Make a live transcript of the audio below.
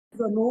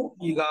ದಾವೀದನು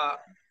ಈಗ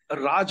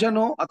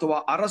ರಾಜನು ಅಥವಾ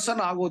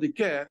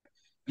ಅರಸನಾಗೋದಿಕ್ಕೆ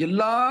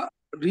ಎಲ್ಲಾ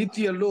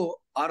ರೀತಿಯಲ್ಲೂ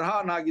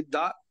ಅರ್ಹನಾಗಿದ್ದ.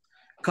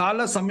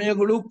 ಕಾಲ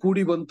ಸಮಯಗಳು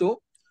ಕೂಡಿ ಬಂತು.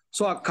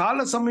 ಸೊ ಆ ಕಾಲ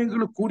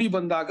ಸಮಯಗಳು ಕೂಡಿ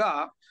ಬಂದಾಗ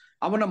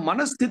ಅವನ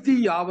ಮನಸ್ಥಿತಿ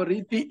ಯಾವ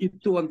ರೀತಿ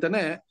ಇತ್ತು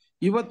ಅಂತಾನೆ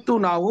ಇವತ್ತು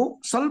ನಾವು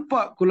ಸ್ವಲ್ಪ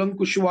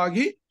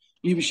ಕುಲಂಕುಷವಾಗಿ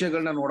ಈ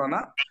ವಿಷಯಗಳನ್ನ ನೋಡೋಣ.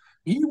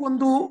 ಈ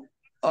ಒಂದು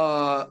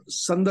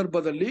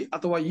ಸಂದರ್ಭದಲ್ಲಿ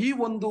ಅಥವಾ ಈ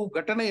ಒಂದು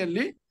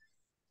ಘಟನೆಯಲ್ಲಿ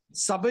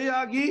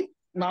ಸಭೆಯಾಗಿ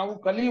ನಾವು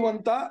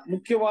ಕಲಿಯುವಂತ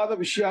ಮುಖ್ಯವಾದ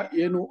ವಿಷಯ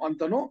ಏನು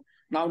ಅಂತನೂ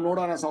ನಾವು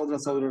ನೋಡೋಣ ಸಹೋದರ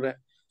ಸಹೋದರರೇ.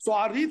 ಸೊ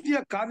ಆ ರೀತಿಯ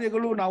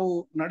ಕಾರ್ಯಗಳು ನಾವು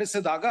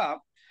ನಡೆಸಿದಾಗ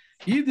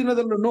ಈ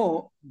ದಿನದಲ್ಲೂ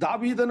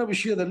ದಾವೀದನ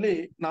ವಿಷಯದಲ್ಲಿ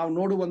ನಾವು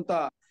ನೋಡುವಂತ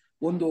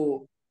ಒಂದು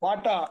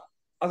ಪಾಠ,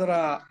 ಅದರ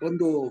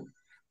ಒಂದು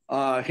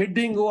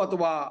ಹೆಡ್ಡಿಂಗು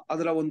ಅಥವಾ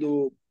ಅದರ ಒಂದು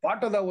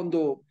ಪಾಠದ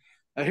ಒಂದು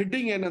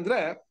ಹೆಡ್ಡಿಂಗ್ ಏನಂದ್ರೆ,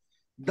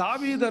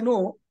 ದಾವೀದನು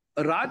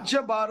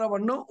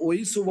ರಾಜ್ಯಭಾರವನ್ನು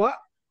ವಹಿಸುವ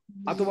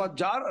ಅಥವಾ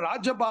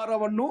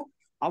ರಾಜ್ಯಭಾರವನ್ನು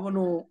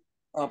ಅವನು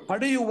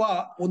ಪಡೆಯುವ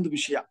ಒಂದು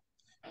ವಿಷಯ.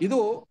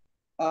 ಇದು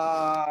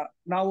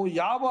ನಾವು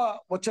ಯಾವ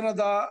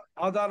ವಚನದ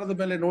ಆಧಾರದ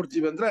ಮೇಲೆ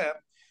ನೋಡ್ತೀವಿ ಅಂದ್ರೆ,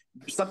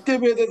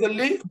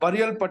 ಸತ್ಯವೇದದಲ್ಲಿ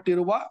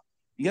ಬರೆಯಲ್ಪಟ್ಟಿರುವ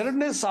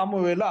 2ನೇ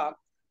ಸಾಮುವೇಲ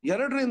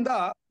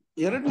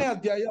 2ನೇ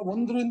ಅಧ್ಯಾಯ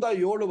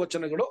 1-7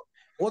 ವಚನಗಳು.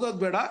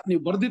 ಓದೋದ್ ಬೇಡ,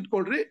 ನೀವು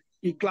ಬರ್ದಿಟ್ಕೊಳ್ರಿ.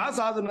 ಈ ಕ್ಲಾಸ್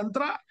ಆದ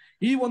ನಂತರ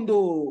ಈ ಒಂದು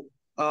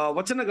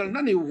ವಚನಗಳನ್ನ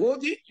ನೀವು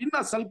ಓದಿ ಇನ್ನ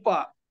ಸ್ವಲ್ಪ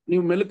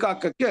ನೀವು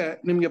ಮೆಲುಕಾಕಕ್ಕೆ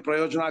ನಿಮ್ಗೆ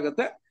ಪ್ರಯೋಜನ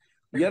ಆಗತ್ತೆ.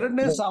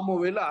 2ನೇ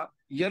ಸಾಮುವೇಲ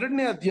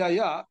 2ನೇ ಅಧ್ಯಾಯ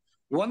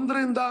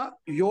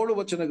 1-7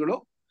 ವಚನಗಳು,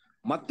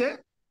 ಮತ್ತೆ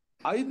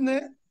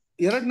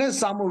 2ನೇ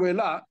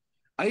ಸಾಮುವೇಲ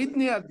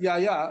 5ನೇ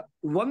ಅಧ್ಯಾಯ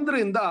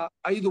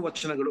 1-5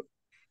 ವಚನಗಳು.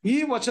 ಈ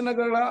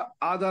ವಚನಗಳ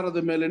ಆಧಾರದ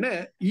ಮೇಲೆನೆ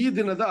ಈ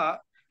ದಿನದ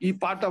ಈ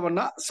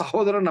ಪಾಠವನ್ನ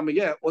ಸಹೋದರ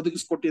ನಮಗೆ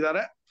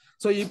ಒದಗಿಸ್ಕೊಟ್ಟಿದ್ದಾರೆ.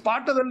 ಸೊ ಈ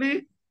ಪಾಠದಲ್ಲಿ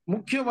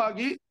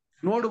ಮುಖ್ಯವಾಗಿ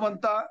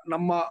ನೋಡುವಂತ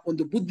ನಮ್ಮ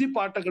ಒಂದು ಬುದ್ಧಿ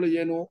ಪಾಠಗಳು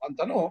ಏನು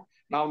ಅಂತಾನು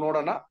ನಾವು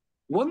ನೋಡೋಣ.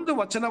 ಒಂದು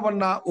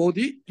ವಚನವನ್ನ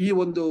ಓದಿ ಈ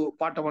ಒಂದು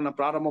ಪಾಠವನ್ನ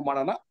ಪ್ರಾರಂಭ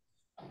ಮಾಡೋಣ.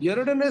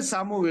 2ನೇ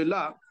ಸಾಮುವೇಲ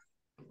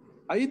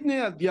 5ನೇ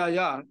ಅಧ್ಯಾಯ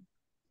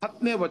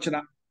 10ನೇ ವಚನ.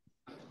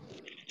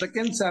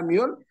 2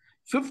 Samuel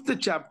 5th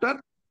chapter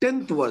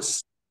 10th verse.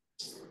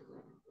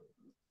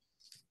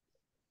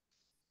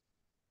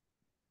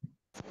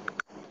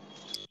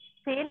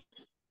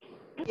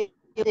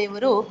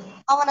 ದೇವರು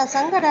ಅವನ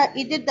ಸಂಗಡ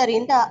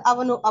ಇದ್ದಿದ್ದರಿಂದ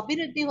ಅವನು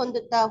ಅಭಿವೃದ್ಧಿ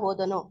ಹೊಂದುತ್ತಾ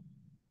ಹೋದನು.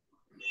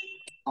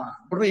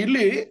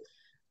 ಇಲ್ಲಿ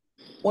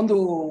ಒಂದು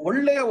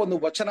ಒಳ್ಳೆಯ ಒಂದು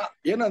ವಚನ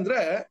ಏನಂದ್ರೆ,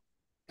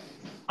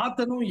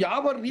 ಆತನು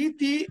ಯಾವ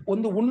ರೀತಿ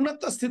ಒಂದು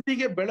ಉನ್ನತ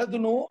ಸ್ಥಿತಿಗೆ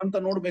ಬೆಳೆದನು ಅಂತ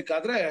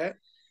ನೋಡ್ಬೇಕಾದ್ರೆ,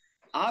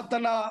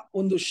 ಆತನ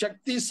ಒಂದು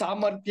ಶಕ್ತಿ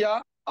ಸಾಮರ್ಥ್ಯ,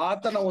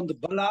 ಆತನ ಒಂದು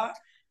ಬಲ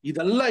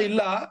ಇದೆಲ್ಲ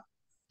ಇಲ್ಲ.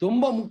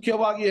 ತುಂಬಾ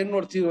ಮುಖ್ಯವಾಗಿ ಏನ್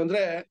ನೋಡ್ತೀವಿ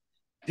ಅಂದ್ರೆ,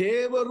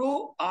 ದೇವರು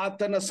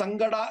ಆತನ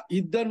ಸಂಗಡ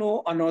ಇದ್ದನು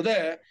ಅನ್ನೋದೇ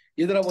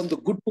ಇದರ ಒಂದು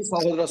ಗುಟ್ಟು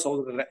ಸಹೋದರ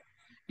ಸಹೋದರರೇ.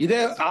 ಇದೇ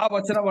ಆ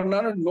ವಚನವನ್ನ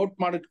ನೋಟ್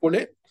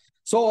ಮಾಡಿಟ್ಕೊಳ್ಳಿ.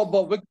 ಸೊ ಒಬ್ಬ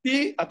ವ್ಯಕ್ತಿ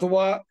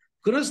ಅಥವಾ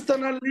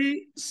ಕ್ರಿಸ್ತನಲ್ಲಿ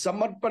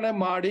ಸಮರ್ಪಣೆ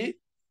ಮಾಡಿ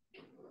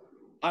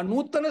ಆ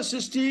ನೂತನ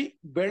ಸೃಷ್ಟಿ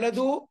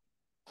ಬೆಳೆದು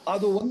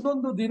ಅದು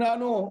ಒಂದೊಂದು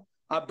ದಿನಾನು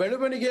ಆ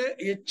ಬೆಳವಣಿಗೆ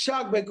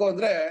ಹೆಚ್ಚಾಗ್ಬೇಕು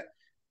ಅಂದ್ರೆ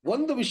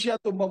ಒಂದು ವಿಷಯ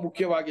ತುಂಬಾ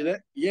ಮುಖ್ಯವಾಗಿದೆ.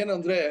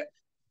 ಏನಂದ್ರೆ,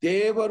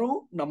 ದೇವರು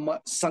ನಮ್ಮ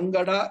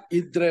ಸಂಗಡ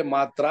ಇದ್ರೆ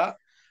ಮಾತ್ರ.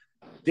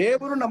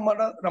 ದೇವರು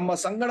ನಮ್ಮ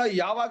ಸಂಗಡ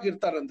ಯಾವಾಗ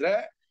ಇರ್ತಾರಂದ್ರೆ,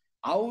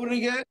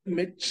 ಅವರಿಗೆ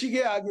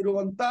ಮೆಚ್ಚುಗೆ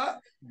ಆಗಿರುವಂತ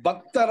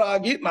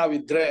ಭಕ್ತರಾಗಿ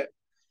ನಾವಿದ್ರೆ,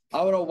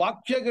 ಅವರ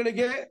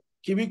ವಾಕ್ಯಗಳಿಗೆ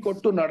ಕಿವಿ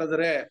ಕೊಟ್ಟು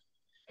ನಡೆದರೆ,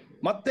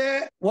 ಮತ್ತೆ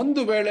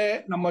ಒಂದು ವೇಳೆ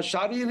ನಮ್ಮ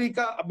ಶಾರೀರಿಕ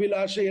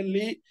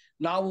ಅಭಿಲಾಷೆಯಲ್ಲಿ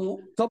ನಾವು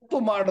ತಪ್ಪು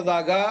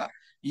ಮಾಡಿದಾಗ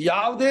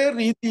ಯಾವುದೇ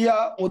ರೀತಿಯ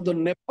ಒಂದು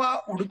ನೆಪ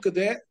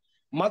ಹುಡುಕದೆ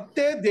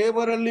ಮತ್ತೆ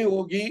ದೇವರಲ್ಲಿ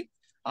ಹೋಗಿ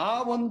ಆ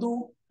ಒಂದು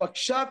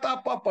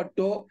ಪಶ್ಚಾತ್ತಾಪ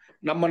ಪಟ್ಟು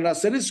ನಮ್ಮನ್ನ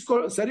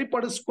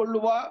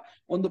ಸರಿಪಡಿಸ್ಕೊಳ್ಳುವ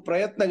ಒಂದು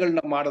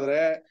ಪ್ರಯತ್ನಗಳನ್ನ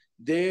ಮಾಡಿದ್ರೆ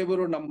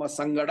ದೇವರು ನಮ್ಮ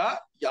ಸಂಗಡ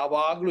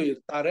ಯಾವಾಗ್ಲೂ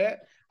ಇರ್ತಾರೆ.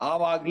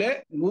 ಆವಾಗ್ಲೇ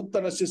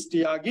ನೂತನ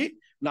ಸೃಷ್ಟಿಯಾಗಿ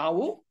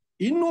ನಾವು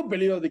ಇನ್ನೂ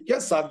ಬೆಳೆಯೋದಕ್ಕೆ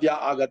ಸಾಧ್ಯ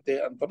ಆಗತ್ತೆ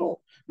ಅಂತನೂ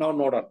ನಾವು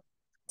ನೋಡೋಣ.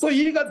 ಸೊ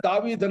ಈಗ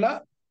ದಾವೀದನ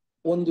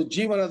ಒಂದು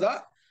ಜೀವನದ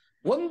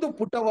ಒಂದು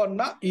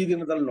ಪುಟವನ್ನ ಈ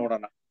ದಿನದಲ್ಲಿ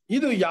ನೋಡೋಣ.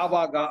 ಇದು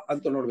ಯಾವಾಗ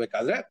ಅಂತ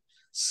ನೋಡ್ಬೇಕಾದ್ರೆ,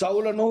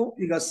 ಸೌಲನು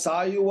ಈಗ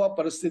ಸಾಯುವ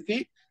ಪರಿಸ್ಥಿತಿ,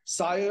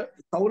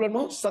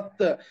 ಸೌಲನು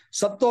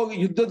ಸತ್ತೋಗಿ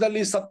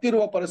ಯುದ್ಧದಲ್ಲಿ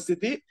ಸತ್ತಿರುವ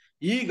ಪರಿಸ್ಥಿತಿ.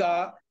 ಈಗ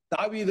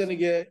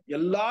ದಾವೀದನಿಗೆ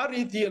ಎಲ್ಲಾ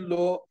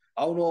ರೀತಿಯಲ್ಲೂ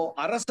ಅವನು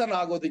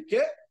ಅರಸನಾಗೋದಿಕ್ಕೆ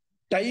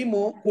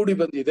ಟೈಮು ಕೂಡಿ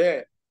ಬಂದಿದೆ.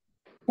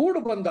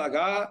 ಕೂಡಿ ಬಂದಾಗ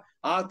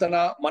ಆತನ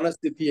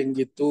ಮನಸ್ಥಿತಿ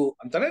ಹೆಂಗಿತ್ತು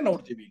ಅಂತಾನೆ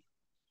ನೋಡ್ತೀವಿ.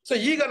 ಸೊ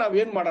ಈಗ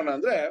ನಾವೇನ್ ಮಾಡೋಣ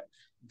ಅಂದ್ರೆ,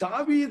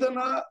 ದಾವೀದನ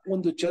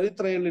ಒಂದು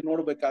ಚರಿತ್ರೆಯಲ್ಲಿ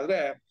ನೋಡ್ಬೇಕಾದ್ರೆ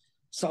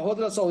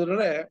ಸಹೋದರ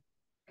ಸಹೋದರರೇ,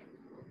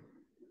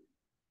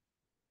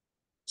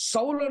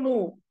 ಸೌಲನು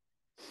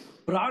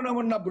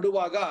ಪ್ರಾಣವನ್ನ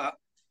ಬಿಡುವಾಗ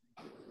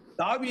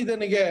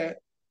ದಾವೀದನಿಗೆ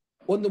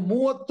ಒಂದು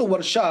 30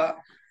 ವರ್ಷ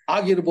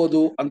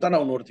ಆಗಿರ್ಬೋದು ಅಂತ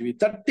ನಾವು ನೋಡ್ತೀವಿ.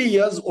 30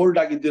 years ಓಲ್ಡ್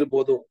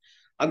ಆಗಿದ್ದಿರ್ಬೋದು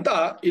ಅಂತ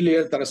ಇಲ್ಲಿ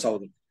ಹೇಳ್ತಾರೆ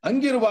ಸಹೋದರ.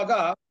 ಹಂಗಿರುವಾಗ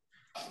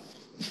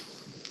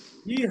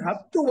ಈ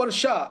 10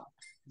 ವರ್ಷ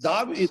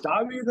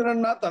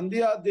ದಾವೀದನನ್ನ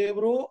ತಂದೆಯ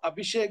ದೇವರು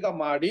ಅಭಿಷೇಕ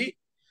ಮಾಡಿ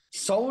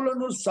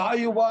ಸೌಲನು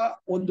ಸಾಯುವ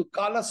ಒಂದು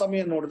ಕಾಲ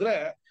ಸಮಯ ನೋಡಿದ್ರೆ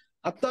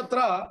ಹತ್ತತ್ರ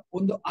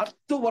ಒಂದು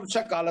 10 ವರ್ಷ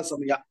ಕಾಲ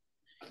ಸಮಯ.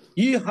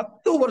 ಈ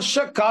 10 ವರ್ಷ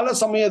ಕಾಲ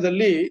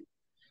ಸಮಯದಲ್ಲಿ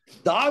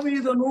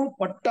ದಾವೀದನು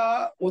ಪಟ್ಟ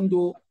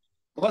ಒಂದು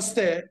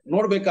ಅವಸ್ಥೆ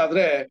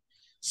ನೋಡ್ಬೇಕಾದ್ರೆ,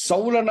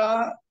 ಸೌಲನ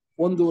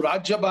ಒಂದು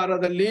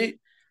ರಾಜ್ಯಭಾರದಲ್ಲಿ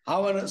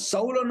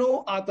ಸೌಲನು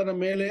ಆತನ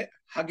ಮೇಲೆ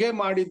ಹಗೆ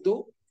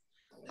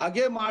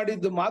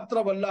ಮಾಡಿದ್ದು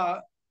ಮಾತ್ರವಲ್ಲ,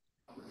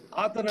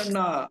 ಆತನನ್ನ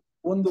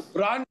ಒಂದು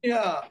ಪ್ರಾಣಿಯ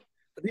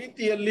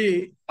ರೀತಿಯಲ್ಲಿ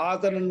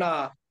ಆತನನ್ನ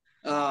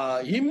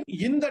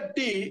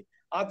ಹಿಂದಟ್ಟಿ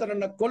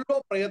ಆತನನ್ನ ಕೊಲ್ಲೋ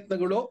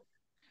ಪ್ರಯತ್ನಗಳು,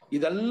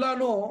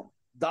 ಇದೆಲ್ಲಾನು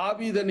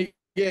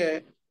ದಾವೀದನಿಗೆ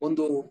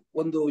ಒಂದು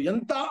ಒಂದು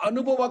ಎಂತ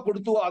ಅನುಭವ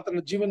ಕೊಡ್ತು ಆತನ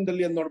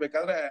ಜೀವನದಲ್ಲಿ ಅಂತ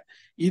ನೋಡ್ಬೇಕಾದ್ರೆ,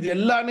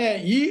 ಇದೆಲ್ಲಾನೇ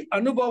ಈ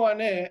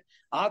ಅನುಭವನೇ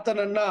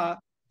ಆತನನ್ನ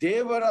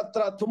ದೇವರ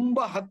ಹತ್ರ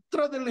ತುಂಬಾ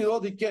ಹತ್ರದಲ್ಲಿ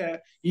ಇರೋದಿಕ್ಕೆ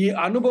ಈ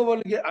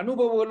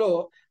ಅನುಭವಗಳು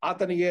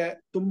ಆತನಿಗೆ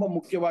ತುಂಬಾ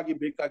ಮುಖ್ಯವಾಗಿ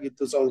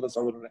ಬೇಕಾಗಿತ್ತು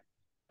ಸಹೋದರರೇ.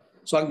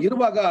 ಸೊ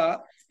ಹಂಗಿರುವಾಗ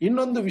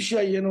ಇನ್ನೊಂದು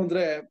ವಿಷಯ ಏನು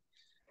ಅಂದ್ರೆ,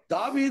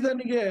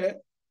 ದಾವೀದನಿಗೆ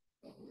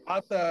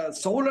ಆತ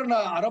ಸೌಲನ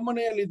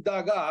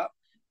ಅರಮನೆಯಲ್ಲಿದ್ದಾಗ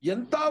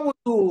ಎಂತ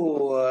ಒಂದು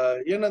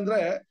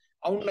ಏನಂದ್ರೆ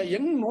ಅವನ್ನ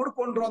ಹೆಂಗ್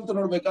ನೋಡ್ಕೊಂಡ್ರು ಅಂತ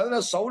ನೋಡ್ಬೇಕಾದ್ರೆ,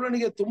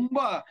 ಸೌಲನಿಗೆ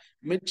ತುಂಬಾ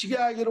ಮೆಚ್ಚುಗೆ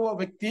ಆಗಿರುವ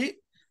ವ್ಯಕ್ತಿ,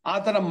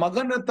 ಆತನ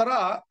ಮಗನ ತರ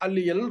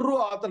ಅಲ್ಲಿ ಎಲ್ರೂ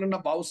ಆತನನ್ನ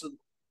ಭಾವಿಸಿದ್ರು.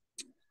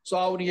 ಸೊ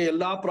ಅವನಿಗೆ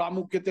ಎಲ್ಲಾ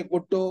ಪ್ರಾಮುಖ್ಯತೆ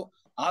ಕೊಟ್ಟು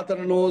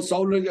ಆತನನ್ನು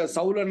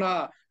ಸೌಲನ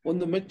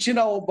ಒಂದು ಮೆಚ್ಚಿನ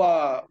ಒಬ್ಬ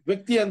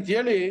ವ್ಯಕ್ತಿ ಅಂತ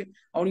ಹೇಳಿ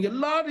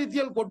ಅವನಿಗೆಲ್ಲಾ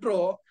ರೀತಿಯಲ್ಲಿ ಕೊಟ್ರು.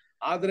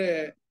 ಆದ್ರೆ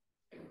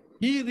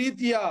ಈ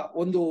ರೀತಿಯ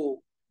ಒಂದು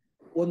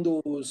ಒಂದು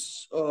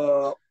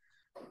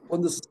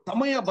ಒಂದು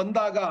ಸಮಯ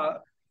ಬಂದಾಗ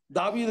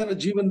ದಾವೀದನ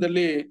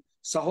ಜೀವನದಲ್ಲಿ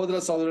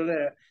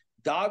ಸಹೋದರರೇ,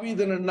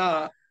 ದಾವೀದನನ್ನ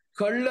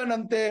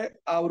ಕಳ್ಳನಂತೆ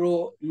ಅವರು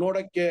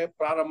ನೋಡಕ್ಕೆ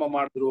ಪ್ರಾರಂಭ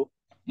ಮಾಡಿದ್ರು.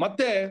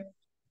 ಮತ್ತೆ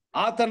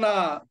ಆತನ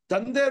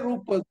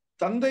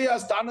ತಂದೆಯ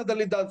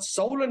ಸ್ಥಾನದಲ್ಲಿದ್ದ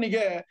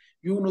ಸೌಲನಿಗೆ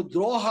ಇವನು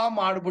ದ್ರೋಹ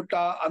ಮಾಡ್ಬಿಟ್ಟ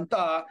ಅಂತ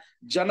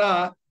ಜನ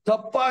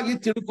ತಪ್ಪಾಗಿ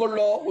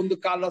ತಿಳ್ಕೊಳ್ಳೋ ಒಂದು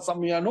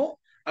ಸಮಯನೂ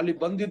ಅಲ್ಲಿ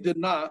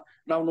ಬಂದಿದ್ದನ್ನ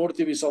ನಾವು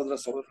ನೋಡ್ತೀವಿ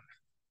ಸಹೋದರರೇ.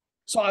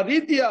 ಸೊ ಆ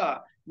ರೀತಿಯ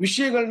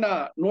ವಿಷಯಗಳನ್ನ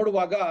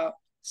ನೋಡುವಾಗ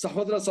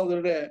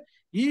ಸಹೋದರರೇ,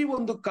 ಈ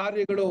ಒಂದು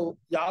ಕಾರ್ಯಗಳು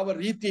ಯಾವ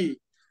ರೀತಿ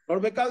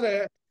ನೋಡ್ಬೇಕಾದ್ರೆ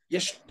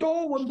ಎಷ್ಟೋ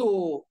ಒಂದು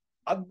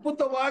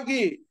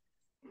ಅದ್ಭುತವಾಗಿ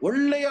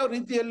ಒಳ್ಳೆಯ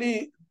ರೀತಿಯಲ್ಲಿ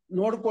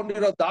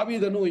ನೋಡ್ಕೊಂಡಿರೋ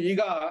ದಾವೀದನು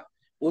ಈಗ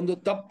ಒಂದು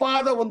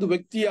ತಪ್ಪಾದ ಒಂದು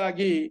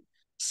ವ್ಯಕ್ತಿಯಾಗಿ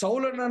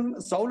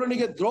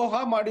ಸೌಲನಿಗೆ ದ್ರೋಹ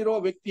ಮಾಡಿರೋ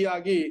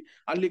ವ್ಯಕ್ತಿಯಾಗಿ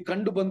ಅಲ್ಲಿ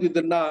ಕಂಡು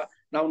ಬಂದಿದ್ದನ್ನ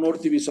ನಾವು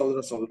ನೋಡ್ತೀವಿ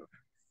ಸಹೋದರರೇ.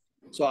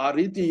 ಸೊ ಆ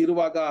ರೀತಿ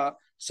ಇರುವಾಗ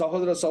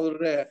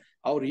ಸಹೋದರರೇ,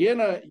 ಅವ್ರು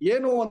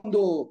ಏನೋ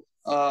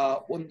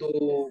ಒಂದು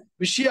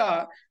ವಿಷಯ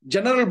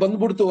ಜನರಲ್ಲಿ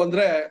ಬಂದ್ಬಿಡ್ತು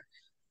ಅಂದ್ರೆ,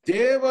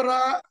 ದೇವರ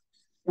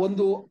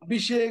ಒಂದು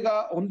ಅಭಿಷೇಕ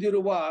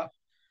ಹೊಂದಿರುವ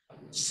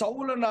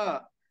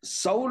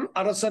ಸೌಲ್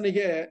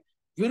ಅರಸನಿಗೆ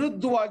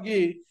ವಿರುದ್ಧವಾಗಿ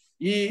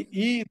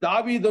ಈ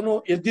ದಾವೀದನು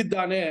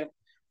ಎದ್ದಿದ್ದಾನೆ.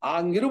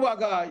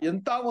 ಹಂಗಿರುವಾಗ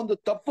ಎಂತ ಒಂದು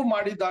ತಪ್ಪು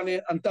ಮಾಡಿದ್ದಾನೆ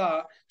ಅಂತ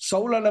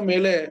ಸೌಲನ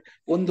ಮೇಲೆ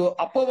ಒಂದು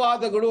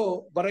ಅಪವಾದಗಳು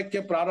ಬರಕ್ಕೆ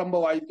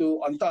ಪ್ರಾರಂಭವಾಯಿತು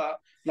ಅಂತ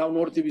ನಾವು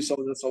ನೋಡ್ತೀವಿ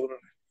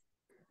ಸಹೋದರರೇ.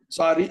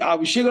 ಆ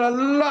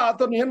ವಿಷಯಗಳೆಲ್ಲ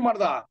ಆತನು ಏನ್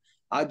ಮಾಡ್ದ,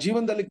 ಆ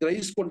ಜೀವನದಲ್ಲಿ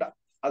ಗ್ರಹಿಸ್ಕೊಂಡ,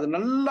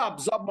 ಅದನ್ನೆಲ್ಲ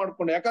ಅಬ್ಸರ್ವ್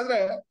ಮಾಡ್ಕೊಂಡ.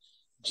 ಯಾಕಂದ್ರೆ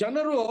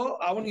ಜನರು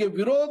ಅವನಿಗೆ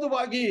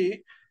ವಿರೋಧವಾಗಿ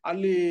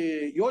ಅಲ್ಲಿ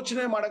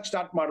ಯೋಚನೆ ಮಾಡಕ್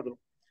ಸ್ಟಾರ್ಟ್ ಮಾಡಿದ್ರು.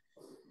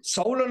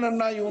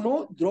 ಸೌಲನನ್ನ ಇವನು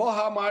ದ್ರೋಹ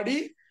ಮಾಡಿ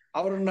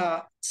ಅವರನ್ನ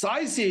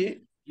ಸಾಯಿಸಿ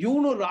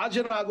ಇವನು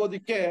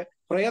ರಾಜನಾಗೋದಿಕ್ಕೆ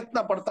ಪ್ರಯತ್ನ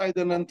ಪಡ್ತಾ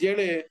ಇದ್ದಾನೆ ಅಂತ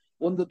ಹೇಳಿ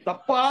ಒಂದು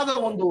ತಪ್ಪಾದ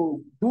ಒಂದು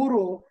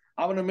ದೂರು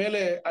ಅವನ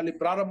ಮೇಲೆ ಅಲ್ಲಿ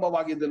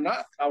ಪ್ರಾರಂಭವಾಗಿದ್ದನ್ನ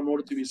ನಾವು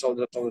ನೋಡ್ತೀವಿ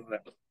ಸಹೋದರರೇ.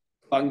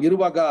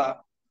 ಹಂಗಿರುವಾಗ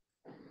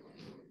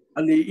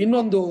ಅಲ್ಲಿ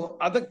ಇನ್ನೊಂದು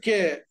ಅದಕ್ಕೆ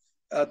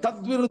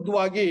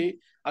ತದ್ವಿರುದ್ಧವಾಗಿ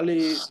ಅಲ್ಲಿ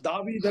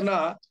ದಾವೀದನ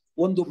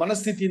ಒಂದು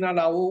ಮನಸ್ಥಿತಿನ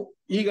ನಾವು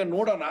ಈಗ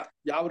ನೋಡೋಣ,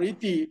 ಯಾವ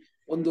ರೀತಿ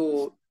ಒಂದು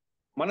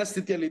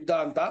ಮನಸ್ಥಿತಿಯಲ್ಲಿ ಇದ್ದ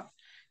ಅಂತ.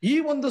 ಈ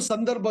ಒಂದು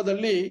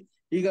ಸಂದರ್ಭದಲ್ಲಿ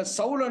ಈಗ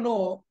ಸೌಲನು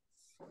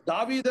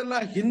ದಾವೀದನ್ನ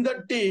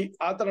ಹಿಂದಟ್ಟಿ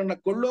ಆತನನ್ನ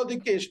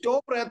ಕೊಳ್ಳೋದಿಕ್ಕೆ ಎಷ್ಟೋ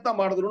ಪ್ರಯತ್ನ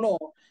ಮಾಡಿದ್ರು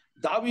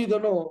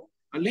ದಾವೀದನು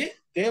ಅಲ್ಲಿ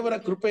ದೇವರ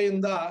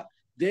ಕೃಪೆಯಿಂದ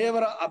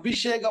ದೇವರ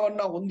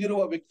ಅಭಿಷೇಕವನ್ನ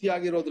ಹೊಂದಿರುವ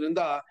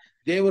ವ್ಯಕ್ತಿಯಾಗಿರೋದ್ರಿಂದ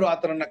ದೇವರು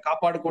ಆತನನ್ನ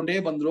ಕಾಪಾಡಿಕೊಂಡೇ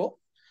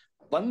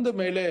ಬಂದ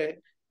ಮೇಲೆ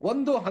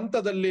ಒಂದು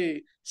ಹಂತದಲ್ಲಿ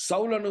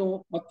ಸೌಲನು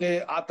ಮತ್ತೆ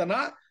ಆತನ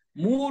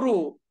 3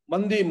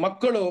 ಮಂದಿ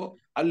ಮಕ್ಕಳು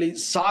ಅಲ್ಲಿ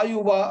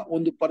ಸಾಯುವ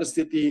ಒಂದು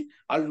ಪರಿಸ್ಥಿತಿ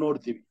ಅಲ್ಲಿ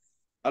ನೋಡ್ತೀವಿ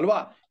ಅಲ್ವಾ.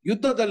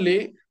 ಯುದ್ಧದಲ್ಲಿ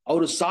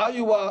ಅವರು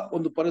ಸಾಯುವ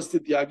ಒಂದು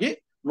ಪರಿಸ್ಥಿತಿಯಾಗಿ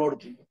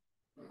ನೋಡ್ತೀವಿ.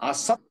 ಆ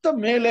ಸತ್ತ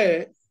ಮೇಲೆ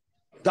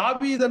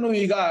ದಾವೀದನು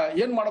ಈಗ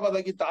ಏನ್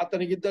ಮಾಡಬಹುದಾಗಿತ್ತು,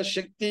 ಆತನಿಗಿದ್ದ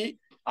ಶಕ್ತಿ,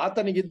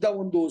 ಆತನಿಗಿದ್ದ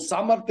ಒಂದು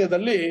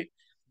ಸಾಮರ್ಥ್ಯದಲ್ಲಿ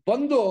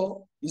ಬಂದು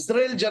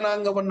ಇಸ್ರೇಲ್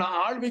ಜನಾಂಗವನ್ನ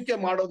ಆಳ್ವಿಕೆ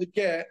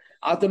ಮಾಡೋದಕ್ಕೆ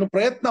ಆತನು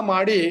ಪ್ರಯತ್ನ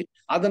ಮಾಡಿ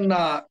ಅದನ್ನ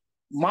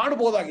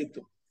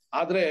ಮಾಡ್ಬೋದಾಗಿತ್ತು.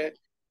 ಆದ್ರೆ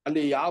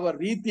ಅಲ್ಲಿ ಯಾವ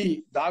ರೀತಿ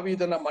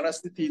ದಾವೀದನ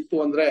ಮನಸ್ಥಿತಿ ಇತ್ತು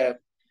ಅಂದ್ರೆ,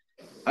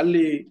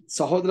 ಅಲ್ಲಿ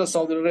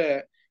ಸಹೋದರರೇ,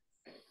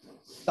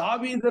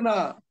 ದಾವೀದನ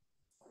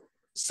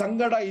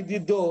ಸಂಗಡ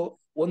ಇದ್ದಿದ್ದು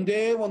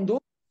ಒಂದೇ ಒಂದು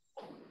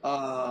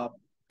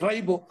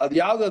ಟ್ರೈಬು, ಅದ್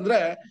ಯಾವ್ದಂದ್ರೆ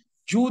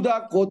ಜೂದ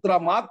ಗೋತ್ರ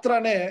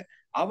ಮಾತ್ರನೇ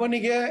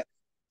ಅವನಿಗೆ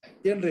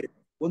ಏನ್ರಿ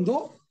ಒಂದು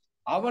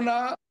ಅವನ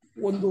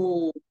ಒಂದು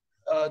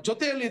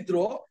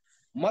ಜೊತೆಯಲ್ಲಿದ್ರು.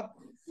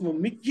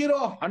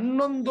 ಮಿಕ್ಕಿರೋ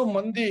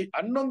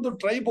 11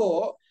 ಟ್ರೈಬು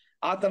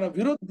ಆತನ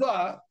ವಿರುದ್ಧ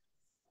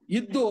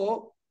ಇದ್ದು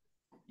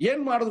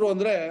ಏನ್ ಮಾಡಿದ್ರು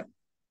ಅಂದ್ರೆ,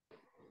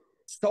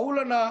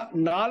 ಸೌಲನ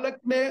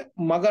 4ನೇ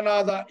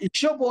ಮಗನಾದ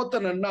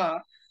ಇಷಬೋತನನ್ನ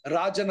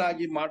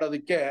ರಾಜನಾಗಿ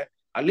ಮಾಡೋದಕ್ಕೆ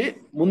ಅಲ್ಲಿ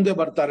ಮುಂದೆ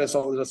ಬರ್ತಾರೆ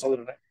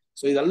ಸಹೋದರರೇ.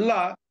 ಸೊ ಇದೆಲ್ಲ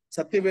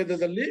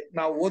ಸತ್ಯವೇದದಲ್ಲಿ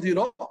ನಾವು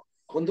ಓದಿರೋ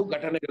ಒಂದು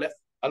ಘಟನೆಗಳೇ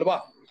ಅಲ್ವಾ.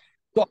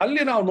 ಸೊ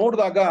ಅಲ್ಲಿ ನಾವು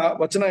ನೋಡಿದಾಗ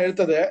ವಚನ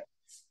ಹೇಳ್ತದೆ,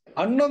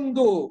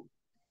 11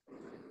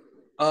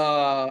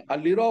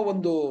 ಅಲ್ಲಿರೋ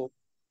ಒಂದು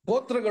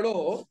ಗೋತ್ರಗಳು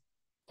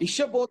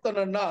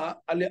ಇಷಬೋತನನ್ನ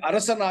ಅಲ್ಲಿ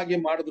ಅರಸನಾಗಿ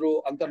ಮಾಡಿದ್ರು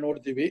ಅಂತ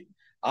ನೋಡ್ತೀವಿ.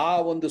 ಆ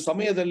ಒಂದು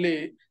ಸಮಯದಲ್ಲಿ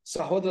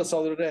ಸಹೋದರ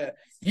ಸಹೋದರರೇ,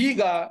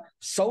 ಈಗ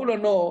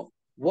ಸೌಲನು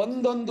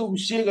ಒಂದೊಂದು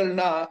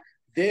ವಿಷಯಗಳನ್ನ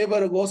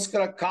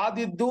ದೇವರಿಗೋಸ್ಕರ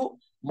ಕಾದಿದ್ದು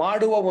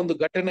ಮಾಡುವ ಒಂದು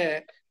ಘಟನೆ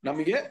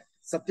ನಮಗೆ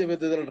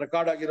ಸತ್ಯವೇದದಲ್ಲಿ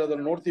ರೆಕಾರ್ಡ್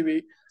ಆಗಿರೋದನ್ನ ನೋಡ್ತೀವಿ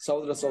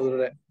ಸಹೋದರ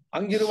ಸಹೋದರರೇ.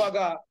 ಹಂಗಿರುವಾಗ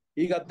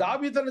ಈಗ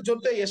ದಾವೀದನ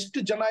ಜೊತೆ ಎಷ್ಟು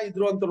ಜನ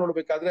ಇದ್ರು ಅಂತ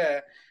ನೋಡ್ಬೇಕಾದ್ರೆ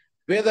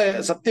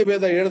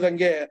ಸತ್ಯವೇದ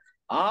ಹೇಳ್ದಂಗೆ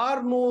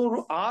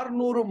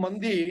 600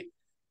 ಮಂದಿ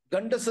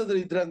ಗಂಡಸರು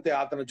ಇದ್ರಂತೆ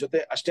ಆತನ ಜೊತೆ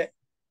ಅಷ್ಟೇ.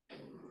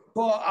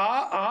 ಆ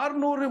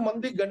 600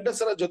 ಮಂದಿ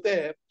ಗಂಡಸರ ಜೊತೆ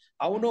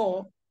ಅವನು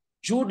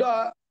ಜೂಡ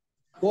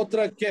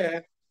ಗೋತ್ರಕ್ಕೆ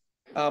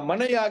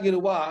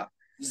ಮನೆಯಾಗಿರುವ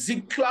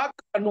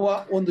ಜಿಕ್ಲಾಕ್ ಅನ್ನುವ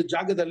ಒಂದು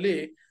ಜಾಗದಲ್ಲಿ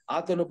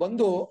ಆತನು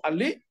ಬಂದು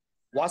ಅಲ್ಲಿ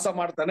ವಾಸ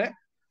ಮಾಡ್ತಾನೆ.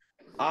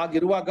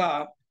 ಆಗಿರುವಾಗ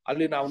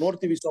ಅಲ್ಲಿ ನಾವು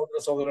ನೋಡ್ತೀವಿ ಸಹೋದರ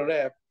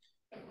ಸಹೋದರರೇ,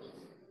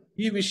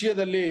 ಈ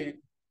ವಿಷಯದಲ್ಲಿ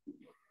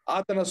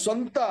ಆತನ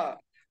ಸ್ವಂತ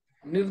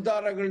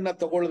ನಿರ್ಧಾರಗಳನ್ನ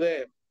ತಗೊಳ್ಳದೆ,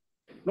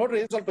 ನೋಡ್ರಿ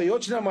ಸ್ವಲ್ಪ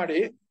ಯೋಚನೆ ಮಾಡಿ,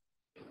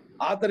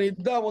 ಆತನ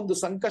ಇದ್ದ ಒಂದು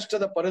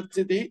ಸಂಕಷ್ಟದ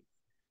ಪರಿಸ್ಥಿತಿ,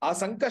 ಆ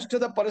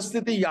ಸಂಕಷ್ಟದ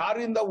ಪರಿಸ್ಥಿತಿ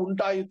ಯಾರಿಂದ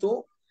ಉಂಟಾಯಿತು,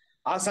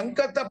 ಆ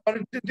ಸಂಕಟ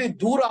ಪರಿಸ್ಥಿತಿ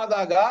ದೂರ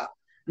ಆದಾಗ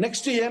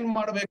ನೆಕ್ಸ್ಟ್ ಏನ್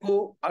ಮಾಡ್ಬೇಕು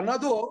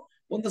ಅನ್ನೋದು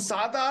ಒಂದು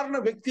ಸಾಧಾರಣ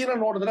ವ್ಯಕ್ತಿನ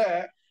ನೋಡಿದ್ರೆ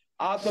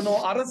ಆತನು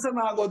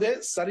ಅರಸನಾಗೋದೇ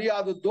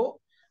ಸರಿಯಾದದ್ದು.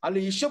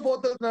 ಅಲ್ಲಿ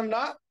ಇಷಬೋತನನ್ನ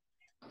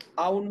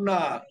ಅವನ್ನ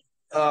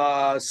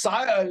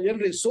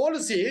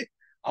ಸೋಲಿಸಿ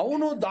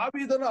ಅವನು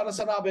ದಾವೀದನು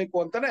ಅರಸನಾಗಬೇಕು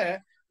ಅಂತಾನೆ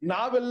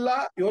ನಾವೆಲ್ಲ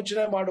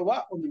ಯೋಚನೆ ಮಾಡುವ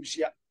ಒಂದು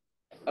ವಿಷಯ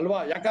ಅಲ್ವಾ.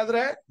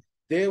 ಯಾಕಂದ್ರೆ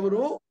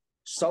ದೇವರು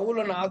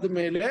ಸೌಲನಾದ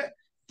ಮೇಲೆ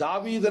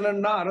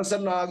ದಾವೀದನನ್ನ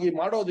ಅರಸನಾಗಿ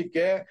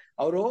ಮಾಡೋದಿಕ್ಕೆ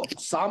ಅವರು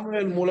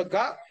ಸಾಮುವೇಲ್ ಮೂಲಕ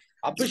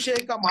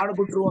ಅಭಿಷೇಕ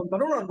ಮಾಡ್ಬಿಟ್ರು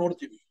ಅಂತಾನು ನಾವು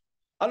ನೋಡ್ತೀವಿ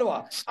ಅಲ್ವಾ.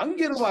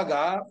 ಹಂಗಿರುವಾಗ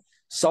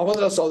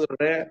ಸಹೋದರ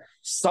ಸಹೋದರರೇ,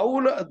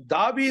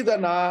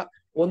 ದಾವೀದನ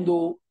ಒಂದು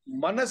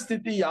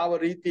ಮನಸ್ಥಿತಿ ಯಾವ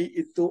ರೀತಿ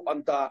ಇತ್ತು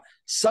ಅಂತ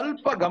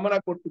ಸ್ವಲ್ಪ ಗಮನ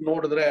ಕೊಟ್ಟು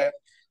ನೋಡಿದ್ರೆ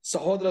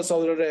ಸಹೋದರ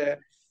ಸಹೋದರರೇ,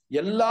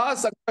 ಎಲ್ಲಾ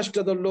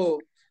ಸಂಕಷ್ಟದಲ್ಲೂ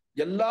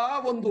ಎಲ್ಲಾ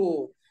ಒಂದು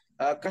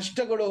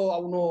ಕಷ್ಟಗಳು,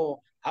 ಅವನು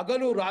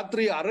ಹಗಲು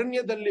ರಾತ್ರಿ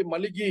ಅರಣ್ಯದಲ್ಲಿ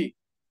ಮಲಗಿ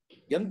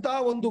ಎಂತ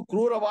ಒಂದು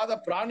ಕ್ರೂರವಾದ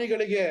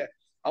ಪ್ರಾಣಿಗಳಿಗೆ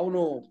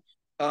ಅವನು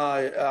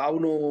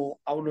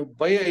ಅವನು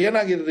ಭಯ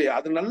ಏನಾಗಿರ್ರಿ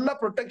ಅದನ್ನೆಲ್ಲ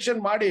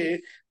ಪ್ರೊಟೆಕ್ಷನ್ ಮಾಡಿ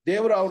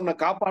ದೇವರು ಅವ್ರನ್ನ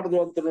ಕಾಪಾಡಿದ್ರು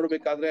ಅಂತ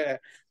ನೋಡ್ಬೇಕಾದ್ರೆ,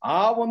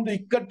 ಆ ಒಂದು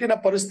ಇಕ್ಕಟ್ಟಿನ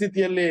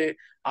ಪರಿಸ್ಥಿತಿಯಲ್ಲಿ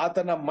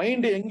ಆತನ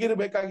ಮೈಂಡ್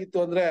ಹೆಂಗಿರ್ಬೇಕಾಗಿತ್ತು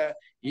ಅಂದ್ರೆ,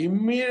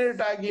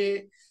 ಇಮ್ಮಿಡಿಯೇಟ್ ಆಗಿ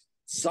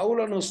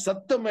ಸೌಲನು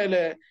ಸತ್ತ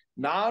ಮೇಲೆ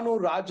ನಾನು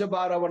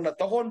ರಾಜಭಾರವನ್ನ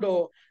ತಗೊಂಡು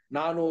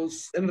ನಾನು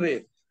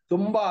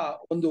ತುಂಬಾ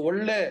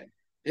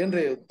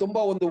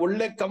ಒಂದು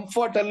ಒಳ್ಳೆ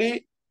ಕಂಫರ್ಟ್ ಅಲ್ಲಿ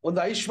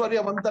ಒಂದು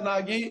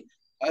ಐಶ್ವರ್ಯವಂತನಾಗಿ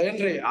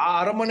ಆ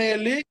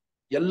ಅರಮನೆಯಲ್ಲಿ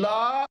ಎಲ್ಲಾ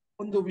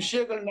ಒಂದು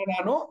ವಿಷಯಗಳನ್ನ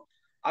ನಾನು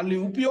ಅಲ್ಲಿ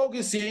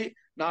ಉಪಯೋಗಿಸಿ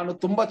ನಾನು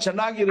ತುಂಬಾ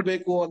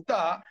ಚೆನ್ನಾಗಿರ್ಬೇಕು ಅಂತ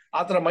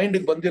ಆತರ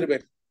ಮೈಂಡ್ಗೆ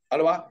ಬಂದಿರ್ಬೇಕು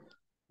ಅಲ್ವಾ.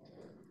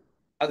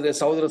 ಆದ್ರೆ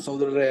ಸಹೋದರ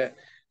ಸಹೋದರರೇ,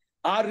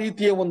 ಆ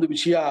ರೀತಿಯ ಒಂದು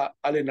ವಿಷಯ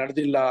ಅಲ್ಲಿ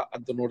ನಡೆದಿಲ್ಲ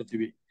ಅಂತ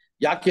ನೋಡ್ತೀವಿ.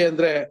 ಯಾಕೆ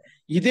ಅಂದ್ರೆ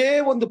ಇದೇ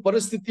ಒಂದು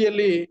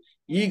ಪರಿಸ್ಥಿತಿಯಲ್ಲಿ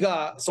ಈಗ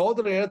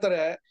ಸಹೋದರರು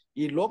ಹೇಳ್ತಾರೆ,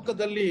 ಈ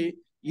ಲೋಕದಲ್ಲಿ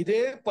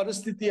ಇದೇ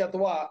ಪರಿಸ್ಥಿತಿ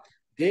ಅಥವಾ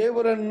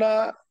ದೇವರನ್ನ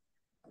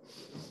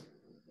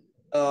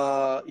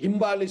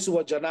ಹಿಂಬಾಲಿಸುವ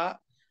ಜನ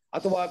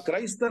ಅಥವಾ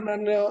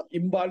ಕ್ರೈಸ್ತನನ್ನು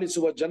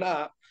ಹಿಂಬಾಲಿಸುವ ಜನ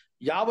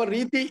ಯಾವ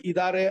ರೀತಿ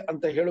ಇದ್ದಾರೆ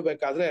ಅಂತ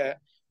ಹೇಳಬೇಕಾದ್ರೆ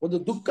ಒಂದು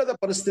ದುಃಖದ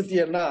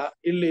ಪರಿಸ್ಥಿತಿಯನ್ನ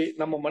ಇಲ್ಲಿ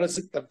ನಮ್ಮ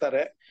ಮನಸ್ಸಿಗೆ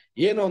ತರ್ತಾರೆ.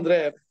 ಏನು ಅಂದ್ರೆ,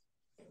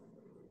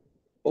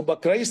 ಒಬ್ಬ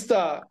ಕ್ರೈಸ್ತ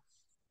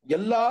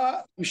ಎಲ್ಲಾ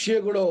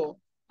ವಿಷಯಗಳು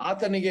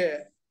ಆತನಿಗೆ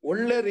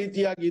ಒಳ್ಳೆ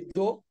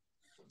ರೀತಿಯಾಗಿದ್ದು,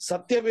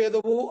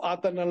 ಸತ್ಯವೇದವು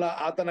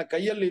ಆತನ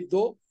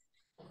ಕೈಯಲ್ಲಿದ್ದು,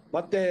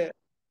 ಮತ್ತೆ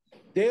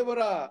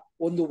ದೇವರ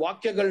ಒಂದು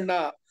ವಾಕ್ಯಗಳನ್ನ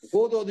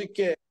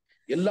ಓದೋದಿಕ್ಕೆ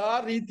ಎಲ್ಲಾ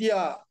ರೀತಿಯ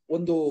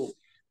ಒಂದು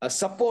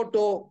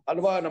ಸಪೋರ್ಟು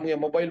ಅಲ್ವಾ. ನಮ್ಗೆ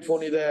ಮೊಬೈಲ್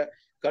ಫೋನ್ ಇದೆ,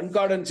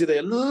 ಕನ್ಕಾರ್ಡೆನ್ಸ್ ಇದೆ,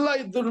 ಎಲ್ಲ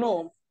ಇದ್ರು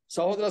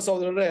ಸಹೋದರ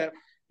ಸಹೋದರರೇ,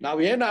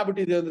 ನಾವೇನ್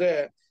ಆಗ್ಬಿಟ್ಟಿದೆ ಅಂದ್ರೆ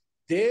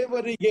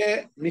ದೇವರಿಗೆ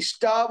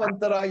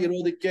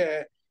ನಿಷ್ಠಾವಂತರಾಗಿರೋದಕ್ಕೆ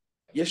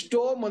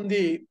ಎಷ್ಟೋ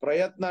ಮಂದಿ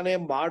ಪ್ರಯತ್ನನೇ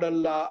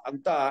ಮಾಡಲ್ಲ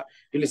ಅಂತ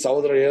ಇಲ್ಲಿ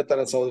ಸಹೋದರ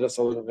ಹೇಳ್ತಾರೆ ಸಹೋದರ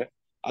ಸಹೋದರರೇ.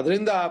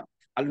 ಅದರಿಂದ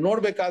ಅಲ್ಲಿ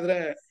ನೋಡ್ಬೇಕಾದ್ರೆ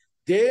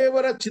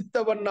ದೇವರ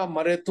ಚಿತ್ತವನ್ನ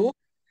ಮರೆತು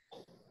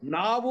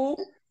ನಾವು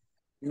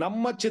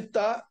ನಮ್ಮ ಚಿತ್ತ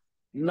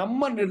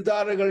ನಮ್ಮ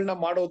ನಿರ್ಧಾರಗಳನ್ನ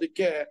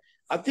ಮಾಡೋದಿಕ್ಕೆ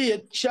ಅತಿ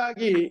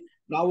ಹೆಚ್ಚಾಗಿ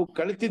ನಾವು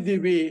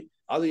ಕಳಿತಿದ್ದೀವಿ.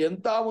 ಅದು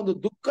ಎಂತ ಒಂದು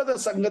ದುಃಖದ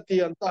ಸಂಗತಿ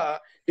ಅಂತ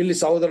ಇಲ್ಲಿ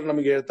ಸಹೋದರ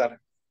ನಮಗೆ ಹೇಳ್ತಾರೆ.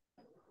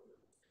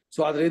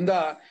 ಸೊ ಅದರಿಂದ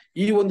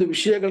ಈ ಒಂದು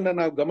ವಿಷಯಗಳನ್ನ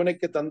ನಾವು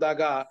ಗಮನಕ್ಕೆ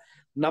ತಂದಾಗ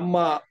ನಮ್ಮ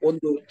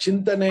ಒಂದು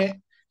ಚಿಂತನೆ,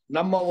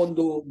 ನಮ್ಮ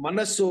ಒಂದು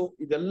ಮನಸ್ಸು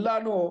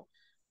ಇದೆಲ್ಲಾನು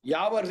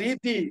ಯಾವ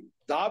ರೀತಿ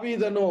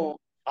ದಾವೀದನು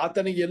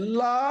ಆತನಿಗೆ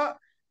ಎಲ್ಲಾ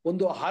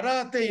ಒಂದು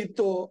ಅರ್ಹತೆ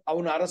ಇತ್ತು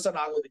ಅವನು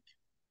ಅರಸನಾಗೋದಿಕ್ಕೆ.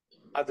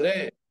 ಆದ್ರೆ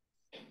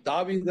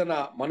ದಾವೀದನ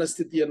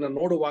ಮನಸ್ಥಿತಿಯನ್ನ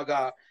ನೋಡುವಾಗ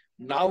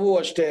ನಾವು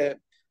ಅಷ್ಟೇ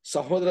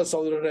ಸಹೋದರ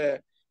ಸಹೋದರರೇ,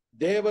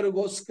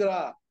 ದೇವರಿಗೋಸ್ಕರ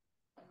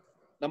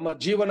ನಮ್ಮ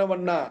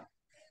ಜೀವನವನ್ನ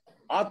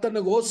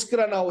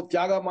ಆತನಿಗೋಸ್ಕರ ನಾವು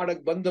ತ್ಯಾಗ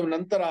ಮಾಡಕ್ ಬಂದ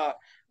ನಂತರ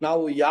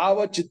ನಾವು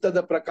ಯಾವ ಚಿತ್ತದ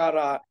ಪ್ರಕಾರ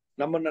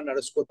ನಮ್ಮನ್ನ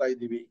ನಡೆಸ್ಕೋತಾ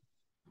ಇದ್ದೀವಿ.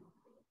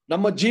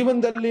 ನಮ್ಮ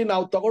ಜೀವನದಲ್ಲಿ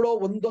ನಾವು ತಗೊಳ್ಳೋ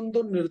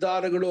ಒಂದೊಂದು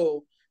ನಿರ್ಧಾರಗಳು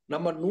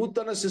ನಮ್ಮ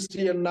ನೂತನ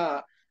ಸೃಷ್ಟಿಯನ್ನ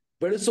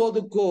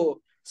ಬೆಳೆಸೋದಕ್ಕೂ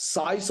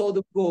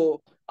ಸಾಯಿಸೋದಕ್ಕೂ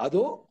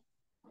ಅದು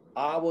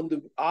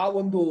ಆ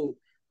ಒಂದು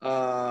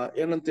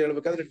ಏನಂತ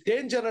ಹೇಳ್ಬೇಕಾದ್ರೆ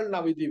ಡೇಂಜರ್ ಅಲ್ಲಿ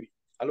ನಾವಿದ್ದೀವಿ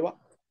ಅಲ್ವಾ.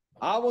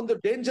 ಆ ಒಂದು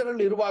ಡೇಂಜರ್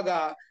ಅಲ್ಲಿ ಇರುವಾಗ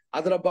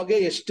ಅದರ ಬಗ್ಗೆ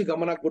ಎಷ್ಟು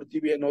ಗಮನ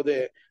ಕೊಡ್ತೀವಿ ಅನ್ನೋದೇ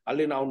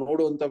ಅಲ್ಲಿ ನಾವು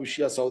ನೋಡುವಂತ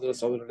ವಿಷಯ ಸಹೋದರ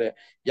ಸಹೋದರರೇ.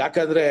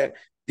 ಯಾಕಂದ್ರೆ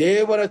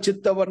ದೇವರ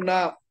ಚಿತ್ತವನ್ನ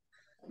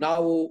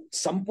ನಾವು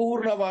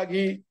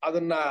ಸಂಪೂರ್ಣವಾಗಿ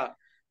ಅದನ್ನ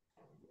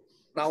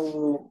ನಾವು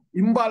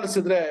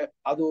ಹಿಂಬಾಲಿಸಿದ್ರೆ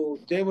ಅದು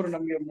ದೇವರು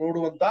ನಮ್ಗೆ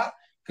ನೋಡುವಂತ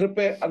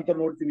ಕೃಪೆ ಅಂತ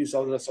ನೋಡ್ತೀವಿ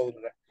ಸಹೋದರ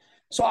ಸಹೋದರರೇ.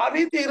 ಸೊ ಆ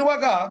ರೀತಿ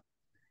ಇರುವಾಗ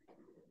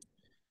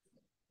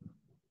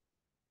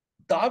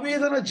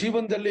ದಾವೀದನ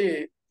ಜೀವನದಲ್ಲಿ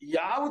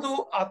ಯಾವುದು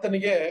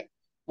ಆತನಿಗೆ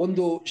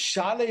ಒಂದು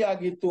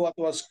ಶಾಲೆಯಾಗಿತ್ತು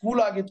ಅಥವಾ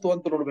ಸ್ಕೂಲ್ ಆಗಿತ್ತು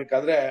ಅಂತ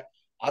ನೋಡ್ಬೇಕಾದ್ರೆ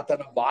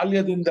ಆತನ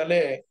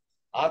ಬಾಲ್ಯದಿಂದಲೇ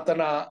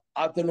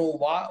ಆತನು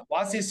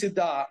ವಾಸಿಸಿದ್ದ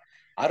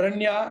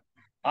ಅರಣ್ಯ,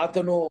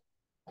 ಆತನು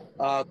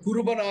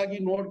ಕುರುಬನಾಗಿ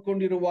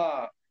ನೋಡ್ಕೊಂಡಿರುವ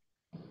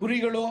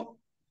ಕುರಿಗಳು,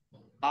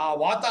 ಆ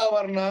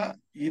ವಾತಾವರಣ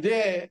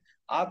ಇದೇ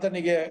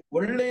ಆತನಿಗೆ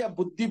ಒಳ್ಳೆಯ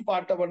ಬುದ್ಧಿ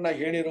ಪಾಠವನ್ನ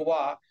ಹೇಳಿರುವ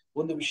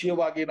ಒಂದು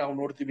ವಿಷಯವಾಗಿ ನಾವು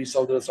ನೋಡ್ತೀವಿ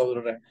ಸಹೋದರ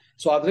ಸಹೋದರರೇ.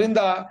 ಸೊ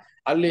ಅದರಿಂದ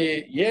ಅಲ್ಲಿ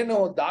ಏನು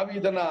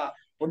ದಾವೀದನ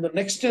ಒಂದು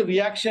ನೆಕ್ಸ್ಟ್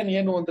ರಿಯಾಕ್ಷನ್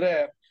ಏನು ಅಂದ್ರೆ,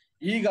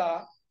 ಈಗ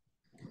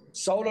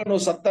ಸೌಲನು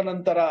ಸತ್ತ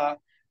ನಂತರ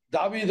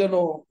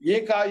ದಾವೀದನು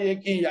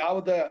ಏಕಾಏಕಿ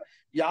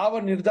ಯಾವ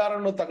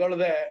ನಿರ್ಧಾರನು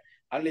ತಗೊಳ್ಳದೆ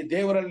ಅಲ್ಲಿ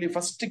ದೇವರಲ್ಲಿ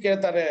ಫಸ್ಟ್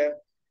ಕೇಳ್ತಾರೆ,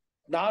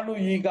 ನಾನು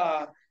ಈಗ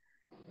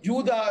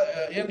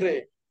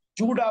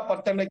ಜೂಡಾ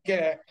ಪಟ್ಟಣಕ್ಕೆ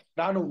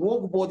ನಾನು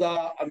ಹೋಗ್ಬೋದಾ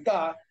ಅಂತ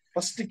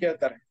ಫಸ್ಟ್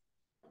ಕೇಳ್ತಾರೆ.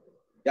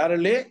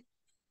 ಯಾರಲ್ಲಿ?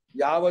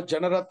 ಯಾವ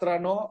ಜನರ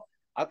ಹತ್ರನೋ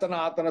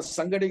ಆತನ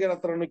ಸಂಗಡಿಗರ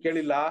ಹತ್ರನೂ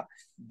ಕೇಳಿಲ್ಲ,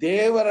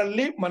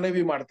 ದೇವರಲ್ಲಿ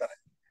ಮನವಿ ಮಾಡ್ತಾರೆ.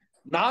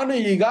 ನಾನು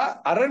ಈಗ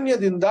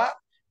ಅರಣ್ಯದಿಂದ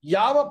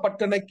ಯಾವ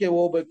ಪಟ್ಟಣಕ್ಕೆ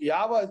ಹೋಗ್ಬೇಕು,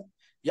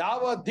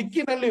 ಯಾವ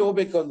ದಿಕ್ಕಿನಲ್ಲಿ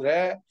ಹೋಗ್ಬೇಕು ಅಂದ್ರೆ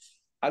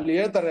ಅಲ್ಲಿ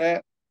ಹೇಳ್ತಾರೆ,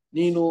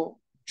 ನೀನು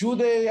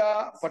ಜೂದೆಯ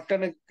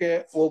ಪಟ್ಟಣಕ್ಕೆ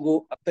ಹೋಗು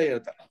ಅಂತ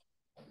ಹೇಳ್ತಾರೆ.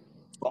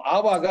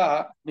 ಆವಾಗ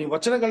ನೀವು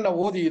ವಚನಗಳನ್ನ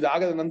ಓದಿ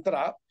ಇದಾಗದ ನಂತರ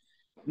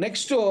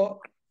ನೆಕ್ಸ್ಟ್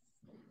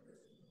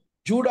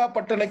ಜೂಡಾ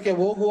ಪಟ್ಟಣಕ್ಕೆ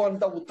ಹೋಗು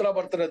ಅಂತ ಉತ್ತರ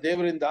ಬರ್ತಾರೆ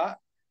ದೇವರಿಂದ.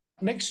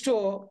 ನೆಕ್ಸ್ಟ್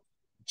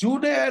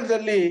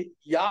ಜೂಡೇಯದಲ್ಲಿ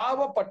ಯಾವ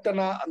ಪಟ್ಟಣ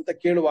ಅಂತ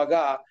ಕೇಳುವಾಗ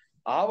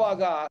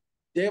ಆವಾಗ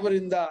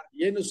ದೇವರಿಂದ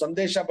ಏನು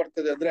ಸಂದೇಶ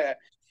ಬರ್ತದೆ ಅಂದ್ರೆ,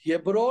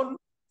 ಹೆಬ್ರೋನ್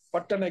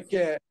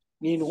ಪಟ್ಟಣಕ್ಕೆ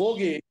ನೀನು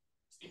ಹೋಗಿ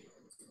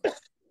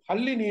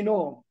ಅಲ್ಲಿ ನೀನು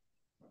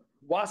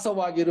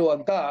ವಾಸವಾಗಿರು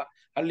ಅಂತ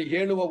ಅಲ್ಲಿ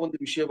ಹೇಳುವ ಒಂದು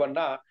ವಿಷಯವನ್ನ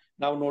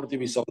ನಾವು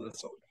ನೋಡ್ತೀವಿ ಸಹೋದರ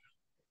ಸಹೋದರ.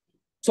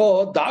 ಸೊ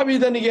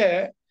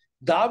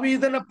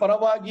ದಾವೀದನ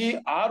ಪರವಾಗಿ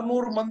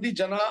 600 ಮಂದಿ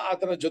ಜನ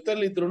ಆತನ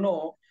ಜೊತೆಲಿದ್ರು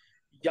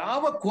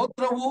ಯಾವ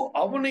ಗೋತ್ರವು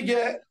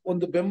ಅವನಿಗೆ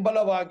ಒಂದು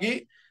ಬೆಂಬಲವಾಗಿ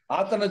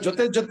ಆತನ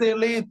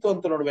ಜೊತೆಯಲ್ಲಿ ಇತ್ತು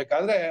ಅಂತ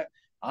ನೋಡ್ಬೇಕಾದ್ರೆ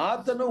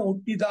ಆತನು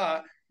ಹುಟ್ಟಿದ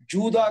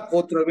ಜೂದಾ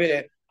ಗೋತ್ರವೇ.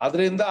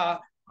 ಅದರಿಂದ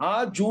ಆ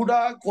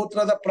ಜೂಡಾ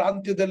ಗೋತ್ರದ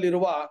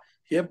ಪ್ರಾಂತ್ಯದಲ್ಲಿರುವ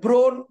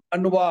ಹೆಬ್ರೋನ್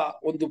ಅನ್ನುವ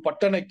ಒಂದು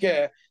ಪಟ್ಟಣಕ್ಕೆ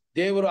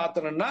ದೇವರು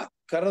ಆತನನ್ನ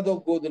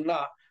ಕರೆದೊಗ್ಗೋದನ್ನ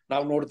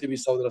ನಾವು ನೋಡ್ತೀವಿ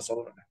ಸಹೋದರ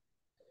ಸಹೋದರ.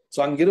 ಸೊ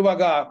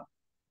ಹಂಗಿರುವಾಗ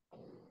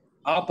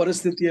ಆ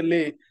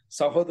ಪರಿಸ್ಥಿತಿಯಲ್ಲಿ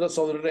ಸಹೋದರ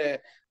ಸಹೋದರರೇ,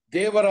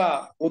 ದೇವರ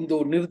ಒಂದು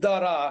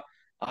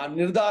ಆ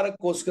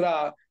ನಿರ್ಧಾರಕ್ಕೋಸ್ಕರ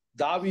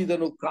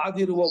ದಾವೀದನು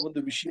ಕಾದಿರುವ ಒಂದು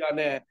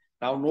ವಿಷಯನೇ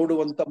ನಾವು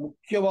ನೋಡುವಂತ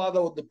ಮುಖ್ಯವಾದ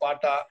ಒಂದು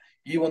ಪಾಠ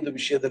ಈ ಒಂದು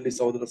ವಿಷಯದಲ್ಲಿ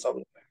ಸಹೋದರ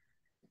ಸಹೋದರರೇ.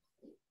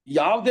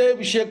 ಯಾವುದೇ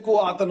ವಿಷಯಕ್ಕೂ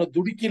ಆತನು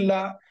ದುಡುಕಿಲ್ಲ,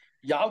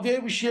 ಯಾವುದೇ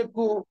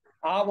ವಿಷಯಕ್ಕೂ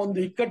ಆ ಒಂದು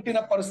ಇಕ್ಕಟ್ಟಿನ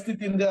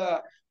ಪರಿಸ್ಥಿತಿಯಿಂದ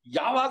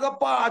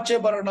ಯಾವಾಗಪ್ಪ ಆಚೆ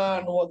ಬರೋಣ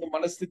ಅನ್ನುವ ಒಂದು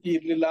ಮನಸ್ಥಿತಿ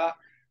ಇರ್ಲಿಲ್ಲ.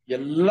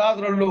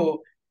 ಎಲ್ಲಾದ್ರಲ್ಲೂ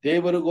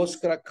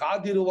ದೇವರಿಗೋಸ್ಕರ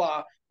ಕಾದಿರುವ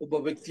ಒಬ್ಬ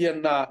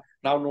ವ್ಯಕ್ತಿಯನ್ನ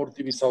ನಾವು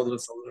ನೋಡ್ತೀವಿ ಸಹೋದರ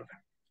ಸಹೋದರರೇ.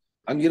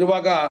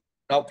 ಹಂಗಿರುವಾಗ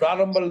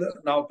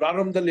ನಾವು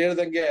ಪ್ರಾರಂಭದಲ್ಲಿ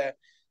ಹೇಳ್ದಂಗೆ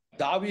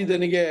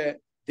ದಾವೀದನಿಗೆ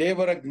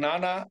ದೇವರ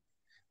ಜ್ಞಾನ,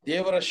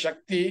 ದೇವರ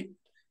ಶಕ್ತಿ,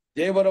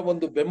 ದೇವರ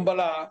ಒಂದು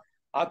ಬೆಂಬಲ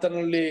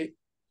ಆತನಲ್ಲಿ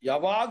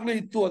ಯಾವಾಗ್ಲೂ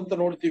ಇತ್ತು ಅಂತ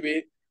ನೋಡ್ತೀವಿ.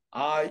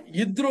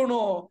 ಇದ್ರೂನು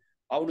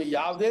ಅವನು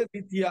ಯಾವುದೇ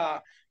ರೀತಿಯ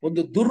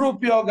ಒಂದು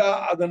ದುರುಪಯೋಗ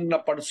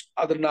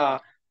ಅದನ್ನ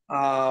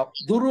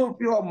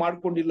ದುರುಪಯೋಗ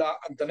ಮಾಡ್ಕೊಂಡಿಲ್ಲ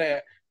ಅಂತಾನೆ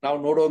ನಾವು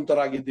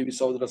ನೋಡುವಂತರಾಗಿದ್ದೀವಿ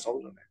ಸಹೋದರ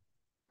ಸಹೋದರನೇ.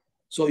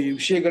 ಸೊ ಈ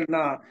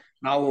ವಿಷಯಗಳನ್ನ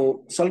ನಾವು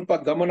ಸ್ವಲ್ಪ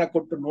ಗಮನ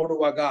ಕೊಟ್ಟು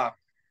ನೋಡುವಾಗ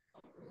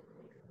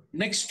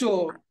ನೆಕ್ಸ್ಟ್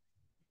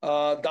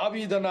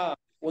ದಾವೀದನ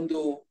ಒಂದು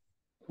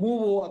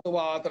ಮೂವು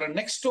ಅಥವಾ ಆತರ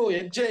ನೆಕ್ಸ್ಟ್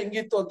ಹೆಜ್ಜೆ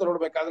ಹೆಂಗಿತ್ತು ಅಂತ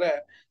ನೋಡ್ಬೇಕಾದ್ರೆ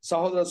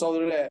ಸಹೋದರ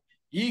ಸಹೋದರರೇ,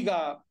 ಈಗ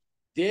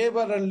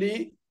ದೇವರಲ್ಲಿ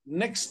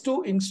ನೆಕ್ಸ್ಟ್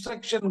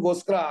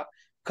ಇನ್ಸ್ಟ್ರಕ್ಷನ್ಗೋಸ್ಕರ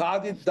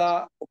ಕಾದಿದ್ದ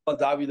ಒಬ್ಬ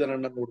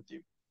ದಾವೀದನನ್ನ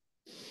ನೋಡ್ತೀವಿ.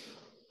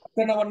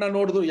 ಪಟ್ಟಣವನ್ನ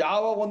ನೋಡಿದ್ರು,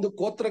 ಯಾವ ಒಂದು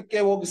ಗೋತ್ರಕ್ಕೆ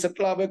ಹೋಗಿ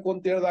ಸೆಟ್ಲ್ ಆಗ್ಬೇಕು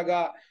ಅಂತ ಹೇಳಿದಾಗ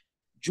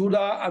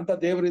ಜೂಡಾ ಅಂತ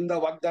ದೇವರಿಂದ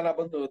ವಾಗ್ದಾನ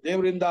ಬಂತು,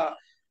 ದೇವರಿಂದ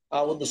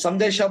ಒಂದು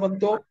ಸಂದೇಶ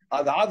ಬಂತು.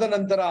 ಅದಾದ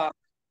ನಂತರ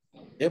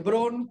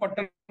ಹೆಬ್ರೋನ್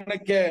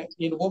ಪಟ್ಟಣಕ್ಕೆ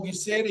ನೀನು ಹೋಗಿ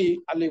ಸೇರಿ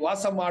ಅಲ್ಲಿ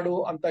ವಾಸ ಮಾಡು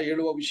ಅಂತ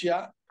ಹೇಳುವ ವಿಷಯ.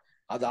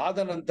 ಅದಾದ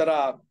ನಂತರ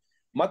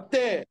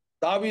ಮತ್ತೆ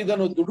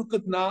ದಾವೀದನು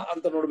ದುಡುಕದ್ನ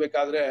ಅಂತ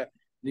ನೋಡ್ಬೇಕಾದ್ರೆ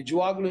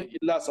ನಿಜವಾಗ್ಲೂ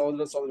ಇಲ್ಲ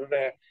ಸಹೋದರ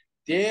ಸಹೋದರರೇ.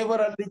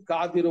 ದೇವರಲ್ಲಿ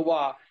ಕಾದಿರುವ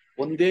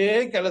ಒಂದೇ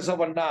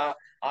ಕೆಲಸವನ್ನ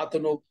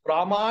ಆತನು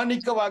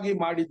ಪ್ರಾಮಾಣಿಕವಾಗಿ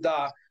ಮಾಡಿದ್ದ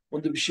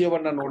ಒಂದು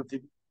ವಿಷಯವನ್ನ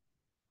ನೋಡ್ತೀವಿ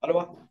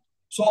ಅಲ್ವಾ.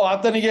 ಸೊ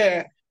ಆತನಿಗೆ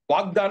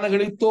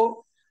ವಾಗ್ದಾನಗಳಿತ್ತು,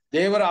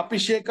 ದೇವರ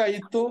ಅಭಿಷೇಕ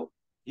ಇತ್ತು,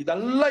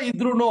 ಇದೆಲ್ಲ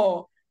ಇದ್ರೂನು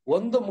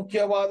ಒಂದು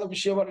ಮುಖ್ಯವಾದ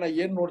ವಿಷಯವನ್ನ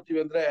ಏನ್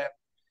ನೋಡ್ತೀವಿ ಅಂದ್ರೆ,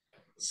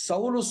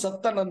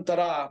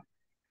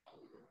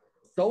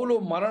 ಸೌಲು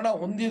ಮರಣ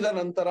ಹೊಂದಿದ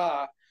ನಂತರ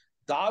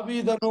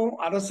ದಾವೀದನು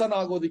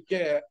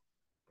ಅರಸನಾಗೋದಿಕ್ಕೆ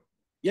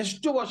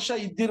ಎಷ್ಟು ವರ್ಷ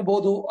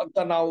ಇದ್ದಿರ್ಬೋದು ಅಂತ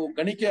ನಾವು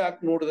ಗಣಿಕೆ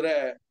ಹಾಕಿ ನೋಡಿದ್ರೆ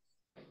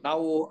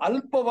ನಾವು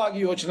ಅಲ್ಪವಾಗಿ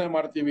ಯೋಚನೆ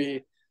ಮಾಡ್ತೀವಿ.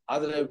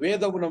 ಆದ್ರೆ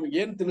ವೇದವು ನಮ್ಗೆ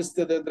ಏನ್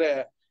ತಿಳಿಸ್ತದೆ ಅಂದ್ರೆ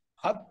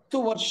 10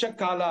 ವರ್ಷ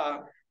ಕಾಲ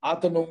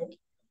ಆತನು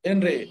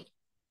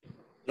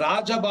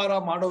ರಾಜಭಾರ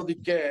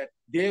ಮಾಡೋದಿಕ್ಕೆ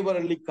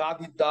ದೇವರಲ್ಲಿ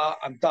ಕಾದಿದ್ದ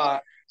ಅಂತ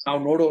ನಾವು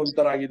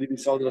ನೋಡುವಂತರಾಗಿದ್ದೀವಿ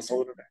ಸಹೋದರ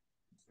ಸಹೋದರರೇ.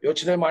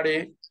 ಯೋಚನೆ ಮಾಡಿ,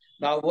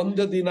 ನಾವು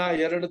 1 ದಿನ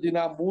 2 ದಿನ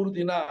 3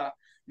 ದಿನ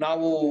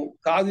ನಾವು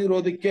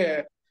ಕಾದಿರೋದಕ್ಕೆ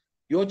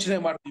ಯೋಚನೆ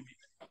ಮಾಡ್ತೀವಿ.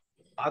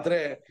 ಆದ್ರೆ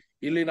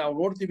ಇಲ್ಲಿ ನಾವು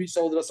ನೋಡ್ತೀವಿ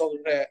ಸಹೋದರ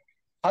ಸಹೋದರರೇ,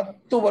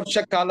 10 ವರ್ಷ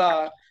ಕಾಲ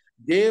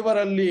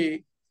ದೇವರಲ್ಲಿ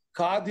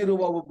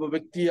ಕಾದಿರುವ ಒಬ್ಬ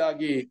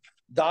ವ್ಯಕ್ತಿಯಾಗಿ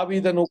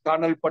ದಾವೀದನು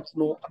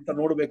ಕಾಣಲ್ಪಟ್ನು ಅಂತ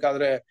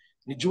ನೋಡ್ಬೇಕಾದ್ರೆ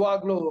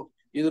ನಿಜವಾಗ್ಲೂ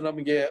ಇದು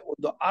ನಮಗೆ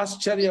ಒಂದು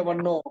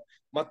ಆಶ್ಚರ್ಯವನ್ನು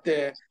ಮತ್ತೆ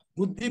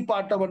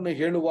ಬುದ್ಧಿಪಾಠವನ್ನು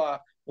ಹೇಳುವ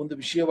ಒಂದು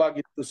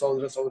ವಿಷಯವಾಗಿತ್ತು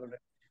ಸಹೋದರ ಸಹೋದರರೇ.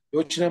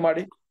 ಯೋಚನೆ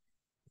ಮಾಡಿ,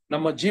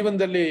 ನಮ್ಮ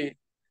ಜೀವನದಲ್ಲಿ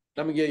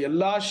ನಮಗೆ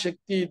ಎಲ್ಲಾ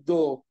ಶಕ್ತಿ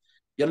ಇದ್ದು,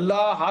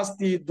 ಎಲ್ಲಾ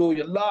ಆಸ್ತಿ ಇದ್ದು,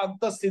 ಎಲ್ಲಾ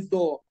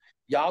ಅಂತಸ್ತಿದ್ದು,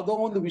 ಯಾವ್ದೋ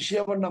ಒಂದು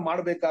ವಿಷಯವನ್ನ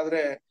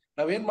ಮಾಡ್ಬೇಕಾದ್ರೆ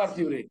ನಾವೇನ್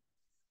ಮಾಡ್ತೀವ್ರಿ?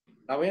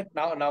 ನಾವೇನ್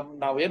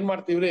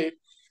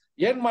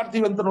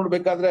ಮಾಡ್ತೀವಿ ಅಂತ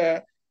ನೋಡ್ಬೇಕಾದ್ರೆ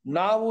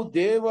ನಾವು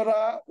ದೇವರ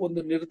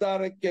ಒಂದು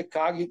ನಿರ್ಧಾರಕ್ಕೆ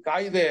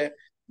ಕಾಯ್ದೆ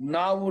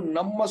ನಾವು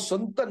ನಮ್ಮ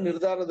ಸ್ವಂತ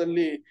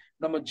ನಿರ್ಧಾರದಲ್ಲಿ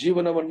ನಮ್ಮ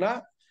ಜೀವನವನ್ನ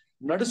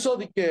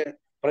ನಡೆಸೋದಿಕ್ಕೆ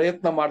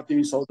ಪ್ರಯತ್ನ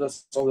ಮಾಡ್ತೀವಿ ಸಹೋದರ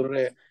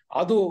ಸಹೋದರರೇ.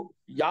 ಅದು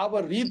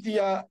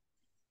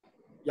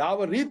ಯಾವ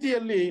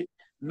ರೀತಿಯಲ್ಲಿ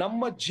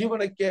ನಮ್ಮ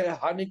ಜೀವನಕ್ಕೆ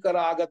ಹಾನಿಕರ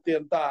ಆಗತ್ತೆ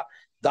ಅಂತ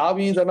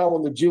ದಾವೀದನ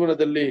ಒಂದು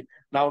ಜೀವನದಲ್ಲಿ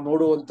ನಾವು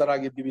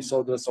ನೋಡುವಂತರಾಗಿದ್ದೀವಿ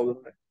ಸಹೋದರ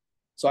ಸಹೋದರರೇ.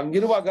 ಸೊ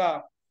ಹಂಗಿರುವಾಗ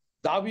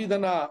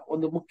ದಾವೀದನ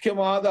ಒಂದು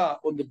ಮುಖ್ಯವಾದ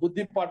ಒಂದು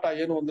ಬುದ್ಧಿಪಾಠ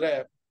ಏನು ಅಂದ್ರೆ,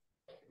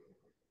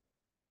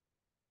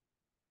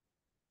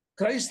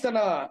 ಕ್ರೈಸ್ತನ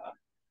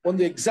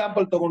ಒಂದು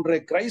ಎಕ್ಸಾಂಪಲ್ ತಗೊಂಡ್ರೆ,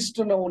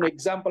 ಕ್ರೈಸ್ತನ ಒಂದು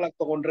ಎಕ್ಸಾಂಪಲ್ ಆಗಿ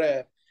ತಗೊಂಡ್ರೆ,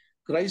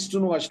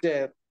 ಕ್ರೈಸ್ತನು ಅಷ್ಟೇ.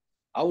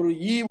 ಅವರು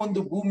ಈ ಒಂದು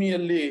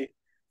ಭೂಮಿಯಲ್ಲಿ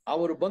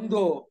ಅವರು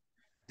ಬಂದು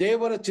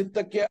ದೇವರ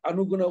ಚಿತ್ತಕ್ಕೆ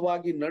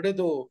ಅನುಗುಣವಾಗಿ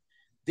ನಡೆದು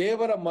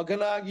ದೇವರ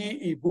ಮಗನಾಗಿ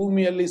ಈ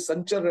ಭೂಮಿಯಲ್ಲಿ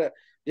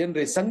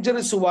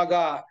ಸಂಚರಿಸುವಾಗ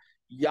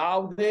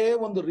ಯಾವುದೇ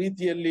ಒಂದು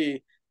ರೀತಿಯಲ್ಲಿ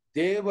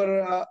ದೇವರ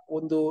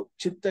ಒಂದು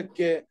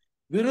ಚಿತ್ತಕ್ಕೆ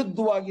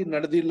ವಿರುದ್ಧವಾಗಿ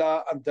ನಡೆದಿಲ್ಲ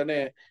ಅಂತಾನೆ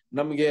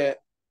ನಮಗೆ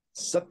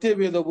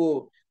ಸತ್ಯವೇದವು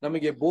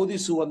ನಮಗೆ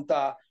ಬೋಧಿಸುವಂತ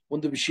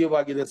ಒಂದು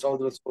ವಿಷಯವಾಗಿದೆ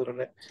ಸಹೋದರ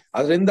ಸಹೋದರರೇ.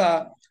 ಅದರಿಂದ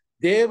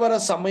ದೇವರ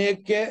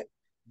ಸಮಯಕ್ಕೆ,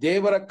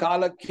 ದೇವರ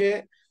ಕಾಲಕ್ಕೆ,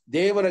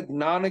 ದೇವರ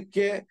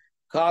ಜ್ಞಾನಕ್ಕೆ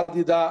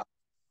ಕಾದಿದ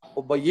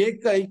ಒಬ್ಬ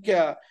ಏಕೈಕ್ಯ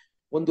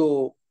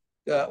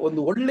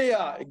ಒಂದು ಒಳ್ಳೆಯ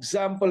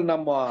ಎಕ್ಸಾಂಪಲ್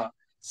ನಮ್ಮ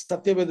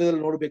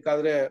ಸತ್ಯವೇದದಲ್ಲಿ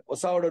ನೋಡ್ಬೇಕಾದ್ರೆ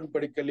ಹೊಸ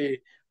ಒಡன்பಡಿಕೆಯಲ್ಲಿ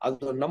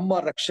ಅದು ನಮ್ಮ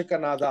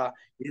ರಕ್ಷಕನಾದ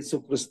ಯೇಸು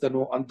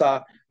ಕ್ರಿಸ್ತನು ಅಂತ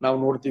ನಾವು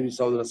ನೋಡ್ತೀವಿ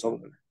ಸಹೋದರ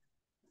ಸಹೋದರರೇ.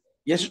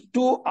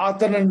 ಎಷ್ಟು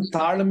ಆತನ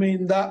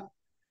ತಾಳ್ಮೆಯಿಂದ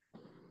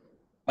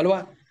ಅಲ್ವಾ.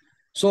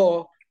 ಸೊ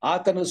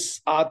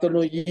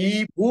ಆತನು ಈ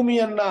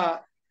ಭೂಮಿಯನ್ನ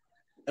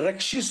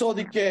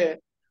ರಕ್ಷಿಸೋದಿಕ್ಕೆ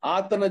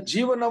ಆತನ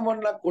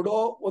ಜೀವನವನ್ನ ಕೊಡೋ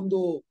ಒಂದು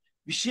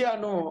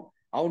ವಿಷಯನು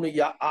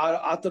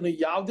ಆತನು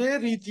ಯಾವುದೇ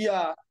ರೀತಿಯ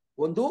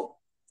ಒಂದು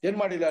ಏನ್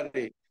ಮಾಡಿಲ್ಲ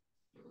ರೀ,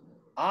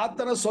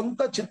 ಆತನ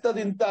ಸ್ವಂತ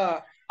ಚಿತ್ತದಿಂದ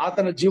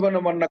ಆತನ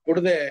ಜೀವನವನ್ನ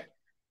ಕೊಡದೆ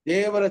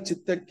ದೇವರ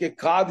ಚಿತ್ತಕ್ಕೆ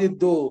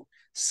ಕಾದಿದ್ದು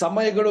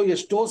ಸಮಯಗಳು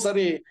ಎಷ್ಟೋ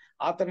ಸರಿ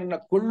ಆತನನ್ನ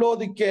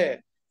ಕೊಳ್ಳೋದಿಕ್ಕೆ,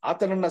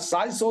 ಆತನನ್ನ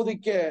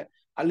ಸಾಯಿಸೋದಿಕ್ಕೆ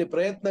ಅಲ್ಲಿ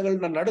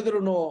ಪ್ರಯತ್ನಗಳನ್ನ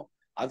ನಡೆದ್ರು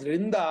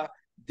ಅದರಿಂದ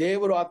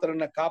ದೇವರು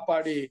ಆತನನ್ನ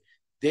ಕಾಪಾಡಿ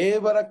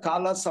ದೇವರ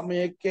ಕಾಲ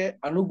ಸಮಯಕ್ಕೆ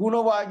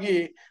ಅನುಗುಣವಾಗಿ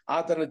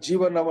ಆತನ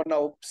ಜೀವನವನ್ನ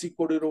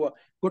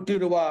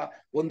ಕೊಟ್ಟಿರುವ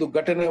ಒಂದು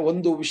ಘಟನೆ,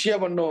 ಒಂದು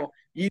ವಿಷಯವನ್ನು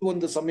ಈ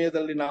ಒಂದು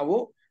ಸಮಯದಲ್ಲಿ ನಾವು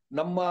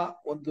ನಮ್ಮ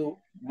ಒಂದು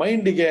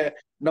ಮೈಂಡಿಗೆ,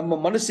 ನಮ್ಮ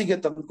ಮನಸ್ಸಿಗೆ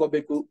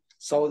ತಂದ್ಕೋಬೇಕು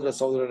ಸಹೋದರ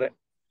ಸಹೋದರರೇ.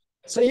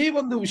 ಸೊ ಈ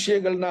ಒಂದು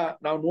ವಿಷಯಗಳನ್ನ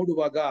ನಾವು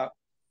ನೋಡುವಾಗ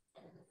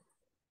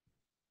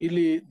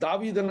ಇಲ್ಲಿ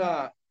ದಾವೀದನ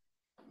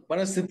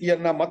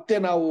ಮನಸ್ಥಿತಿಯನ್ನ ಮತ್ತೆ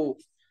ನಾವು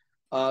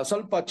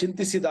ಸ್ವಲ್ಪ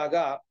ಚಿಂತಿಸಿದಾಗ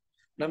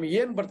ನಮ್ಗೆ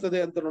ಏನ್ ಬರ್ತದೆ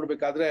ಅಂತ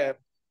ನೋಡ್ಬೇಕಾದ್ರೆ,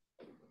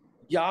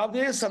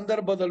 ಯಾವುದೇ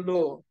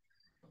ಸಂದರ್ಭದಲ್ಲೂ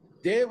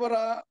ದೇವರ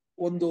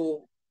ಒಂದು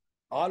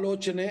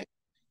ಆಲೋಚನೆ,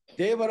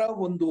 ದೇವರ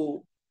ಒಂದು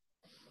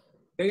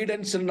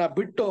ಗೈಡೆನ್ಸ್ ಅನ್ನ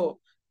ಬಿಟ್ಟು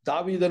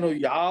ದಾವೀದನು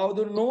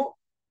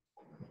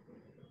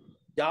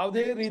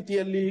ಯಾವುದೇ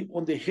ರೀತಿಯಲ್ಲಿ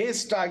ಒಂದು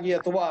ಹೇಸ್ಟ್ ಆಗಿ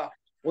ಅಥವಾ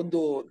ಒಂದು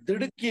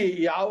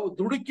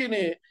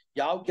ದುಡುಕಿನೇ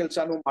ಯಾವ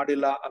ಕೆಲಸನೂ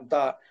ಮಾಡಿಲ್ಲ ಅಂತ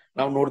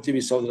ನಾವು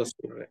ನೋಡ್ತೀವಿ ಸಹೋದರ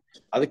ಸಹೋದರರೇ.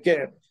 ಅದಕ್ಕೆ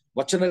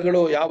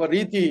ವಚನಗಳು ಯಾವ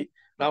ರೀತಿ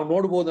ನಾವು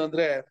ನೋಡ್ಬೋದು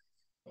ಅಂದ್ರೆ,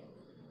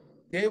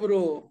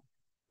 ದೇವರು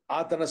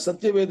ಆತನ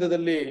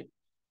ಸತ್ಯವೇದದಲ್ಲಿ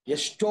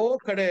ಎಷ್ಟೋ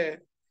ಕಡೆ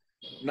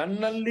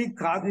ನನ್ನಲ್ಲಿ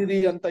ಕಾದಿರಿ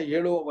ಅಂತ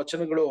ಹೇಳುವ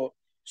ವಚನಗಳು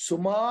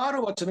ಸುಮಾರು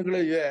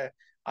ವಚನಗಳಿವೆ.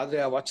 ಆದ್ರೆ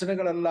ಆ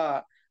ವಚನಗಳೆಲ್ಲ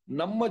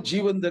ನಮ್ಮ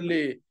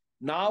ಜೀವನದಲ್ಲಿ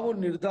ನಾವು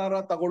ನಿರ್ಧಾರ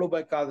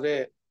ತಗೊಳ್ಬೇಕಾದ್ರೆ,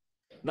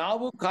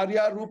 ನಾವು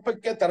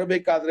ಕಾರ್ಯರೂಪಕ್ಕೆ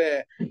ತರಬೇಕಾದ್ರೆ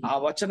ಆ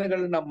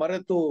ವಚನಗಳನ್ನ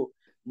ಮರೆತು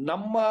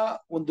ನಮ್ಮ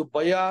ಒಂದು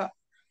ಭಯ,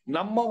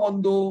 ನಮ್ಮ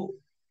ಒಂದು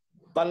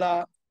ಬಲ,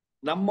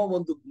 ನಮ್ಮ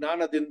ಒಂದು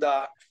ಜ್ಞಾನದಿಂದ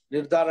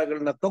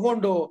ನಿರ್ಧಾರಗಳನ್ನ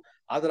ತಗೊಂಡು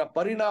ಅದರ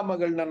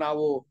ಪರಿಣಾಮಗಳನ್ನ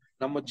ನಾವು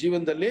ನಮ್ಮ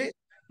ಜೀವನದಲ್ಲಿ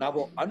ನಾವು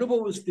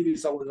ಅನುಭವಿಸ್ತೀವಿ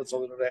ಸಹೋದರ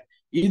ಸಹೋದರರೇ.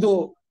 ಇದು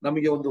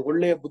ನಮಗೆ ಒಂದು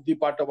ಒಳ್ಳೆಯ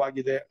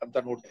ಬುದ್ಧಿಪಾಠವಾಗಿದೆ ಅಂತ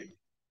ನೋಡ್ತೀವಿ.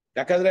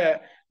 ಯಾಕಂದ್ರೆ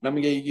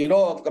ನಮಗೆ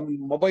ಇರೋ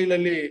ಮೊಬೈಲ್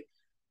ಅಲ್ಲಿ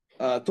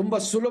ತುಂಬಾ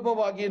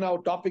ಸುಲಭವಾಗಿ ನಾವು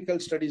ಟಾಪಿಕಲ್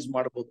ಸ್ಟಡೀಸ್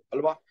ಮಾಡ್ಬೋದು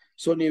ಅಲ್ವಾ.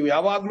 ಸೊ ನೀವು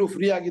ಯಾವಾಗ್ಲೂ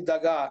ಫ್ರೀ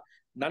ಆಗಿದ್ದಾಗ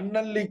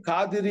ನನ್ನಲ್ಲಿ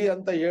ಕಾದಿರಿ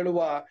ಅಂತ ಹೇಳುವ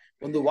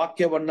ಒಂದು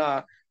ವಾಕ್ಯವನ್ನ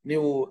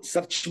ನೀವು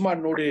ಸರ್ಚ್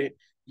ಮಾಡಿ ನೋಡಿ.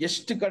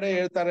 ಎಷ್ಟು ಕಡೆ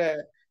ಹೇಳ್ತಾರೆ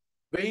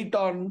ವೆಯ್ಟ್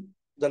ಆನ್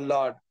ದ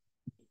ಲಾರ್ಡ್,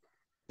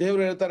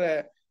 ದೇವ್ರು ಹೇಳ್ತಾರೆ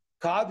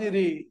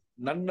ಕಾದಿರಿ,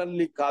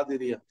 ನನ್ನಲ್ಲಿ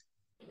ಕಾದಿರಿ ಅಂತ.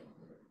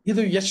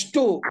 ಇದು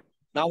ಎಷ್ಟು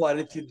ನಾವು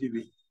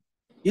ಅರಿತಿದ್ದೀವಿ,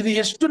 ಇದು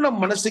ಎಷ್ಟು ನಮ್ಮ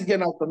ಮನಸ್ಸಿಗೆ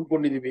ನಾವು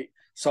ತಂದ್ಕೊಂಡಿದೀವಿ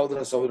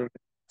ಸಹೋದರ ಸಹೋದರರೇ.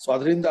 ಸೊ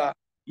ಅದರಿಂದ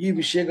ಈ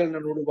ವಿಷಯಗಳನ್ನ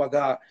ನೋಡುವಾಗ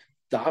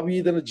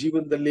ದಾವೀದನ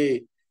ಜೀವನದಲ್ಲಿ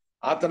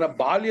ಆತನ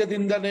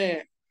ಬಾಲ್ಯದಿಂದನೇ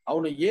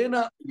ಅವನು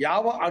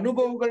ಯಾವ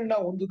ಅನುಭವಗಳನ್ನ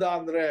ಹೊಂದಿದ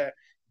ಅಂದ್ರೆ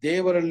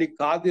ದೇವರಲ್ಲಿ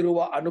ಕಾದಿರುವ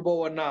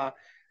ಅನುಭವವನ್ನ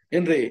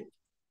ಏನ್ರಿ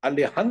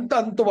ಅಲ್ಲಿ ಹಂತ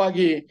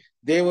ಹಂತವಾಗಿ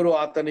ದೇವರು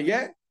ಆತನಿಗೆ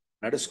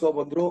ನಡೆಸ್ಕೊ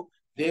ಬಂದ್ರು.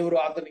 ದೇವರು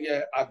ಆತನಿಗೆ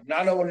ಆ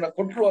ಜ್ಞಾನವನ್ನ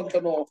ಕೊಟ್ರು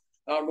ಅಂತನೂ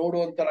ನಾವು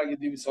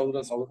ನೋಡುವಂತರಾಗಿದ್ದೀವಿ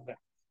ಸಹೋದರ ಸಹೋದರ.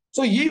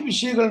 ಸೊ ಈ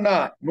ವಿಷಯಗಳನ್ನ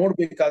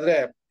ನೋಡ್ಬೇಕಾದ್ರೆ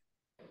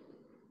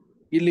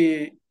ಇಲ್ಲಿ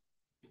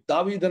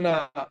ದಾವೀದನ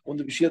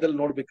ಒಂದು ವಿಷಯದಲ್ಲಿ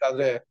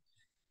ನೋಡ್ಬೇಕಾದ್ರೆ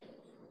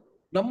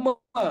ನಮ್ಮ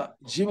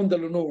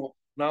ಜೀವನದಲ್ಲೂ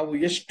ನಾವು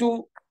ಎಷ್ಟು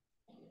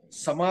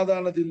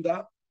ಸಮಾಧಾನದಿಂದ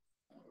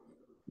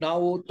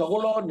ನಾವು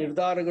ತಗೊಳ್ಳೋ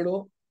ನಿರ್ಧಾರಗಳು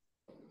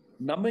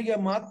ನಮಗೆ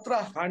ಮಾತ್ರ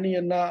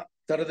ಹಾನಿಯನ್ನ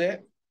ತರದೆ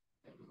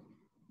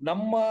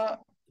ನಮ್ಮ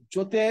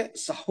ಜೊತೆ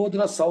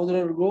ಸಹೋದರ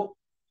ಸಹೋದರರಿಗೂ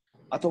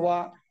ಅಥವಾ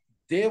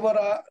ದೇವರ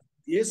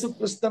ಯೇಸು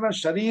ಕ್ರಿಸ್ತನ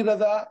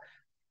ಶರೀರದ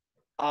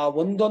ಆ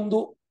ಒಂದೊಂದು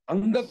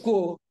ಅಂಗಕ್ಕೂ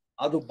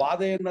ಅದು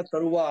ಬಾಧೆಯನ್ನ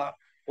ತರುವ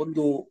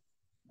ಒಂದು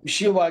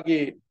ವಿಷಯವಾಗಿ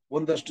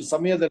ಒಂದಷ್ಟು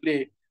ಸಮಯದಲ್ಲಿ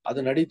ಅದು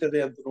ನಡೀತದೆ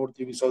ಅಂತ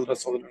ನೋಡ್ತೀವಿ ಸಹೋದರ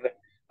ಸಹೋದರರೇ.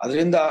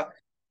 ಅದರಿಂದ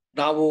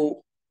ನಾವು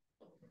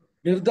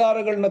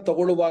ನಿರ್ಧಾರಗಳನ್ನ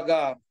ತಗೊಳ್ಳುವಾಗ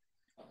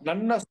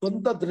ನನ್ನ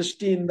ಸ್ವಂತ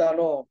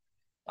ದೃಷ್ಟಿಯಿಂದಾನೋ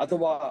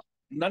ಅಥವಾ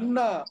ನನ್ನ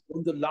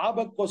ಒಂದು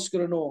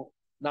ಲಾಭಕ್ಕೋಸ್ಕರನೋ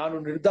ನಾನು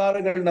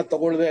ನಿರ್ಧಾರಗಳನ್ನ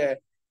ತಗೊಳ್ದೆ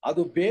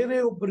ಅದು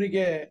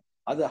ಬೇರೆಯೊಬ್ಬರಿಗೆ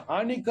ಅದು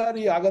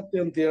ಹಾನಿಕಾರಿ ಆಗತ್ತೆ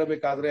ಅಂತ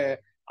ಹೇಳ್ಬೇಕಾದ್ರೆ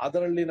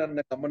ಅದರಲ್ಲಿ ನನ್ನ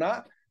ಗಮನ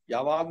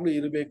ಯಾವಾಗ್ಲೂ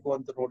ಇರಬೇಕು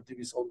ಅಂತ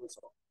ನೋಡ್ತೀವಿ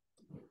ಸಹೋದರ.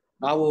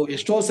 ನಾವು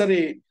ಎಷ್ಟೋ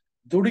ಸರಿ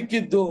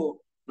ದುಡುಕಿದ್ದು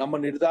ನಮ್ಮ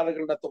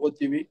ನಿರ್ಧಾರಗಳನ್ನ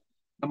ತಗೋತೀವಿ.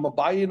 ನಮ್ಮ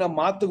ಬಾಯಿನ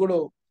ಮಾತುಗಳು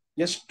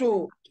ಎಷ್ಟು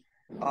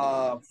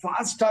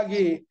ಫಾಸ್ಟ್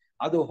ಆಗಿ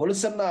ಅದು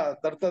ಹೊಲಸನ್ನ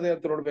ತರ್ತದೆ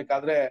ಅಂತ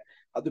ನೋಡ್ಬೇಕಾದ್ರೆ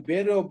ಅದು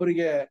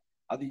ಬೇರೆಯೊಬ್ಬರಿಗೆ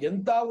ಅದು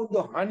ಎಂತ ಒಂದು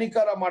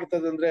ಹಾನಿಕಾರ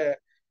ಮಾಡ್ತದೆ ಅಂದ್ರೆ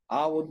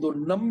ಆ ಒಂದು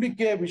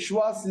ನಂಬಿಕೆ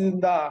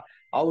ವಿಶ್ವಾಸದಿಂದ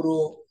ಅವರು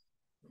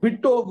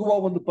ಬಿಟ್ಟು ಹೋಗುವ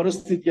ಒಂದು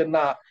ಪರಿಸ್ಥಿತಿಯನ್ನ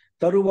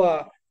ತರುವ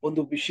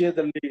ಒಂದು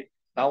ವಿಷಯದಲ್ಲಿ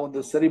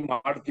ನಾವೊಂದು ಸರಿ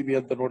ಮಾಡ್ತೀವಿ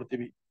ಅಂತ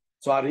ನೋಡ್ತೀವಿ.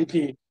 ಸೊ ಆ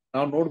ರೀತಿ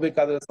ನಾವು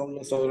ನೋಡ್ಬೇಕಾದ್ರೆ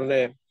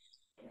ಸಹೋದರರೇ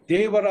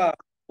ದೇವರ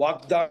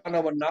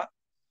ವಾಗ್ದಾನವನ್ನ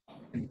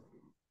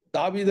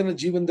ದಾವೀದನ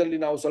ಜೀವನದಲ್ಲಿ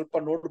ನಾವು ಸ್ವಲ್ಪ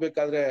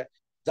ನೋಡ್ಬೇಕಾದ್ರೆ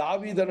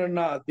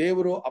ದಾವೀದನನ್ನ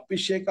ದೇವರು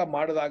ಅಭಿಷೇಕ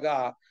ಮಾಡಿದಾಗ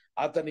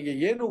ಆತನಿಗೆ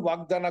ಏನು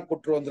ವಾಗ್ದಾನ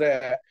ಕೊಟ್ರು ಅಂದ್ರೆ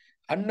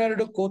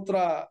 12 ಗೋತ್ರ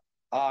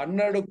ಆ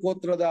 12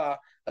 ಗೋತ್ರದ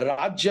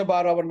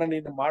ರಾಜ್ಯಭಾರವನ್ನ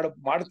ನೀನು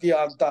ಮಾಡ್ತೀಯಾ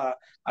ಅಂತ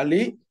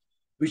ಅಲ್ಲಿ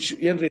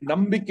ಏನ್ರಿ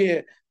ನಂಬಿಕೆ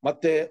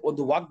ಮತ್ತೆ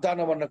ಒಂದು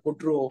ವಾಗ್ದಾನವನ್ನ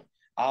ಕೊಟ್ರು.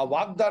 ಆ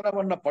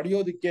ವಾಗ್ದಾನವನ್ನ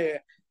ಪಡೆಯೋದಿಕ್ಕೆ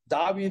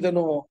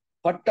ದಾವೀದನು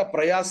ಪಟ್ಟ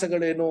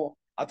ಪ್ರಯಾಸಗಳೇನು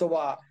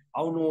ಅಥವಾ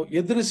ಅವನು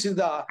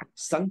ಎದುರಿಸಿದ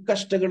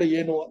ಸಂಕಷ್ಟಗಳು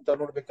ಏನು ಅಂತ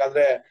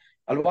ನೋಡ್ಬೇಕಾದ್ರೆ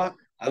ಅಲ್ವಾ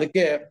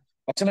ಅದಕ್ಕೆ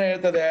ವಚನ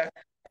ಹೇಳ್ತದೆ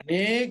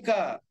ಅನೇಕ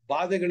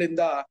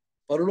ಬಾಧೆಗಳಿಂದ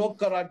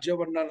ಪರಲೋಕ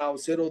ರಾಜ್ಯವನ್ನ ನಾವು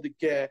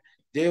ಸೇರೋದಿಕ್ಕೆ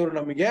ದೇವರು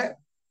ನಮಗೆ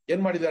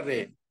ಏನ್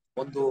ಮಾಡಿದಾರ್ರಿ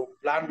ಒಂದು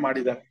ಪ್ಲಾನ್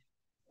ಮಾಡಿದ್ದಾರೆ.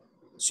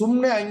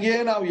 ಸುಮ್ನೆ ಹಂಗೆ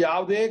ನಾವು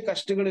ಯಾವುದೇ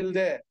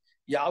ಕಷ್ಟಗಳಿಲ್ದೆ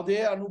ಯಾವುದೇ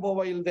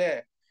ಅನುಭವ ಇಲ್ದೆ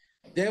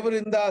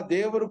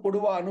ದೇವರು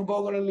ಕೊಡುವ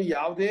ಅನುಭವಗಳಲ್ಲಿ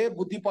ಯಾವುದೇ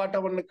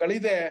ಬುದ್ಧಿಪಾಠವನ್ನು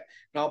ಕಳಿದೆ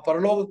ನಾವು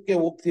ಪರಲೋಕಕ್ಕೆ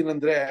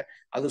ಹೋಗ್ತೀನಂದ್ರೆ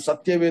ಅದು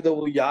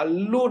ಸತ್ಯವೇದವು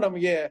ಎಲ್ಲೂ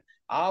ನಮಗೆ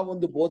ಆ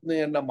ಒಂದು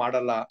ಬೋಧನೆಯನ್ನ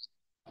ಮಾಡಲ್ಲ.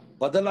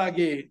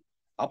 ಬದಲಾಗಿ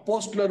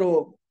ಅಪೋಸ್ಟ್ಲರು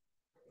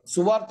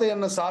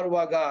ಸುವಾರ್ತೆಯನ್ನ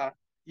ಸಾರುವಾಗ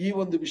ಈ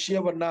ಒಂದು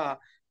ವಿಷಯವನ್ನ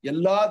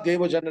ಎಲ್ಲಾ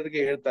ದೇವ ಜನರಿಗೆ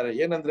ಹೇಳ್ತಾರೆ.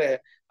 ಏನಂದ್ರೆ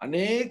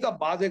ಅನೇಕ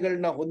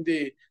ಬಾಧೆಗಳನ್ನ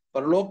ಹೊಂದಿ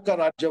ಪರಲೋಕ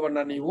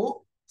ರಾಜ್ಯವನ್ನ ನೀವು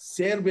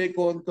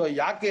ಸೇರ್ಬೇಕು ಅಂತ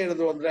ಯಾಕೆ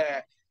ಹೇಳಿದ್ರು ಅಂದ್ರೆ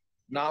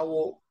ನಾವು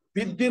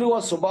ಬಿದ್ದಿರುವ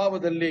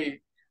ಸ್ವಭಾವದಲ್ಲಿ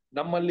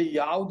ನಮ್ಮಲ್ಲಿ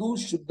ಯಾವುದೂ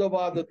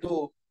ಶುದ್ಧವಾದದ್ದು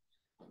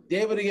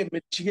ದೇವರಿಗೆ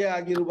ಮೆಚ್ಚುಗೆ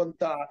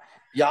ಆಗಿರುವಂತ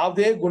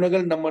ಯಾವುದೇ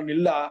ಗುಣಗಳು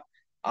ನಮ್ಮನ್ನಿಲ್ಲ.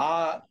 ಆ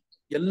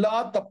ಎಲ್ಲಾ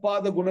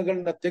ತಪ್ಪಾದ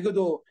ಗುಣಗಳನ್ನ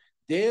ತೆಗೆದು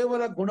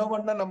ದೇವರ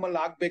ಗುಣವನ್ನ ನಮ್ಮಲ್ಲಿ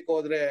ಆಗ್ಬೇಕು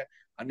ಹೋದ್ರೆ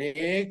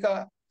ಅನೇಕ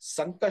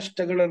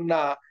ಸಂಕಷ್ಟಗಳನ್ನ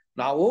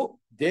ನಾವು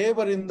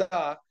ದೇವರಿಂದ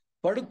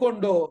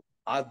ಪಡ್ಕೊಂಡು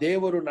ಆ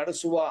ದೇವರು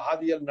ನಡೆಸುವ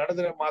ಹಾದಿಯಲ್ಲಿ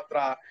ನಡೆದ್ರೆ ಮಾತ್ರ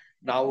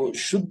ನಾವು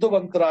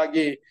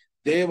ಶುದ್ಧವಂತರಾಗಿ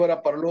ದೇವರ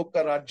ಪರಲೋಕ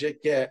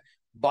ರಾಜ್ಯಕ್ಕೆ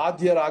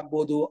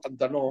ಬಾಧ್ಯರಾಗ್ಬೋದು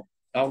ಅಂತಾನು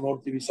ನಾವು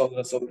ನೋಡ್ತೀವಿ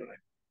ಸಹೋದರ ಸಹೋದರರೇ.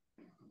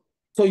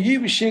 ಸೊ ಈ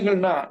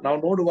ವಿಷಯಗಳನ್ನ ನಾವು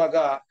ನೋಡುವಾಗ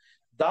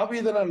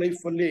ದಾವೀದನ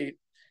ಲೈಫ್ ಅಲ್ಲಿ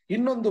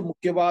ಇನ್ನೊಂದು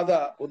ಮುಖ್ಯವಾದ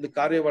ಒಂದು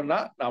ಕಾರ್ಯವನ್ನ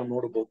ನಾವು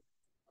ನೋಡ್ಬೋದು.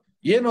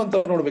 ಏನು ಅಂತ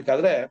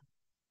ನೋಡ್ಬೇಕಾದ್ರೆ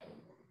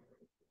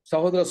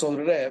ಸಹೋದರ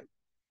ಸಹೋದರರೇ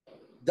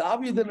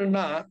ದಾವೀದನನ್ನ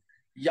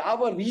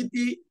ಯಾವ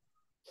ರೀತಿ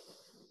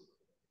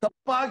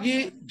ತಪ್ಪಾಗಿ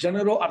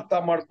ಜನರು ಅರ್ಥ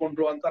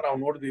ಮಾಡ್ಕೊಂಡ್ರು ಅಂತ ನಾವು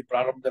ನೋಡಿದ್ವಿ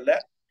ಪ್ರಾರಂಭದಲ್ಲೇ.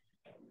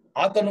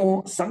 ಆತನು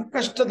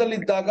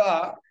ಸಂಕಷ್ಟದಲ್ಲಿದ್ದಾಗ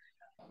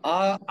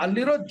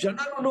ಅಲ್ಲಿರೋ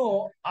ಜನರು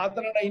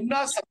ಆತನನ್ನ ಇನ್ನ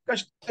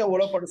ಸಂಕಷ್ಟಕ್ಕೆ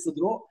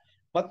ಒಳಪಡಿಸಿದ್ರು.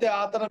 ಮತ್ತೆ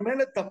ಆತನ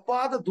ಮೇಲೆ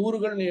ತಪ್ಪಾದ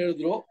ದೂರುಗಳನ್ನ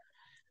ಹೇಳಿದ್ರು.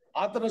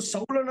 ಆತನ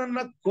ಸೌಲನನ್ನ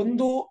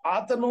ಕೊಂದು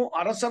ಆತನು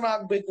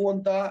ಅರಸನಾಗ್ಬೇಕು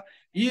ಅಂತ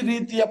ಈ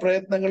ರೀತಿಯ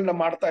ಪ್ರಯತ್ನಗಳನ್ನ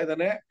ಮಾಡ್ತಾ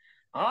ಇದ್ದಾನೆ.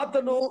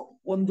 ಆತನು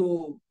ಒಂದು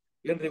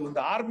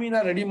ಆರ್ಮಿನ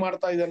ರೆಡಿ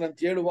ಮಾಡ್ತಾ ಇದ್ದಾನೆ ಅಂತ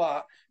ಹೇಳುವ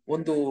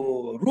ಒಂದು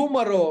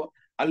ರೂಮರು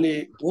ಅಲ್ಲಿ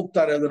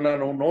ಹೋಗ್ತಾರೆ. ಅದನ್ನ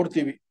ನಾವು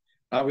ನೋಡ್ತೀವಿ.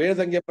 ನಾವು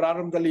ಹೇಳ್ದಂಗೆ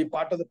ಪ್ರಾರಂಭದಲ್ಲಿ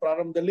ಪಾಠದ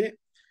ಪ್ರಾರಂಭದಲ್ಲಿ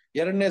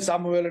 2ನೇ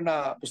ಸಾಮುವೇಲನ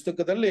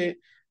ಪುಸ್ತಕದಲ್ಲಿ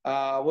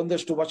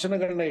ಒಂದಷ್ಟು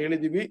ವಚನಗಳನ್ನ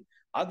ಹೇಳಿದೀವಿ.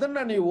 ಅದನ್ನ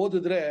ನೀವು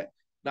ಓದಿದ್ರೆ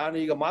ನಾನು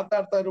ಈಗ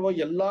ಮಾತಾಡ್ತಾ ಇರುವ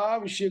ಎಲ್ಲಾ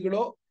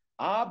ವಿಷಯಗಳು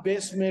ಆ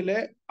ಬೇಸ್ ಮೇಲೆ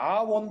ಆ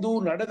ಒಂದು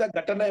ನಡೆದ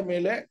ಘಟನೆ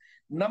ಮೇಲೆ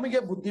ನಮಗೆ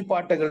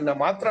ಬುದ್ಧಿಪಾಠಗಳನ್ನ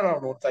ಮಾತ್ರ ನಾವು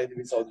ನೋಡ್ತಾ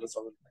ಇದೀವಿ ಸಹೋದರ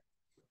ಸಹೋದರರೇ.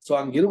 ಸೊ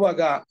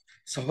ಹಂಗಿರುವಾಗ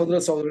ಸಹೋದರ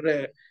ಸಹೋದರರೇ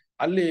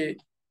ಅಲ್ಲಿ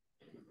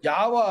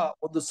ಯಾವ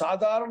ಒಂದು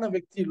ಸಾಧಾರಣ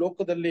ವ್ಯಕ್ತಿ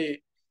ಲೋಕದಲ್ಲಿ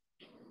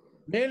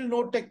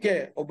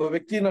ಮೇಲ್ನೋಟಕ್ಕೆ ಒಬ್ಬ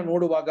ವ್ಯಕ್ತಿನ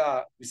ನೋಡುವಾಗ,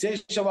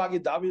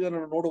 ವಿಶೇಷವಾಗಿ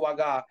ದಾವೀದನನ್ನು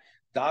ನೋಡುವಾಗ,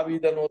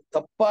 ದಾವೀದನು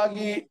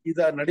ತಪ್ಪಾಗಿ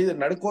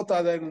ನಡ್ಕೋತಾ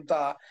ಇದೆ ಅಂತ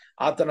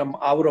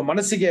ಅವರ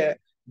ಮನಸ್ಸಿಗೆ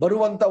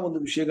ಬರುವಂತ ಒಂದು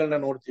ವಿಷಯಗಳನ್ನ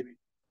ನೋಡ್ತೀವಿ.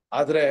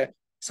 ಆದ್ರೆ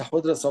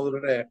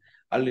ಸಹೋದರರೇ,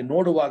 ಅಲ್ಲಿ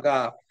ನೋಡುವಾಗ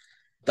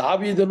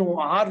ದಾವೀದನು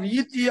ಆ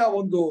ರೀತಿಯ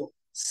ಒಂದು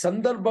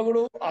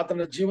ಸಂದರ್ಭಗಳು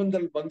ಆತನ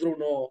ಜೀವನದಲ್ಲಿ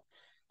ಬಂದ್ರು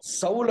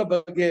ಸೌಲ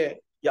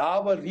ಬಗ್ಗೆ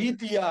ಯಾವ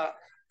ರೀತಿಯ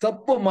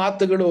ತಪ್ಪು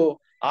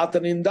ಮಾತುಗಳು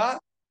ಆತನಿಂದ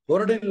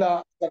ಹೊರಡಿಲ್ಲ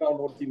ಅಂತ ನಾವು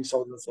ನೋಡ್ತೀವಿ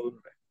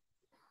ಸಹೋದರರೇ.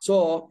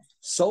 ಸೊ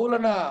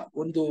ಸೌಲನ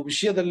ಒಂದು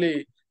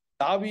ವಿಷಯದಲ್ಲಿ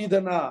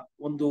ದಾವೀದನ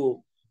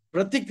ಒಂದು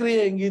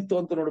ಪ್ರತಿಕ್ರಿಯೆ ಹೆಂಗಿತ್ತು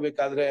ಅಂತ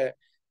ನೋಡ್ಬೇಕಾದ್ರೆ,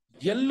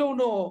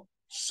 ಎಲ್ಲೂನು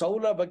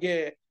ಸೌಲ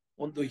ಬಗ್ಗೆ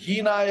ಒಂದು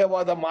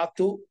ಹೀನಾಯವಾದ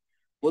ಮಾತು,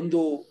 ಒಂದು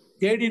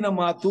ಕೇಡಿನ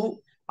ಮಾತು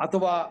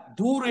ಅಥವಾ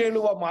ದೂರ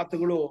ಹೇಳುವ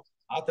ಮಾತುಗಳು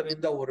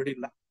ಆತನಿಂದ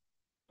ಹೊರಡಿಲ್ಲ.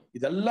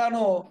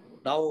 ಇದೆಲ್ಲಾನು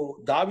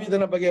ನಾವು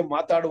ದಾವೀದನ ಬಗ್ಗೆ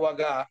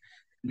ಮಾತಾಡುವಾಗ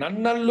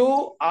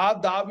ನನ್ನಲ್ಲೂ ಆ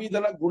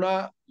ದಾವೀದನ ಗುಣ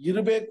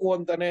ಇರಬೇಕು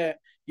ಅಂತಾನೆ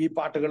ಈ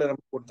ಪಾಠಗಳು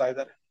ನಮ್ಗೆ ಕೊಡ್ತಾ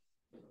ಇದ್ದಾರೆ.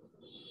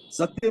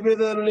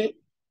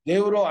 ಸತ್ಯವೇದದಲ್ಲಿ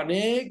ದೇವರು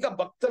ಅನೇಕ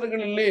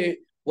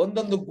ಭಕ್ತರುಗಳಲ್ಲಿ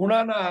ಒಂದೊಂದು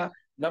ಗುಣನ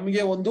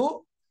ನಮಗೆ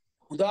ಒಂದು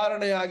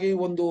ಉದಾಹರಣೆಯಾಗಿ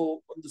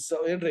ಒಂದು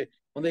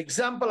ಒಂದು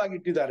ಎಕ್ಸಾಂಪಲ್ ಆಗಿ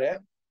ಇಟ್ಟಿದ್ದಾರೆ.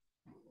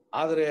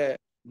 ಆದ್ರೆ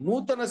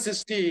ನೂತನ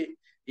ಸೃಷ್ಟಿ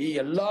ಈ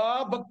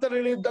ಎಲ್ಲಾ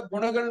ಭಕ್ತರಲ್ಲಿದ್ದ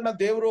ಗುಣಗಳನ್ನ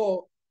ದೇವರು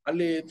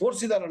ಅಲ್ಲಿ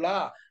ತೋರ್ಸಿದಾರಲ್ಲ,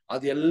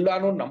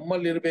 ಅದೆಲ್ಲಾನು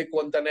ನಮ್ಮಲ್ಲಿ ಇರ್ಬೇಕು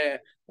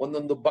ಅಂತಾನೆ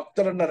ಒಂದೊಂದು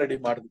ಭಕ್ತರನ್ನ ರೆಡಿ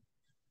ಮಾಡಿದ್ವಿ.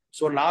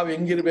 ಸೊ ನಾವ್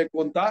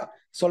ಹೆಂಗಿರ್ಬೇಕು ಅಂತ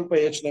ಸ್ವಲ್ಪ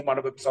ಯೋಚನೆ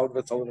ಮಾಡ್ಬೇಕು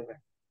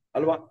ಸಹೋದರರೇ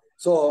ಅಲ್ವಾ.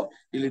 ಸೊ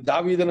ಇಲ್ಲಿ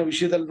ದಾವೀದನ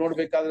ವಿಷಯದಲ್ಲಿ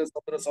ನೋಡ್ಬೇಕಾದ್ರೆ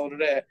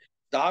ಸಹೋದರರೇ,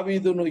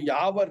 ದಾವೀದನು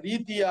ಯಾವ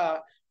ರೀತಿಯ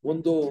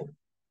ಒಂದು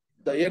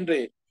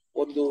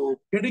ಒಂದು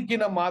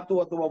ಕೆಡುಕಿನ ಮಾತು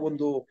ಅಥವಾ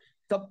ಒಂದು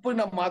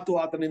ತಪ್ಪಿನ ಮಾತು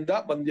ಆತನಿಂದ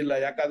ಬಂದಿಲ್ಲ.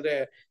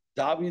 ಯಾಕಂದ್ರೆ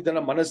ದಾವೀದನ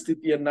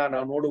ಮನಸ್ಥಿತಿಯನ್ನ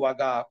ನಾವು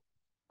ನೋಡುವಾಗ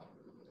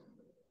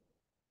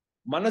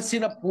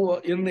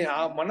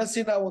ಆ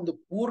ಮನಸ್ಸಿನ ಒಂದು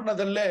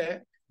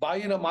ಪೂರ್ಣದಲ್ಲೇ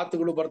ಬಾಯಿನ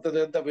ಮಾತುಗಳು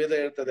ಬರ್ತದೆ ಅಂತ ವೇದ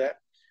ಹೇಳ್ತದೆ.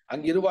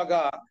 ಹಂಗಿರುವಾಗ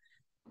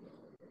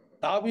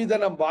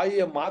ದಾವೀದನ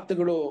ಬಾಯಿಯ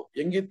ಮಾತುಗಳು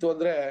ಹೆಂಗಿತ್ತು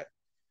ಅಂದ್ರೆ,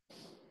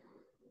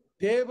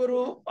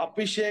 ದೇವರು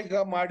ಅಭಿಷೇಕ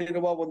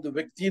ಮಾಡಿರುವ ಒಂದು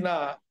ವ್ಯಕ್ತಿನ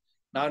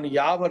ನಾನು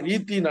ಯಾವ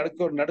ರೀತಿ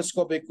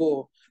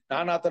ನಡೆಸ್ಕೋಬೇಕು,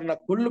 ನಾನು ಆತನನ್ನ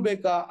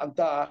ಕೊಲ್ಲಬೇಕಾ ಅಂತ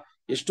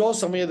ಎಷ್ಟೋ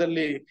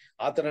ಸಮಯದಲ್ಲಿ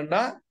ಆತನನ್ನ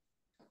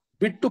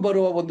ಬಿಟ್ಟು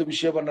ಬರುವ ಒಂದು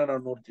ವಿಷಯವನ್ನ ನಾವು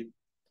ನೋಡ್ತೀವಿ.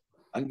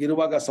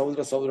 ಹಂಗಿರುವಾಗ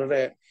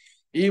ಸಹೋದರರೇ,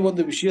 ಈ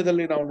ಒಂದು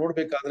ವಿಷಯದಲ್ಲಿ ನಾವು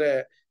ನೋಡ್ಬೇಕಾದ್ರೆ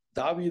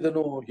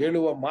ದಾವೀದನು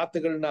ಹೇಳುವ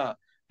ಮಾತುಗಳನ್ನ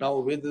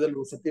ನಾವು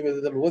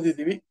ಸತ್ಯವೇದದಲ್ಲಿ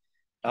ಓದಿದೀವಿ.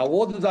 ನಾವು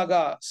ಓದಿದಾಗ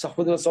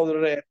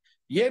ಸಹೋದರರೇ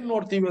ಏನ್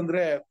ನೋಡ್ತೀವಿ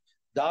ಅಂದ್ರೆ,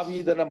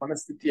 ದಾವೀದನ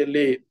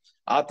ಮನಸ್ಥಿತಿಯಲ್ಲಿ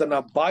ಆತನ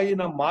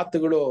ಬಾಯಿನ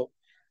ಮಾತುಗಳು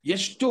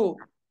ಎಷ್ಟು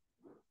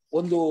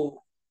ಒಂದು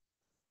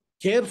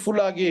ಕೇರ್ಫುಲ್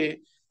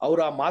ಆಗಿ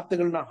ಅವ್ರ ಆ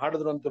ಮಾತುಗಳನ್ನ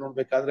ಹಾಡಿದ್ರು ಅಂತ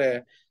ನೋಡ್ಬೇಕಾದ್ರೆ,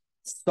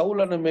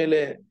 ಸೌಲನ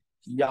ಮೇಲೆ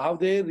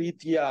ಯಾವುದೇ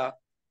ರೀತಿಯ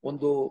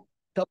ಒಂದು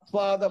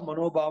ತಪ್ಪಾದ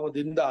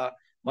ಮನೋಭಾವದಿಂದ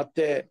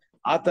ಮತ್ತೆ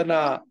ಆತನ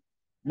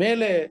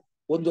ಮೇಲೆ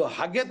ಒಂದು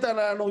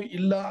ಹಗೆತನೂ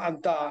ಇಲ್ಲ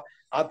ಅಂತ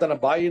ಆತನ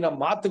ಬಾಯಿನ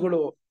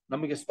ಮಾತುಗಳು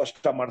ನಮಗೆ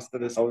ಸ್ಪಷ್ಟ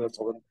ಮಾಡಿಸ್ತದೆ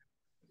ಸಹೋದರ.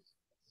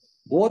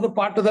 ಓದ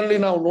ಪಾಠದಲ್ಲಿ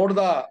ನಾವು ನೋಡ್ದ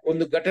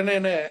ಒಂದು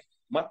ಘಟನೆನೆ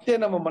ಮತ್ತೆ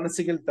ನಮ್ಮ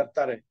ಮನಸ್ಸಿಗೆ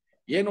ತರ್ತಾರೆ.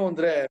 ಏನು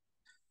ಅಂದ್ರೆ,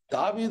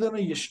 ದಾವೀದನು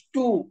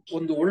ಎಷ್ಟು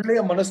ಒಂದು ಒಳ್ಳೆಯ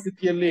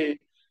ಮನಸ್ಥಿತಿಯಲ್ಲಿ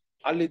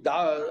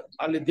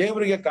ಅಲ್ಲಿ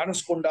ದೇವರಿಗೆ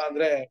ಕಾಣಿಸ್ಕೊಂಡ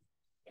ಅಂದ್ರೆ,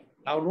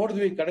 ನಾವು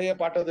ನೋಡಿದ್ವಿ ಕಡೆಯ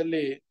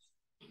ಪಾಠದಲ್ಲಿ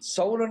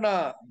ಸೌಲನ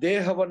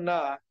ದೇಹವನ್ನ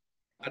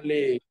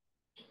ಅಲ್ಲಿ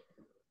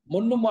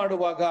ಮಣ್ಣು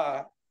ಮಾಡುವಾಗ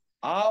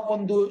ಆ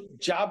ಒಂದು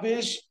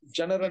ಜಾಬೇಷ್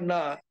ಜನರನ್ನ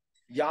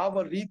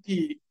ಯಾವ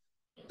ರೀತಿ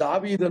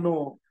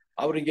ದಾವೀದನು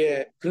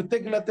ಅವರಿಗೆ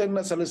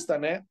ಕೃತಜ್ಞತೆಯನ್ನ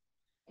ಸಲ್ಲಿಸ್ತಾನೆ,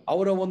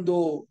 ಅವರ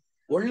ಒಂದು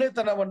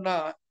ಒಳ್ಳೆತನವನ್ನ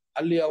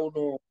ಅಲ್ಲಿ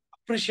ಅವನು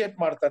ಅಪ್ರಿಶಿಯೇಟ್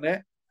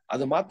ಮಾಡ್ತಾನೆ.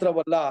 ಅದು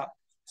ಮಾತ್ರವಲ್ಲ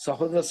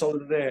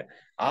ಸಹೋದರರೇ,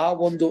 ಆ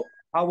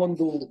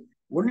ಒಂದು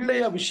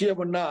ಒಳ್ಳೆಯ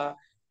ವಿಷಯವನ್ನ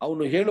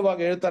ಅವನು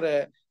ಹೇಳುವಾಗ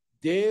ಹೇಳ್ತಾರೆ,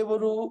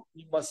 ದೇವರು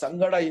ನಿಮ್ಮ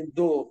ಸಂಗಡ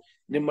ಇದ್ದು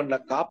ನಿಮ್ಮನ್ನ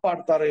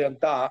ಕಾಪಾಡ್ತಾರೆ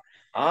ಅಂತ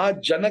ಆ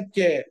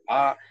ಜನಕ್ಕೆ,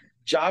 ಆ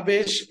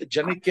ಜಾಬೇಷ್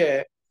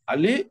ಜನಕ್ಕೆ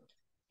ಅಲ್ಲಿ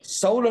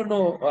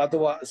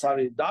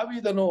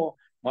ದಾವೀದನು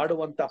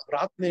ಮಾಡುವಂತ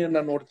ಪ್ರಾರ್ಥನೆಯನ್ನ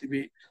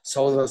ನೋಡ್ತೀವಿ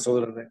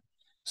ಸಹೋದರರೇ.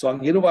 ಸೊ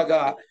ಹಂಗಿರುವಾಗ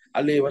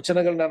ಅಲ್ಲಿ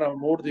ವಚನಗಳನ್ನ ನಾವು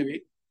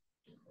ನೋಡ್ತೀವಿ.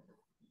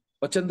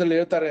 ವಚನದಲ್ಲಿ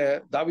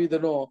ಹೇಳ್ತಾರೆ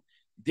ದಾವೀದನು,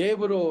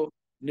 ದೇವರು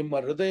ನಿಮ್ಮ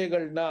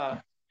ಹೃದಯಗಳನ್ನ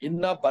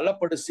ಇನ್ನ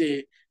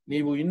ಬಲಪಡಿಸಿ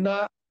ನೀವು ಇನ್ನ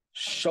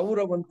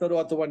ಶೌರ್ಯವಂತರು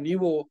ಅಥವಾ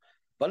ನೀವು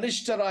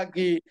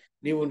ಬಲಿಷ್ಠರಾಗಿ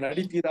ನೀವು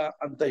ನಡೀತೀರಾ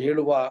ಅಂತ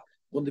ಹೇಳುವ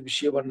ಒಂದು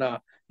ವಿಷಯವನ್ನ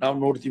ನಾವು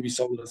ನೋಡ್ತೀವಿ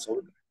ಸಹೋದರ.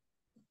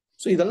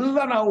 ಸೊ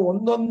ಇದೆಲ್ಲ ನಾವು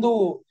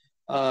ಒಂದೊಂದು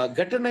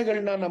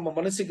ಘಟನೆಗಳನ್ನ ನಮ್ಮ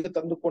ಮನಸ್ಸಿಗೆ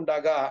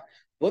ತಂದುಕೊಂಡಾಗ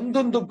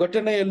ಒಂದೊಂದು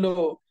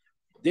ಘಟನೆಯಲ್ಲೂ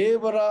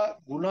ದೇವರ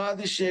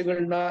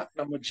ಗುಣಾತಿಶಯಗಳನ್ನ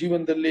ನಮ್ಮ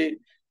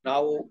ಜೀವನದಲ್ಲಿ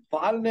ನಾವು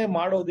ಪಾಲನೆ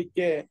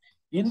ಮಾಡೋದಿಕ್ಕೆ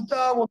ಇಂಥ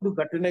ಒಂದು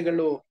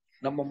ಘಟನೆಗಳು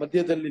ನಮ್ಮ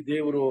ಮಧ್ಯದಲ್ಲಿ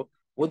ದೇವರು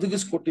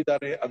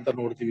ಒದಗಿಸ್ಕೊಟ್ಟಿದ್ದಾರೆ ಅಂತ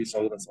ನೋಡ್ತೀವಿ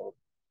ಸಹೋದರ.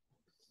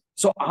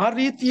 ಸೊ ಆ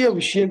ರೀತಿಯ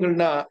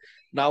ವಿಷಯಗಳನ್ನ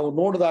ನಾವು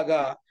ನೋಡಿದಾಗ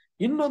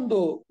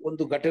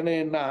ಒಂದು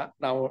ಘಟನೆಯನ್ನ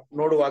ನಾವು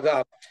ನೋಡುವಾಗ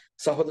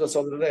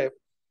ಸಹೋದರರೇ,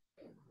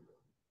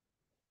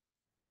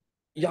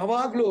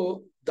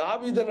 ಯಾವಾಗ್ಲೂ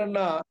ದಾವೀದನನ್ನ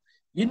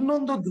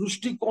ಇನ್ನೊಂದು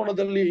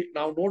ದೃಷ್ಟಿಕೋನದಲ್ಲಿ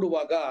ನಾವು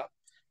ನೋಡುವಾಗ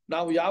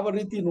ನಾವು ಯಾವ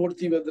ರೀತಿ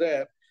ನೋಡ್ತೀವಿ ಅಂದ್ರೆ,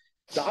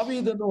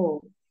 ದಾವೀದನು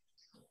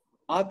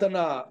ಆತನ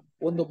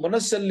ಒಂದು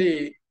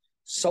ಮನಸ್ಸಲ್ಲಿ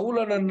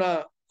ಸೌಲನನ್ನ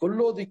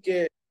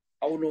ಕೊಲ್ಲೋದಿಕ್ಕೆ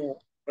ಅವನು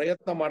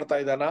ಪ್ರಯತ್ನ ಮಾಡ್ತಾ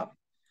ಇದ್ದಾನ,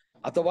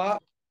 ಅಥವಾ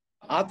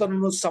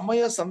ಆತನನ್ನು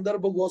ಸಮಯ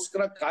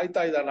ಸಂದರ್ಭಗೋಸ್ಕರ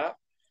ಕಾಯ್ತಾ ಇದ್ದಾನ?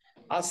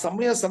 ಆ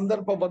ಸಮಯ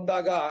ಸಂದರ್ಭ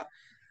ಬಂದಾಗ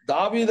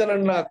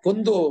ದಾವೀದನನ್ನ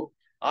ಕೊಂದು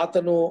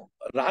ಆತನು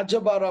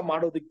ರಾಜ್ಯಭಾರ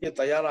ಮಾಡೋದಿಕ್ಕೆ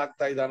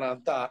ತಯಾರಾಗ್ತಾ ಇದ್ದಾನ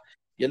ಅಂತ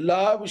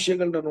ಎಲ್ಲಾ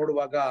ವಿಷಯಗಳನ್ನ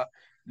ನೋಡುವಾಗ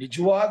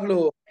ನಿಜವಾಗ್ಲೂ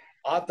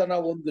ಆತನ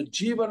ಒಂದು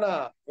ಜೀವನ,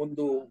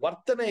 ಒಂದು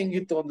ವರ್ತನೆ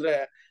ಹೆಂಗಿತ್ತು ಅಂದ್ರೆ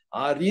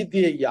ಆ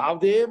ರೀತಿಯ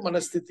ಯಾವುದೇ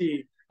ಮನಸ್ಥಿತಿ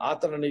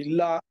ಆತನ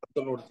ಇಲ್ಲ ಅಂತ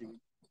ನೋಡ್ತೀವಿ.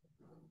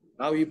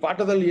 ನಾವು ಈ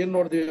ಪಾಠದಲ್ಲಿ ಏನ್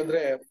ನೋಡ್ತೀವಿ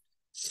ಅಂದ್ರೆ,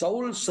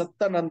 ಸೌಲ್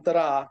ಸತ್ತ ನಂತರ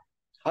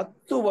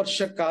 10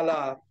 ವರ್ಷ ಕಾಲ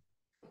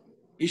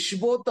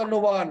ಇಷ್ಬೋತ್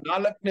ಅನ್ನುವ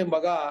 4ನೇ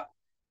ಮಗ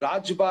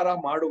ರಾಜ್ಯಭಾರ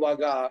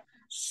ಮಾಡುವಾಗ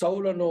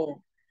ಸೌಲನು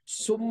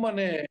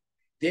ಸುಮ್ಮನೆ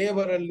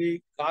ದೇವರಲ್ಲಿ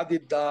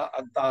ಕಾದಿದ್ದ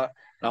ಅಂತ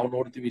ನಾವು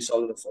ನೋಡ್ತೀವಿ.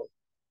 ಸೌಲ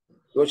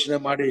ಯೋಚನೆ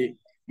ಮಾಡಿ,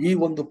 ಈ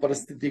ಒಂದು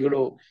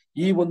ಪರಿಸ್ಥಿತಿಗಳು,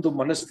 ಈ ಒಂದು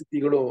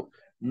ಮನಸ್ಥಿತಿಗಳು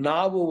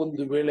ನಾವು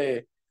ಒಂದು ವೇಳೆ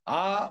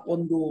ಆ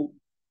ಒಂದು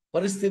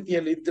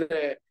ಪರಿಸ್ಥಿತಿಯಲ್ಲಿ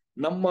ಇದ್ರೆ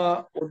ನಮ್ಮ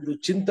ಒಂದು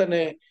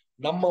ಚಿಂತನೆ,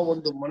 ನಮ್ಮ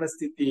ಒಂದು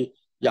ಮನಸ್ಥಿತಿ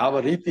ಯಾವ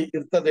ರೀತಿ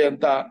ಇರ್ತದೆ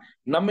ಅಂತ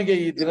ನಮಗೆ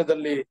ಈ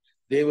ದಿನದಲ್ಲಿ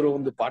ದೇವರು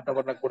ಒಂದು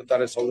ಪಾಠವನ್ನ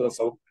ಕೊಡ್ತಾರೆ ಸಹೋದರ.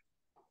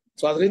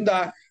 ಸೊ ಅದರಿಂದ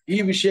ಈ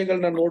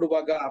ವಿಷಯಗಳನ್ನ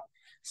ನೋಡುವಾಗ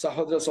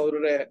ಸಹೋದರ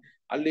ಸಹೋದರರೇ,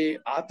 ಅಲ್ಲಿ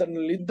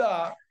ಆತನಲ್ಲಿದ್ದ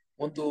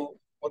ಒಂದು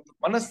ಒಂದು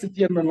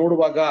ಮನಸ್ಥಿತಿಯನ್ನು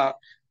ನೋಡುವಾಗ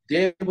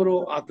ದೇವರು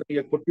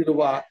ಆತನಿಗೆ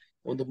ಕೊಟ್ಟಿರುವ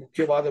ಒಂದು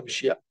ಮುಖ್ಯವಾದ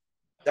ವಿಷಯ.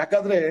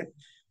 ಯಾಕಂದ್ರೆ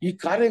ಈ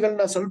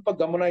ಕಾರ್ಯಗಳನ್ನ ಸ್ವಲ್ಪ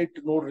ಗಮನ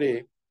ಇಟ್ಟು ನೋಡ್ರಿ,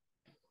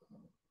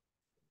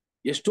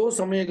 ಎಷ್ಟೋ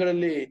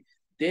ಸಮಯಗಳಲ್ಲಿ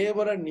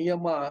ದೇವರ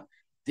ನಿಯಮ,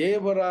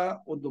 ದೇವರ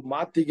ಒಂದು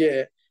ಮಾತಿಗೆ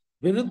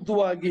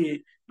ವಿರುದ್ಧವಾಗಿ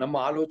ನಮ್ಮ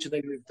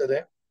ಆಲೋಚನೆಗಳಿರ್ತದೆ.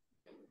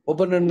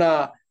 ಒಬ್ಬನನ್ನ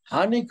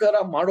ಹಾನಿಕರ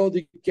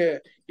ಮಾಡೋದಿಕ್ಕೆ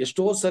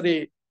ಎಷ್ಟೋ ಸರಿ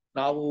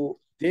ನಾವು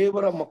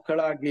ದೇವರ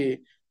ಮಕ್ಕಳಾಗಿ,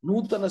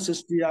 ನೂತನ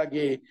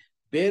ಸೃಷ್ಟಿಯಾಗಿ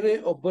ಬೇರೆ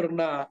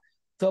ಒಬ್ಬರನ್ನ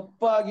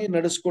ತಪ್ಪಾಗಿ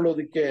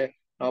ನಡೆಸ್ಕೊಳ್ಳೋದಿಕ್ಕೆ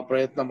ನಾವು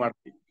ಪ್ರಯತ್ನ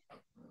ಮಾಡ್ತೀವಿ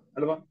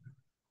ಅಲ್ವಾ?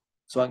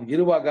 ಸೊ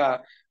ಹಂಗಿರುವಾಗ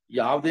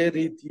ಯಾವುದೇ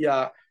ರೀತಿಯ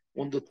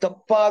ಒಂದು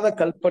ತಪ್ಪಾದ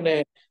ಕಲ್ಪನೆ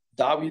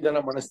ದಾವೀದನ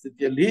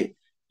ಮನಸ್ಥಿತಿಯಲ್ಲಿ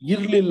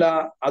ಇರ್ಲಿಲ್ಲ.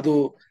 ಅದು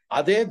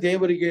ಅದೇ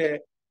ದೇವರಿಗೆ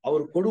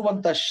ಅವರು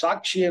ಕೊಡುವಂತ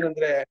ಸಾಕ್ಷಿ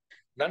ಏನಂದ್ರೆ,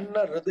 ನನ್ನ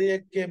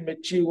ಹೃದಯಕ್ಕೆ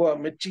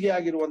ಮೆಚ್ಚುಗೆ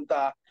ಆಗಿರುವಂತ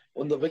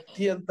ಒಂದು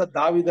ವ್ಯಕ್ತಿ ಅಂತ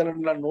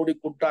ದಾವೀದನನ್ನ ನೋಡಿ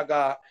ಕೊಟ್ಟಾಗ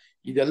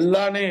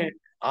ಇದೆಲ್ಲಾನೇ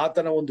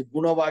ಆತನ ಒಂದು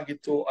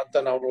ಗುಣವಾಗಿತ್ತು ಅಂತ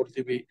ನಾವು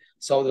ನೋಡ್ತೀವಿ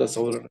ಸಹೋದರ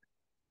ಸಹೋದರ.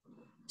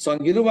 ಸೊ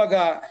ಹಂಗಿರುವಾಗ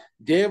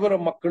ದೇವರ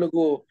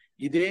ಮಕ್ಕಳಿಗೂ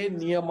ಇದೇ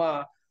ನಿಯಮ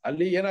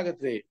ಅಲ್ಲಿ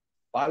ಏನಾಗತ್ತೆ,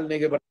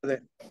 ಪಾಲನೆಗೆ ಬರ್ತದೆ.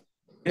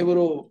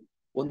 ದೇವರು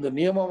ಒಂದು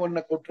ನಿಯಮವನ್ನ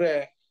ಕೊಟ್ರೆ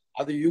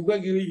ಅದು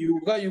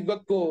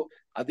ಯುಗಕ್ಕೂ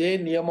ಅದೇ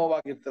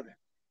ನಿಯಮವಾಗಿರ್ತದೆ.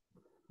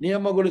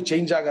 ನಿಯಮಗಳು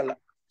ಚೇಂಜ್ ಆಗಲ್ಲ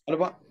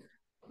ಅಲ್ವಾ?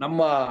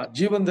 ನಮ್ಮ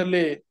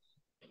ಜೀವನದಲ್ಲಿ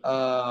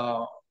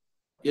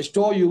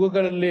ಎಷ್ಟೋ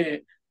ಯುಗಗಳಲ್ಲಿ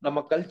ನಮ್ಮ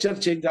ಕಲ್ಚರ್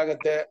ಚೇಂಜ್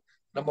ಆಗತ್ತೆ,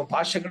 ನಮ್ಮ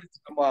ಭಾಷೆಗಳು,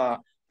 ನಮ್ಮ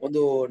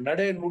ಒಂದು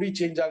ನಡೆ ನುಡಿ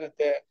ಚೇಂಜ್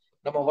ಆಗತ್ತೆ,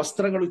 ನಮ್ಮ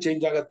ವಸ್ತ್ರಗಳು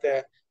ಚೇಂಜ್ ಆಗತ್ತೆ.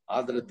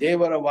 ಆದ್ರೆ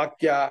ದೇವರ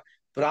ವಾಕ್ಯ,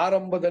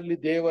 ಪ್ರಾರಂಭದಲ್ಲಿ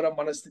ದೇವರ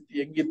ಮನಸ್ಥಿತಿ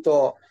ಹೆಂಗಿತ್ತೋ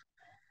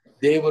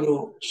ದೇವರು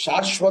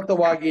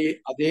ಶಾಶ್ವತವಾಗಿ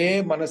ಅದೇ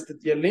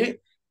ಮನಸ್ಥಿತಿಯಲ್ಲಿ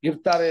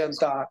ಇರ್ತಾರೆ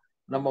ಅಂತ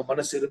ನಮ್ಮ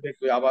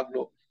ಮನಸ್ಸಿರಬೇಕು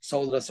ಯಾವಾಗ್ಲೂ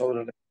ಸಹೋದರ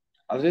ಸಹೋದರರೇ.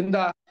 ಅದರಿಂದ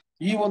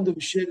ಈ ಒಂದು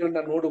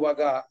ವಿಷಯಗಳನ್ನ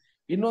ನೋಡುವಾಗ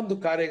ಇನ್ನೊಂದು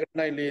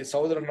ಕಾರ್ಯಗಳನ್ನ ಇಲ್ಲಿ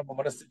ಸಹೋದರ ನಮ್ಮ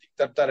ಮನಸ್ಥಿತಿಗೆ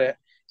ತರ್ತಾರೆ.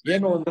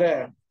 ಏನು ಅಂದ್ರೆ,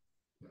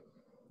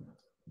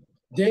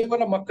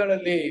 ದೇವರ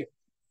ಮಕ್ಕಳಲ್ಲಿ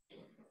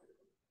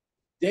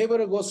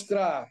ದೇವರಿಗೋಸ್ಕರ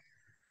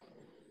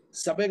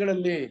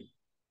ಸಭೆಗಳಲ್ಲಿ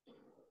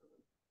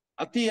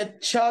ಅತಿ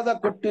ಹೆಚ್ಚಾದ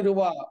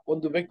ಕೊಟ್ಟಿರುವ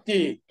ಒಂದು ವ್ಯಕ್ತಿ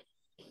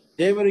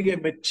ದೇವರಿಗೆ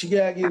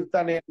ಮೆಚ್ಚುಗೆಯಾಗಿ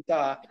ಇರ್ತಾನೆ ಅಂತ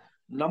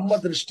ನಮ್ಮ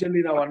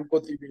ದೃಷ್ಟಿಯಲ್ಲಿ ನಾವು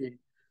ಅನ್ಕೋತೀವಿ.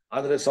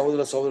 ಆದ್ರೆ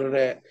ಸಹೋದರ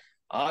ಸಹೋದರರೇ,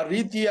 ಆ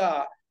ರೀತಿಯ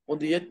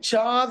ಒಂದು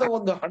ಹೆಚ್ಚಾದ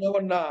ಒಂದು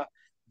ಹಣವನ್ನ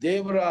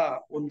ದೇವರ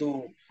ಒಂದು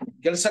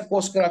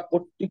ಕೆಲಸಕ್ಕೋಸ್ಕರ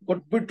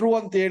ಕೊಟ್ಬಿಟ್ರು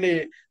ಅಂತ ಹೇಳಿ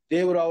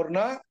ದೇವರು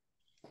ಅವ್ರನ್ನ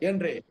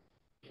ಏನ್ರಿ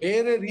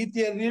ಬೇರೆ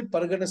ರೀತಿಯಲ್ಲಿ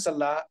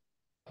ಪರಿಗಣಿಸಲ್ಲ.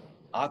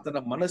 ಆತನ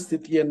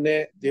ಮನಸ್ಥಿತಿಯನ್ನೇ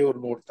ದೇವರು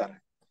ನೋಡ್ತಾರೆ.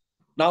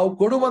 ನಾವು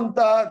ಕೊಡುವಂತ,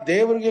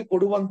 ದೇವರಿಗೆ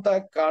ಕೊಡುವಂತ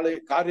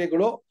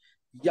ಕಾರ್ಯಗಳು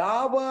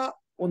ಯಾವ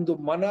ಒಂದು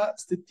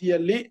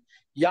ಮನಸ್ಥಿತಿಯಲ್ಲಿ,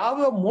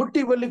 ಯಾವ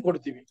ಮೋಟಿವ್ ಅಲ್ಲಿ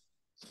ಕೊಡ್ತೀವಿ.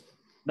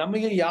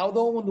 ನಮಗೆ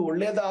ಯಾವ್ದೋ ಒಂದು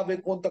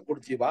ಒಳ್ಳೇದಾಗಬೇಕು ಅಂತ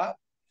ಕೊಡ್ತೀವ,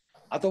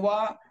 ಅಥವಾ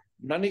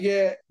ನನಗೆ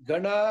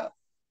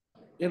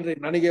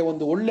ನನಗೆ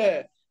ಒಂದು ಒಳ್ಳೆ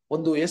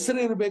ಒಂದು ಹೆಸರು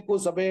ಇರಬೇಕು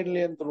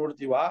ಸಭೆಯಲ್ಲಿ ಅಂತ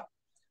ನೋಡ್ತೀವ,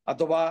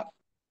 ಅಥವಾ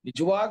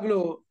ನಿಜವಾಗ್ಲೂ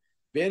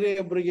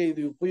ಬೇರೆಯೊಬ್ಬರಿಗೆ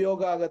ಇದು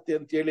ಉಪಯೋಗ ಆಗತ್ತೆ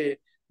ಅಂತ ಹೇಳಿ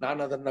ನಾನು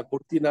ಅದನ್ನ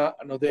ಕೊಡ್ತೀನ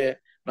ಅನ್ನೋದೇ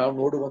ನಾವು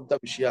ನೋಡುವಂತ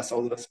ವಿಷಯ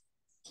ಸಹೋದರ.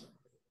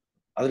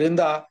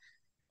 ಅದರಿಂದ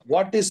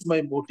ವಾಟ್ ಈಸ್ ಮೈ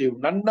ಮೋಟಿವ್,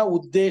 ನನ್ನ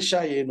ಉದ್ದೇಶ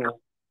ಏನು?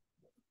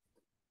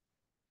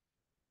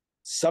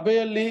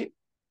 ಸಭೆಯಲ್ಲಿ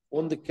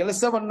ಒಂದು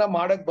ಕೆಲಸವನ್ನ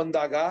ಮಾಡಕ್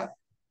ಬಂದಾಗ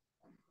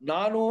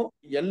ನಾನು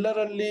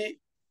ಎಲ್ಲರಲ್ಲಿ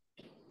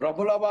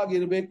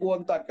ಪ್ರಬಲವಾಗಿರ್ಬೇಕು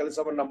ಅಂತ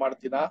ಕೆಲಸವನ್ನ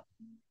ಮಾಡ್ತೀನ,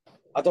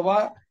 ಅಥವಾ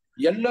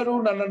ಎಲ್ಲರೂ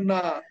ನನ್ನನ್ನ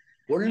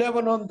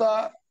ಒಳ್ಳೆಯವನು ಅಂತ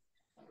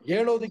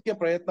ಹೇಳೋದಿಕ್ಕೆ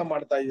ಪ್ರಯತ್ನ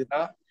ಮಾಡ್ತಾ ಇದ್ದೀನ,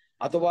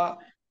 ಅಥವಾ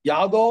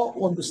ಯಾವ್ದೋ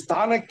ಒಂದು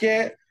ಸ್ಥಾನಕ್ಕೆ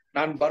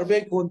ನಾನು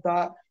ಬರ್ಬೇಕು ಅಂತ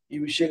ಈ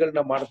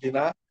ವಿಷಯಗಳನ್ನ ಮಾಡ್ತೀನ?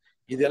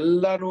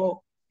 ಇದೆಲ್ಲಾನು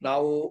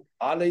ನಾವು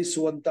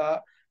ಆಲೈಸುವಂತ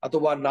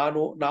ಅಥವಾ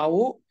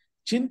ನಾವು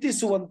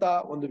ಚಿಂತಿಸುವಂತ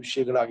ಒಂದು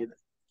ವಿಷಯಗಳಾಗಿದೆ.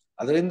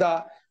 ಅದರಿಂದ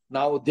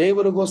ನಾವು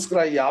ದೇವರಿಗೋಸ್ಕರ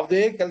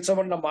ಯಾವುದೇ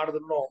ಕೆಲಸವನ್ನ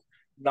ಮಾಡಿದ್ರು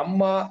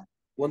ನಮ್ಮ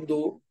ಒಂದು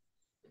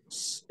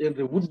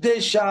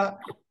ಉದ್ದೇಶ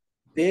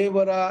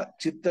ದೇವರ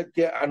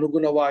ಚಿತ್ತಕ್ಕೆ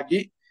ಅನುಗುಣವಾಗಿ,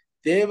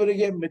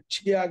 ದೇವರಿಗೆ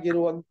ಮೆಚ್ಚುಗೆ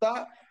ಆಗಿರುವಂತ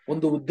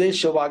ಒಂದು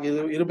ಉದ್ದೇಶವಾಗಿ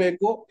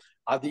ಇರಬೇಕು.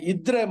 ಅದು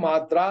ಇದ್ರೆ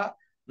ಮಾತ್ರ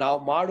ನಾವು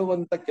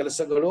ಮಾಡುವಂತ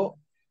ಕೆಲಸಗಳು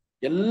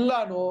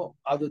ಎಲ್ಲಾನು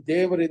ಅದು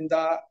ದೇವರಿಂದ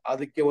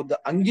ಅದಕ್ಕೆ ಒಂದು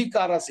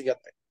ಅಂಗೀಕಾರ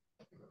ಸಿಗತ್ತೆ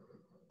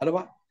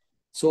ಅಲ್ವಾ.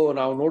 ಸೊ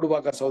ನಾವು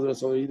ನೋಡುವಾಗ ಸಹೋದರ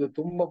ಸಹೋದರಿ, ಇದು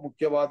ತುಂಬಾ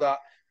ಮುಖ್ಯವಾದ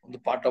ಒಂದು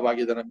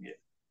ಪಾಠವಾಗಿದೆ ನಮ್ಗೆ.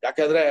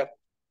 ಯಾಕಂದ್ರೆ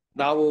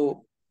ನಾವು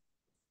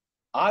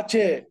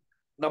ಆಚೆ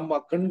ನಮ್ಮ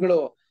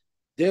ಕಣ್ಗಳು,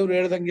 ದೇವ್ರು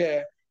ಹೇಳ್ದಂಗೆ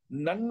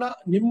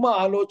ನಿಮ್ಮ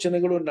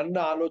ಆಲೋಚನೆಗಳು ನನ್ನ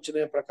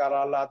ಆಲೋಚನೆಯ ಪ್ರಕಾರ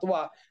ಅಲ್ಲ, ಅಥವಾ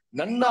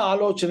ನನ್ನ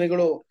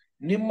ಆಲೋಚನೆಗಳು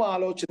ನಿಮ್ಮ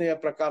ಆಲೋಚನೆಯ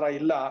ಪ್ರಕಾರ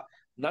ಇಲ್ಲ,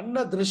 ನನ್ನ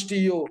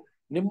ದೃಷ್ಟಿಯು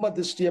ನಿಮ್ಮ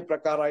ದೃಷ್ಟಿಯ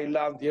ಪ್ರಕಾರ ಇಲ್ಲ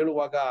ಅಂತ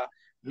ಹೇಳುವಾಗ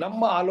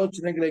ನಮ್ಮ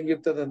ಆಲೋಚನೆಗಳು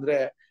ಹೆಂಗಿರ್ತದೆ ಅಂದ್ರೆ,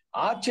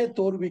 ಆಚೆ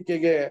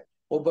ತೋರ್ವಿಕೆಗೆ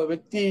ಒಬ್ಬ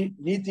ವ್ಯಕ್ತಿ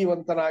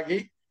ನೀತಿವಂತನಾಗಿ,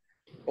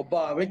 ಒಬ್ಬ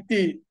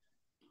ವ್ಯಕ್ತಿ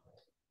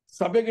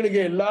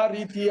ಸಭೆಗಳಿಗೆ ಎಲ್ಲಾ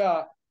ರೀತಿಯ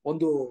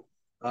ಒಂದು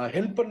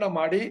ಹೆಲ್ಪ್ ಅನ್ನ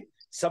ಮಾಡಿ,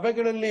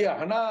 ಸಭೆಗಳಲ್ಲಿ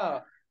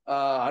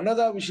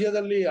ಹಣದ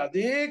ವಿಷಯದಲ್ಲಿ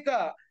ಅನೇಕ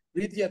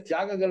ರೀತಿಯ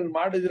ತ್ಯಾಗಗಳನ್ನ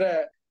ಮಾಡಿದ್ರೆ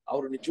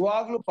ಅವ್ರು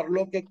ನಿಜವಾಗ್ಲೂ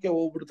ಪರಲೋಕಕ್ಕೆ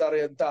ಹೋಗ್ಬಿಡ್ತಾರೆ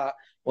ಅಂತ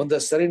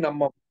ಸರಿ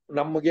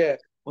ನಮಗೆ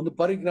ಒಂದು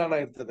ಪರಿಜ್ಞಾನ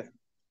ಇರ್ತದೆ.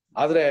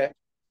 ಆದ್ರೆ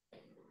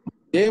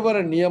ದೇವರ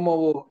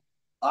ನಿಯಮವು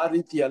ಆ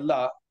ರೀತಿ ಅಲ್ಲ.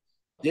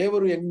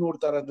 ದೇವರು ಹೆಂಗ್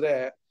ನೋಡ್ತಾರೆ ಅಂದ್ರೆ,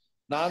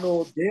 ನಾನು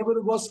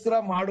ದೇವರಿಗೋಸ್ಕರ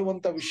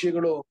ಮಾಡುವಂತ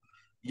ವಿಷಯಗಳು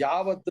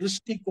ಯಾವ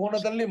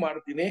ದೃಷ್ಟಿಕೋನದಲ್ಲಿ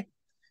ಮಾಡ್ತೀನಿ,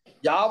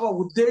 ಯಾವ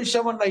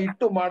ಉದ್ದೇಶವನ್ನ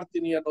ಇಟ್ಟು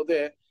ಮಾಡ್ತೀನಿ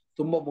ಅನ್ನೋದೇ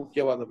ತುಂಬಾ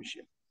ಮುಖ್ಯವಾದ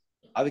ವಿಷಯ.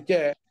 ಅದಕ್ಕೆ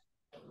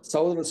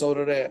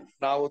ಸಹೋದರರೇ,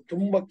 ನಾವು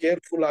ತುಂಬಾ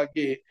ಕೇರ್ಫುಲ್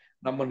ಆಗಿ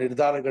ನಮ್ಮ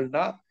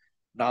ನಿರ್ಧಾರಗಳನ್ನ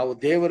ನಾವು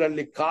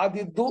ದೇವರಲ್ಲಿ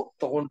ಕಾದಿದ್ದು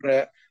ತಗೊಂಡ್ರೆ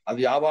ಅದು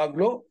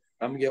ಯಾವಾಗ್ಲೂ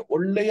ನಮ್ಗೆ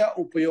ಒಳ್ಳೆಯ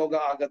ಉಪಯೋಗ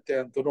ಆಗತ್ತೆ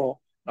ಅಂತನೂ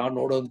ನಾವು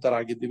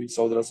ನೋಡುವಂತರಾಗಿದ್ದೀವಿ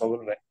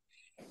ಸಹೋದರರೇ.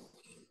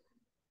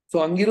 ಸೊ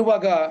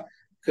ಹಂಗಿರುವಾಗ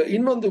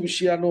ಇನ್ನೊಂದು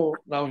ವಿಷಯನು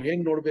ನಾವು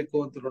ಹೆಂಗ್ ನೋಡ್ಬೇಕು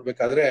ಅಂತ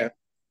ನೋಡ್ಬೇಕಾದ್ರೆ,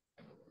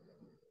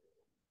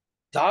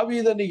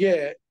 ದಾವೀದನಿಗೆ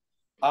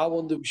ಆ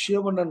ಒಂದು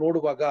ವಿಷಯವನ್ನ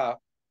ನೋಡುವಾಗ,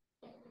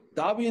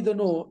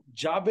 ದಾವೀದನು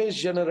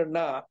ಜಾಬೇಷ್ ಜನರನ್ನ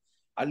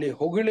ಅಲ್ಲಿ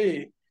ಹೊಗಳಿ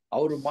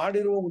ಅವರು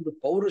ಮಾಡಿರುವ ಒಂದು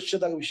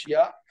ಪೌರುಷದ ವಿಷಯ,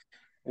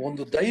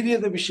 ಒಂದು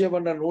ಧೈರ್ಯದ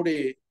ವಿಷಯವನ್ನ ನೋಡಿ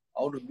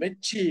ಅವನು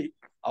ಮೆಚ್ಚಿ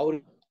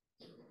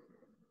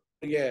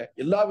ಅವರಿಗೆ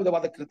ಎಲ್ಲಾ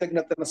ವಿಧವಾದ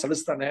ಕೃತಜ್ಞತೆಯನ್ನ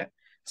ಸಲ್ಲಿಸ್ತಾನೆ.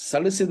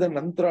 ಸಲ್ಲಿಸಿದ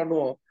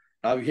ನಂತರನು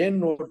ನಾವ್ ಏನ್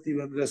ನೋಡ್ತೀವಿ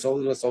ಅಂದ್ರೆ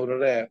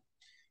ಸಹೋದರರೇ,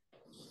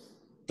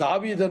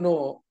 ದಾವೀದನು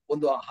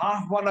ಒಂದು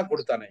ಆಹ್ವಾನ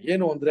ಕೊಡ್ತಾನೆ.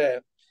 ಏನು ಅಂದ್ರೆ,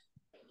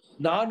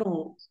 ನಾನು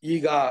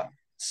ಈಗ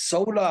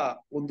ಸೌಲ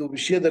ಒಂದು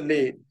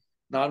ವಿಷಯದಲ್ಲಿ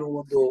ನಾನು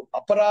ಒಂದು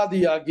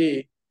ಅಪರಾಧಿಯಾಗಿ,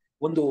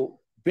 ಒಂದು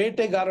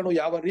ಬೇಟೆಗಾರನು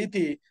ಯಾವ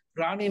ರೀತಿ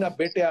ಪ್ರಾಣಿನ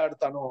ಬೇಟೆ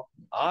ಆಡ್ತಾನೋ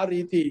ಆ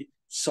ರೀತಿ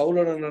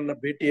ಸೌಲನನ್ನ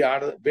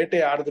ಬೇಟೆ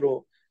ಆಡಿದ್ರು.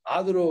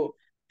 ಆದರೂ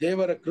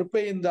ದೇವರ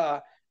ಕೃಪೆಯಿಂದ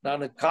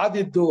ನಾನು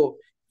ಕಾದಿದ್ದು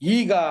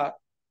ಈಗ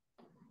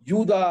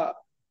ಯೂದ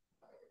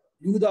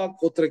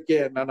ಗೋತ್ರಕ್ಕೆ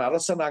ನಾನು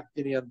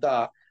ಅರಸನಾಗ್ತೀನಿ ಅಂತ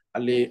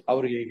ಅಲ್ಲಿ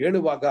ಅವರಿಗೆ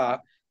ಹೇಳುವಾಗ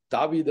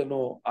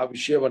ದಾವೀದನು ಆ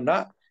ವಿಷಯವನ್ನ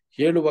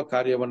ಹೇಳುವ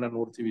ಕಾರ್ಯವನ್ನ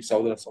ನೋಡ್ತೀವಿ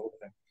ಸಹೋದರ.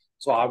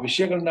 ಸೊ ಆ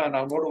ವಿಷಯಗಳನ್ನ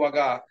ನಾವು ನೋಡುವಾಗ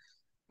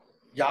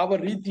ಯಾವ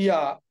ರೀತಿಯ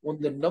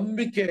ಒಂದು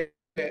ನಂಬಿಕೆ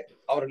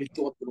ಅವರಲ್ಲಿ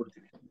ಇತ್ತು ಅಂತ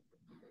ನೋಡ್ತೀವಿ.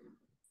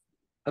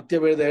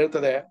 ಸತ್ಯವೇದ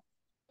ಹೇಳ್ತದೆ,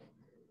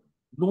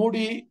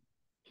 ನೋಡಿ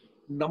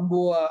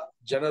ನಂಬುವ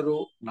ಜನರು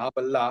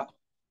ನಾವಲ್ಲ,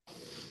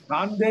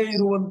 ಕಾಣದೇ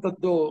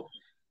ಇರುವಂತದ್ದು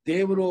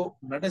ದೇವರು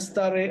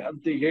ನಡೆಸ್ತಾರೆ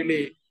ಅಂತ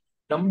ಹೇಳಿ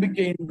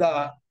ನಂಬಿಕೆಯಿಂದ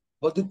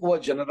ಬದುಕುವ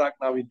ಜನರಾಗಿ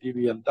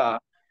ನಾವಿದ್ದೀವಿ ಅಂತ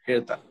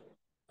ಹೇಳ್ತಾರೆ.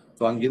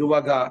 ಸೊ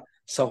ಹಂಗಿರುವಾಗ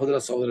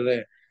ಸಹೋದರರೇ,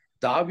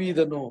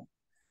 ದಾವೀದನು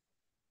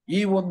ಈ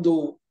ಒಂದು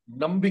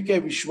ನಂಬಿಕೆ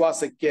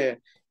ವಿಶ್ವಾಸಕ್ಕೆ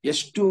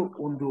ಎಷ್ಟು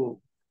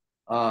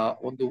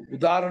ಒಂದು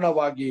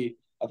ಉದಾಹರಣವಾಗಿ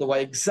ಅಥವಾ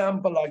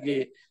ಎಕ್ಸಾಂಪಲ್ ಆಗಿ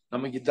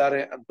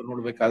ನಮಗಿದ್ದಾರೆ ಅಂತ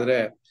ನೋಡ್ಬೇಕಾದ್ರೆ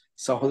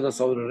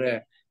ಸಹೋದರರೇ,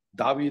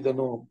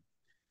 ದಾವೀದನು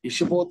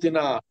ಇಷಬೋತಿನ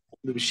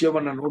ಒಂದು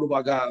ವಿಷಯವನ್ನ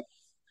ನೋಡುವಾಗ,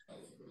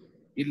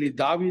 ಇಲ್ಲಿ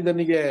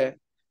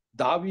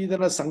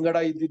ದಾವೀದನ ಸಂಗಡ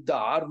ಇದ್ದಿದ್ದ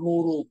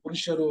 600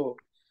 ಪುರುಷರು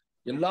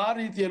ಎಲ್ಲಾ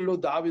ರೀತಿಯಲ್ಲೂ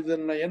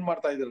ದಾವೀದನ್ನ ಏನ್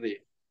ಮಾಡ್ತಾ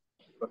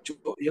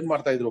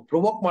ಇದ್ರು,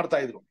 ಪ್ರೊವೋಕ್ ಮಾಡ್ತಾ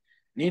ಇದ್ರು.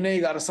 ನೀನೇ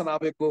ಈಗ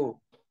ಅರಸನಾಗಬೇಕು,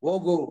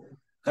 ಹೋಗು,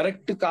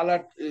 ಕರೆಕ್ಟ್ ಕಾಲ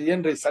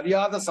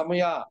ಸರಿಯಾದ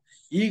ಸಮಯ,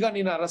 ಈಗ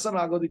ನೀನು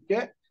ಅರಸನಾಗೋದಿಕ್ಕೆ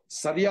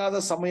ಸರಿಯಾದ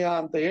ಸಮಯ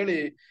ಅಂತ ಹೇಳಿ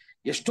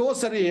ಎಷ್ಟೋ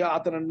ಸರಿ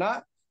ಆತನನ್ನ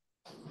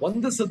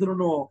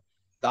ವಂದಿಸಿದ್ರು.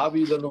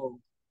 ದಾವೀದನು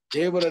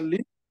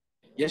ದೇವರಲ್ಲಿ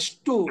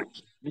ಎಷ್ಟು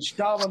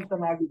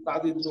ನಿಷ್ಠಾವಂತನಾಗಿ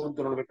ಕಾದಿದ್ರು ಅಂತ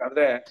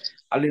ನೋಡ್ಬೇಕಾದ್ರೆ,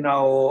 ಅಲ್ಲಿ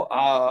ನಾವು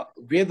ಆ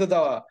ವೇದದ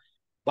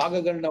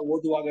ಭಾಗಗಳನ್ನ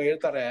ಓದುವಾಗ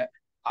ಹೇಳ್ತಾರೆ,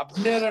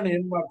 ಅಬ್ನೇರನ್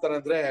ಏನ್ ಮಾಡ್ತಾರೆ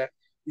ಅಂದ್ರೆ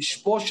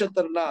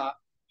ಇಷ್ಬೋಶತರನ್ನ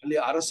ಅಲ್ಲಿ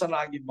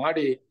ಅರಸನಾಗಿ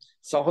ಮಾಡಿ,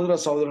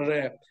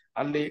 ಸಹೋದರರೇ,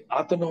 ಅಲ್ಲಿ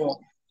ಆತನು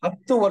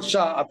 10 ವರ್ಷ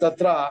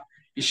ಹತ್ತತ್ರ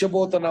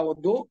ಇಷಬೋತನ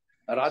ಒಂದು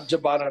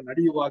ರಾಜ್ಯಭಾರ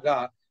ನಡೆಯುವಾಗ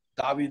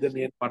ದಾವೀದನ್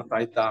ಏನ್ ಮಾಡ್ತಾ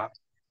ಇದ್ದ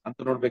ಅಂತ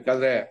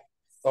ನೋಡ್ಬೇಕಾದ್ರೆ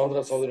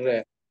ಸಹೋದರರೇ,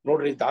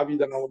 ನೋಡ್ರಿ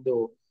ದಾವೀದನ ಒಂದು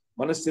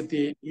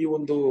ಮನಸ್ಥಿತಿ ಈ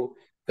ಒಂದು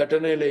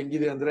ಘಟನೆಯಲ್ಲಿ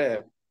ಹೆಂಗಿದೆ ಅಂದ್ರೆ,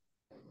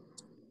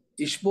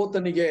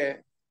 ಇಷ್ಬೋತನಿಗೆ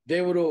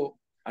ದೇವರು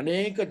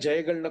ಅನೇಕ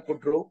ಜಯಗಳನ್ನ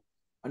ಕೊಟ್ರು,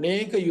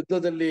 ಅನೇಕ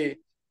ಯುದ್ಧದಲ್ಲಿ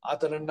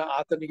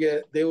ಆತನಿಗೆ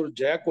ದೇವರು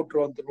ಜಯ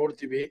ಕೊಟ್ರು ಅಂತ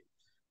ನೋಡ್ತೀವಿ.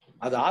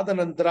 ಅದಾದ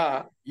ನಂತರ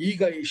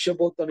ಈಗ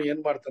ಇಷಬೋತನು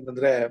ಏನ್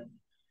ಮಾಡ್ತಾನಂದ್ರೆ,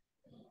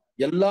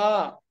 ಎಲ್ಲಾ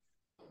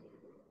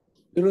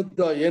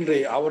ವಿರುದ್ಧ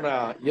ಅವನ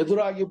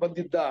ಎದುರಾಗಿ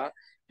ಬಂದಿದ್ದ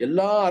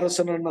ಎಲ್ಲಾ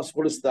ಅರಸನನ್ನ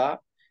ಸೋಲಿಸ್ದ.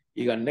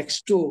 ಈಗ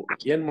ನೆಕ್ಸ್ಟ್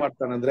ಏನ್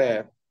ಮಾಡ್ತಾನಂದ್ರೆ,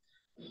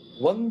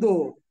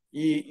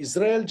 ಈ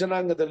ಇಸ್ರೇಲ್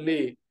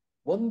ಜನಾಂಗದಲ್ಲಿ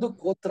ಒಂದು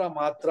ಗೋತ್ರ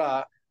ಮಾತ್ರ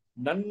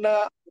ನನ್ನ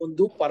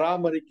ಒಂದು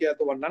ಪರಾಮರಿಕೆ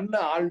ಅಥವಾ ನನ್ನ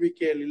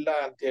ಆಳ್ವಿಕೆಯಲ್ಲಿಲ್ಲ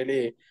ಅಂತ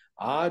ಹೇಳಿ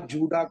ಆ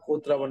ಜೂಡಾ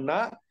ಗೋತ್ರವನ್ನ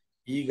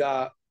ಈಗ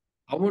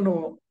ಅವನು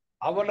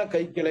ಅವನ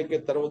ಕೈ ಕೆಳಗೆ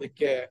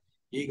ತರುವುದಕ್ಕೆ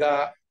ಈಗ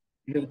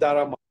ನಿರ್ಧಾರ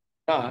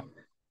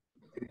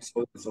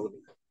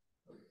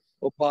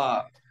ಒಬ್ಬ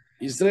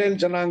ಇಸ್ರೇಲ್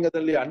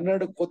ಜನಾಂಗದಲ್ಲಿ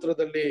 12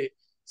 ಗೋತ್ರದಲ್ಲಿ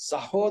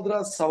ಸಹೋದರ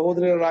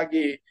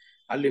ಸಹೋದರರಾಗಿ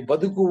ಅಲ್ಲಿ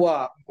ಬದುಕುವ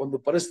ಒಂದು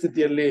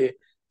ಪರಿಸ್ಥಿತಿಯಲ್ಲಿ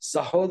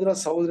ಸಹೋದರ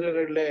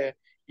ಸಹೋದರರಲ್ಲೇ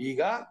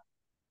ಈಗ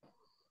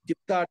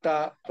ಕಿತ್ತಾಟ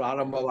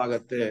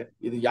ಪ್ರಾರಂಭವಾಗತ್ತೆ.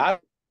 ಇದು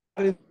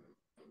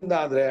ಯಾರಿಂದ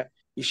ಆದ್ರೆ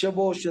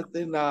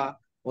ಇಷಬೋಶತಿನ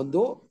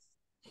ಒಂದು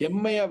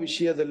ಹೆಮ್ಮೆಯ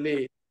ವಿಷಯದಲ್ಲಿ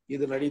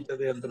ಇದು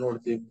ನಡೀತದೆ ಅಂತ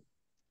ನೋಡ್ತೀವಿ.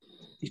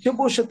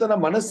 ಇಷಬೋಶತನ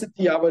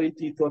ಮನಸ್ಥಿತಿ ಯಾವ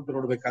ರೀತಿ ಇತ್ತು ಅಂತ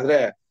ನೋಡ್ಬೇಕಾದ್ರೆ,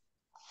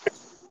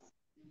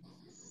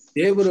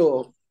 ದೇವರು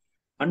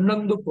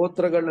 11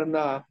 ಗೋತ್ರಗಳನ್ನ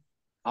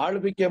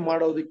ಆಳ್ವಿಕೆ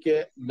ಮಾಡೋದಕ್ಕೆ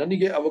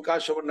ನನಗೆ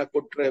ಅವಕಾಶವನ್ನ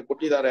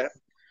ಕೊಟ್ಟಿದ್ದಾರೆ.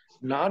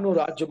 ನಾನು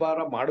ರಾಜ್ಯಭಾರ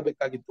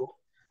ಮಾಡಬೇಕಾಗಿತ್ತು.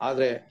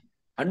 ಆದ್ರೆ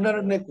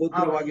 12ನೇ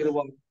ಗೋತ್ರವಾಗಿರುವ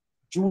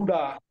ಜೂಡ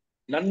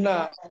ನನ್ನ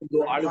ಒಂದು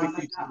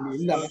ಆಳ್ವಿಕೆ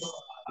ಇಲ್ಲ.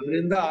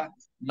 ಅದರಿಂದ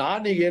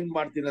ನಾನೀಗ ಏನ್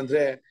ಮಾಡ್ತೀನಿ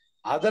ಅಂದ್ರೆ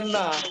ಅದನ್ನ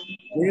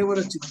ದೇವರ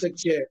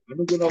ಚಿತ್ತಕ್ಕೆ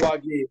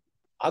ಅನುಗುಣವಾಗಿ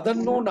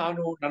ಅದನ್ನು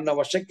ನಾನು ನನ್ನ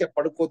ವಶಕ್ಕೆ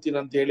ಪಡ್ಕೋತೀನಿ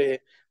ಅಂತ ಹೇಳಿ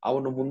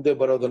ಅವನು ಮುಂದೆ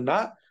ಬರೋದನ್ನ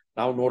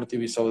ನಾವು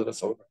ನೋಡ್ತೀವಿ ಸಹೋದರ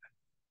ಸಹೋದರ.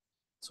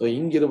 ಸೊ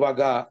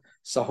ಹಿಂಗಿರುವಾಗ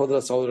ಸಹೋದರ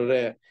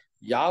ಸಹೋದರರೇ,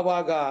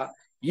 ಯಾವಾಗ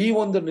ಈ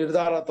ಒಂದು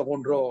ನಿರ್ಧಾರ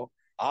ತಗೊಂಡ್ರೋ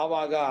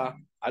ಆವಾಗ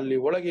ಅಲ್ಲಿ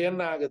ಒಳಗೆ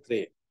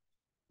ಏನಾಗತ್ರಿ,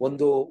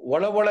 ಒಂದು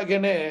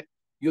ಒಳಗೇನೆ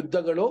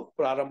ಯುದ್ಧಗಳು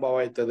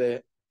ಪ್ರಾರಂಭವಾಯ್ತದೆ.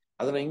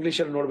 ಅದನ್ನ ಇಂಗ್ಲಿಷ್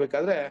ಅಲ್ಲಿ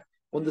ನೋಡ್ಬೇಕಾದ್ರೆ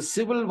ಒಂದು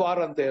ಸಿವಿಲ್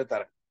ವಾರ್ ಅಂತ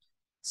ಹೇಳ್ತಾರೆ.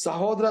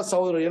 ಸಹೋದರ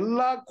ಸಹೋದರ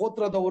ಎಲ್ಲಾ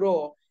ಗೋತ್ರದವರು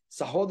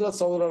ಸಹೋದರ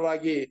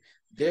ಸಹೋದರರಾಗಿ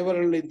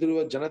ದೇವರಲ್ಲಿ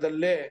ಇದ್ದಿರುವ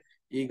ಜನದಲ್ಲೇ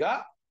ಈಗ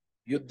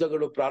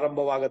ಯುದ್ಧಗಳು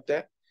ಪ್ರಾರಂಭವಾಗತ್ತೆ.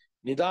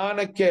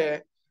 ನಿಧಾನಕ್ಕೆ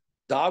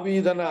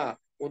ದಾವೀದನ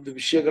ಒಂದು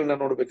ವಿಷಯಗಳನ್ನ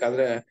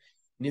ನೋಡ್ಬೇಕಾದ್ರೆ,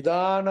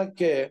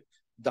 ನಿಧಾನಕ್ಕೆ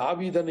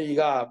ದಾವೀದನ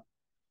ಈಗ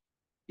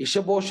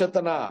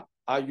ಇಷಬೋಶತನ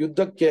ಆ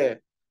ಯುದ್ಧಕ್ಕೆ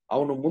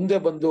ಅವನು ಮುಂದೆ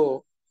ಬಂದು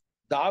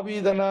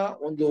ದಾವೀದನ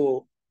ಒಂದು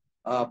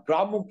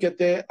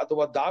ಪ್ರಾಮುಖ್ಯತೆ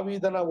ಅಥವಾ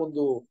ದಾವೀದನ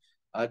ಒಂದು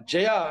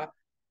ಜಯ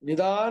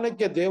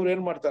ನಿಧಾನಕ್ಕೆ ದೇವ್ರು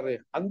ಏನ್ ಮಾಡ್ತಾರೆ,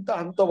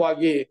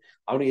 ಹಂತವಾಗಿ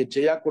ಅವನಿಗೆ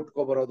ಜಯ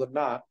ಕೊಟ್ಕೊ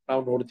ಬರೋದನ್ನ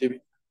ನಾವು ನೋಡ್ತೀವಿ.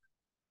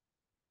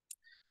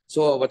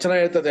 ಸೊ ವಚನ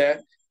ಹೇಳ್ತದೆ,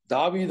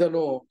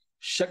 ದಾವೀದನು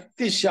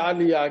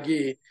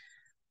ಶಕ್ತಿಶಾಲಿಯಾಗಿ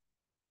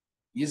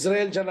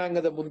ಇಸ್ರೇಲ್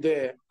ಜನಾಂಗದ ಮುಂದೆ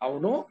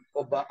ಅವನು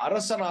ಒಬ್ಬ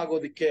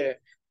ಅರಸನಾಗೋದಿಕ್ಕೆ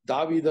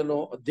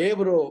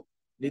ದೇವರು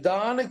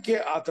ನಿಧಾನಕ್ಕೆ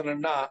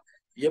ಆತನನ್ನ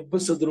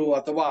ಎಬ್ಬಿಸಿದ್ರು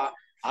ಅಥವಾ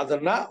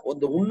ಅದನ್ನ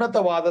ಒಂದು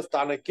ಉನ್ನತವಾದ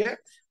ಸ್ಥಾನಕ್ಕೆ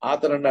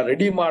ಆತನನ್ನ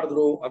ರೆಡಿ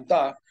ಮಾಡಿದ್ರು ಅಂತ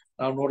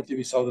ನಾವು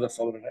ನೋಡ್ತೀವಿ ಸಹೋದರ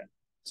ಸಹೋದರರೇ.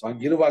 ಸೊ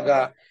ಹಂಗಿರುವಾಗ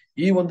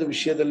ಈ ಒಂದು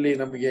ವಿಷಯದಲ್ಲಿ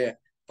ನಮಗೆ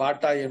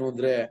ಪಾಠ ಏನು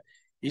ಅಂದ್ರೆ,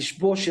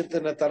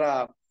 ಇಷ್ಬೋಶೆತನ ತರ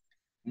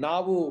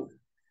ನಾವು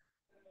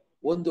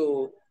ಒಂದು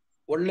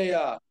ಒಳ್ಳೆಯ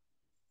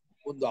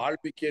ಒಂದು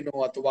ಆಳ್ವಿಕೆಯನ್ನು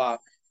ಅಥವಾ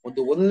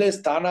ಒಂದು ಒಳ್ಳೆ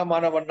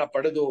ಸ್ಥಾನಮಾನವನ್ನ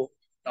ಪಡೆದು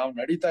ನಾವು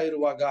ನಡೀತಾ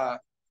ಇರುವಾಗ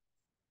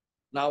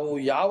ನಾವು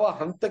ಯಾವ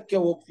ಹಂತಕ್ಕೆ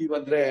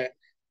ಹೋಗ್ತೀವಂದ್ರೆ,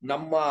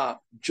 ನಮ್ಮ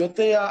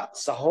ಜೊತೆಯ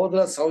ಸಹೋದರ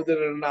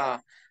ಸಹೋದರರನ್ನ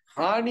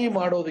ಹಾನಿ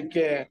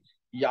ಮಾಡೋದಕ್ಕೆ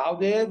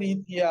ಯಾವುದೇ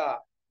ರೀತಿಯ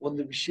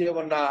ಒಂದು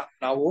ವಿಷಯವನ್ನ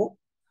ನಾವು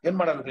ಏನ್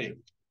ಮಾಡಲ್ರಿ,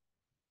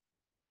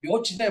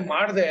 ಯೋಚನೆ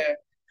ಮಾಡದೆ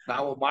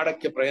ನಾವು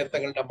ಮಾಡಕ್ಕೆ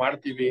ಪ್ರಯತ್ನಗಳನ್ನ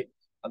ಮಾಡ್ತೀವಿ.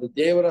 ಅದು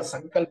ದೇವರ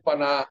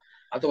ಸಂಕಲ್ಪನ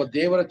ಅಥವಾ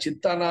ದೇವರ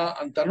ಚಿಂತನ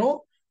ಅಂತಾನು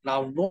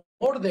ನಾವು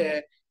ನೋಡದೆ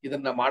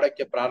ಇದನ್ನ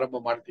ಮಾಡಕ್ಕೆ ಪ್ರಾರಂಭ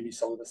ಮಾಡ್ತೀವಿ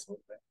ಸಹೋದರ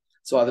ಸಹೋದರ.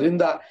 ಸೊ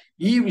ಅದರಿಂದ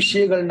ಈ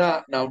ವಿಷಯಗಳನ್ನ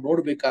ನಾವು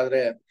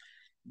ನೋಡ್ಬೇಕಾದ್ರೆ,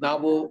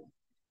 ನಾವು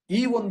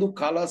ಈ ಒಂದು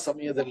ಕಾಲ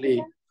ಸಮಯದಲ್ಲಿ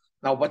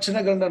ನಾವು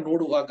ವಚನಗಳನ್ನ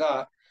ನೋಡುವಾಗ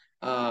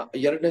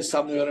 2ನೇ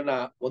ಸಾಮುವೇಲನ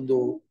ಒಂದು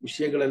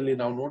ವಿಷಯಗಳಲ್ಲಿ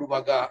ನಾವು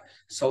ನೋಡುವಾಗ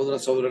ಸಹೋದರ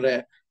ಸಹೋದರರೇ,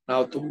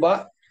 ನಾವು ತುಂಬಾ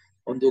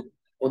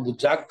ಒಂದು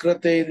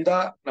ಜಾಗ್ರತೆಯಿಂದ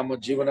ನಮ್ಮ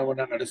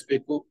ಜೀವನವನ್ನ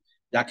ನಡೆಸಬೇಕು.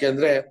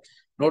 ಯಾಕೆಂದ್ರೆ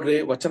ನೋಡ್ರಿ,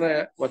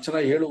 ವಚನ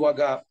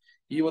ಹೇಳುವಾಗ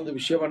ಈ ಒಂದು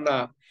ವಿಷಯವನ್ನ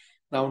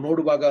ನಾವು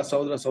ನೋಡುವಾಗ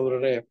ಸಹೋದರ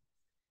ಸಹೋದರರೇ,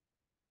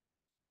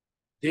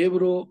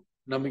 ದೇವರು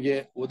ನಮಗೆ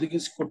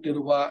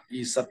ಒದಗಿಸಿಕೊಟ್ಟಿರುವ ಈ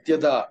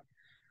ಸತ್ಯದ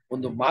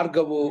ಒಂದು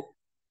ಮಾರ್ಗವು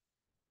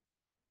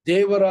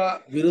ದೇವರ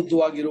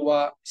ವಿರುದ್ಧವಾಗಿರುವ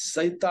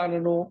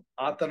ಸೈತಾನನು,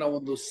 ಆತನ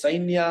ಒಂದು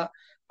ಸೈನ್ಯ,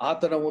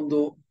 ಆತನ ಒಂದು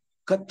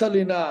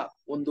ಕತ್ತಲಿನ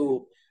ಒಂದು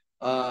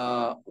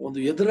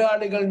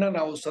ಎದುರಾಳಿಗಳನ್ನ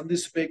ನಾವು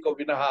ಸಂಧಿಸಬೇಕು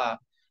ವಿನಃ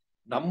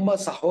ನಮ್ಮ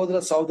ಸಹೋದರ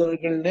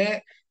ಸಹೋದರಗಳನ್ನೇ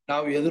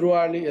ನಾವು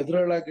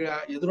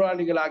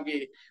ಎದುರಾಳಿಗಳಾಗಿ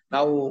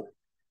ನಾವು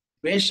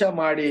ದ್ವೇಷ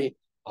ಮಾಡಿ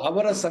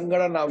ಅವರ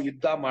ಸಂಗಡ ನಾವು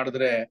ಯುದ್ಧ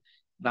ಮಾಡಿದ್ರೆ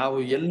ನಾವು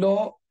ಎಲ್ಲೋ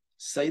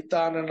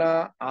ಸೈತಾನನ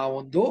ಆ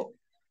ಒಂದು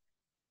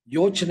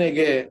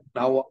ಯೋಚನೆಗೆ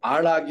ನಾವು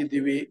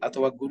ಆಳಾಗಿದ್ದೀವಿ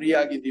ಅಥವಾ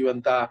ಗುರಿಯಾಗಿದ್ದೀವಿ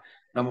ಅಂತ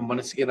ನಮ್ಮ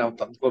ಮನಸ್ಸಿಗೆ ನಾವು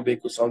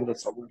ತಂದ್ಕೋಬೇಕು ಸಹೋದರ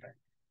ಸಹೋದರ.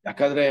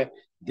 ಯಾಕಂದ್ರೆ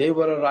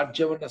ದೇವರ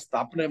ರಾಜ್ಯವನ್ನ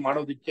ಸ್ಥಾಪನೆ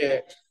ಮಾಡೋದಿಕ್ಕೆ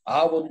ಆ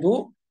ಒಂದು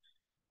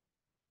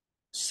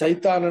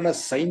ಸೈತಾನನ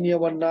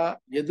ಸೈನ್ಯವನ್ನ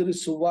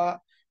ಎದುರಿಸುವ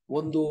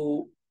ಒಂದು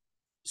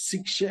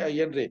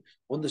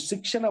ಒಂದು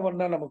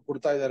ಶಿಕ್ಷಣವನ್ನ ನಮಗ್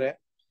ಕೊಡ್ತಾ ಇದ್ದಾರೆ.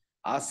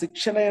 ಆ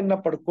ಶಿಕ್ಷಣೆಯನ್ನ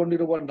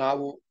ಪಡ್ಕೊಂಡಿರುವ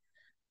ನಾವು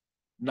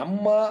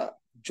ನಮ್ಮ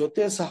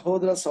ಜೊತೆ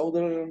ಸಹೋದರ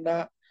ಸಹೋದರರನ್ನ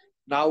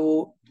ನಾವು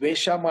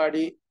ದ್ವೇಷ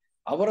ಮಾಡಿ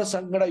ಅವರ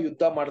ಸಂಗಡ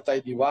ಯುದ್ಧ ಮಾಡ್ತಾ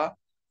ಇದ್ದೀವಾ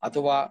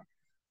ಅಥವಾ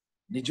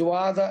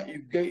ನಿಜವಾದ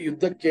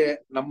ಯುದ್ಧಕ್ಕೆ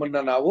ನಮ್ಮನ್ನ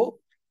ನಾವು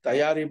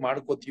ತಯಾರಿ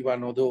ಮಾಡ್ಕೋತೀವ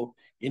ಅನ್ನೋದು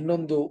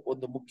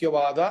ಒಂದು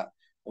ಮುಖ್ಯವಾದ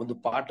ಒಂದು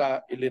ಪಾಠ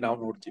ಇಲ್ಲಿ ನಾವು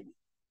ನೋಡ್ತೀವಿ.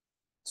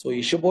 ಸೊ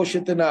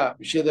ಇಷಬೋಶೆತನ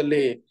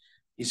ವಿಷಯದಲ್ಲಿ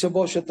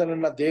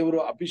ಇಷಬೋಶೆತನನ್ನ ದೇವರು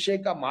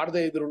ಅಭಿಷೇಕ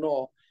ಮಾಡದೇ ಇದ್ರು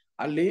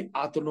ಅಲ್ಲಿ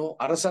ಆತನು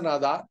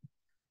ಅರಸನಾದ.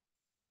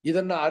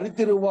 ಇದನ್ನ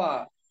ಅರಿತಿರುವ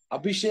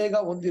ಅಭಿಷೇಕ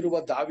ಹೊಂದಿರುವ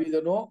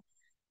ದಾವೀದನು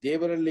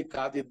ದೇವರಲ್ಲಿ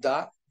ಕಾದಿದ್ದ.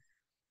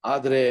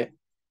 ಆದ್ರೆ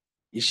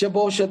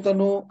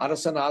ಇಷಬೋಶೆತನು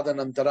ಅರಸನಾದ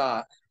ನಂತರ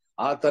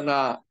ಆತನ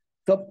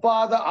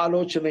ತಪ್ಪಾದ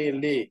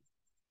ಆಲೋಚನೆಯಲ್ಲಿ,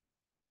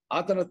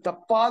 ಆತನ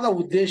ತಪ್ಪಾದ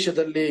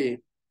ಉದ್ದೇಶದಲ್ಲಿ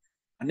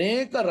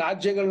ಅನೇಕ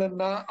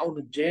ರಾಜ್ಯಗಳನ್ನ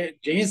ಅವನು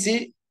ಜಯಿಸಿ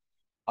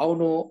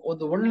ಅವನು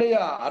ಒಂದು ಒಳ್ಳೆಯ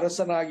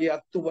ಅರಸನಾಗಿ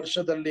 10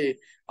 ವರ್ಷದಲ್ಲಿ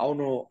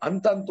ಅವನು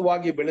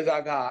ಹಂತವಾಗಿ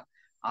ಬೆಳೆದಾಗ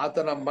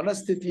ಆತನ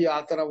ಮನಸ್ಥಿತಿ,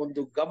 ಆತನ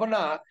ಒಂದು ಗಮನ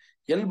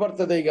ಎಲ್ಲಿ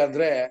ಬರ್ತದೆ ಈಗ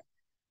ಅಂದ್ರೆ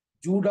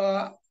ಜೂಡಾ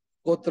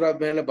ಗೋತ್ರ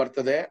ಮೇಲೆ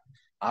ಬರ್ತದೆ.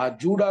 ಆ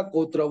ಜೂಡಾ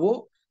ಗೋತ್ರವು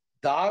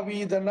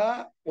ದಾವೀದನ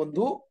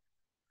ಒಂದು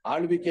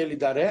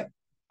ಆಳ್ವಿಕೆಯಲ್ಲಿದ್ದಾರೆ.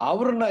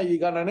 ಅವ್ರನ್ನ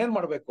ಈಗ ನಾನೇನ್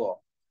ಮಾಡ್ಬೇಕು,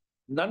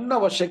 ನನ್ನ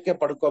ವಶಕ್ಕೆ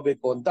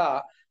ಪಡ್ಕೋಬೇಕು ಅಂತ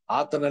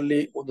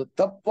ಆತನಲ್ಲಿ ಒಂದು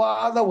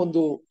ತಪ್ಪಾದ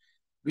ಒಂದು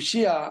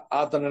ವಿಷಯ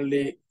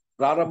ಆತನಲ್ಲಿ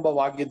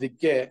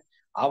ಪ್ರಾರಂಭವಾಗಿದ್ದಕ್ಕೆ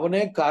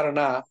ಅವನೇ ಕಾರಣ.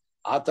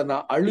 ಆತನ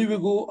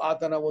ಅಳಿವಿಗೂ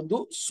ಆತನ ಒಂದು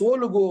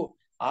ಸೋಲುಗೂ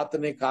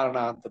ಆತನೇ ಕಾರಣ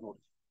ಅಂತ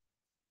ನೋಡಿ.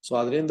 ಸೊ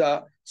ಅದರಿಂದ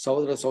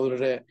ಸಹೋದರ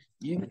ಸಹೋದರರೇ,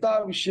 ಇಂಥ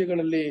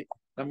ವಿಷಯಗಳಲ್ಲಿ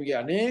ನಮಗೆ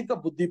ಅನೇಕ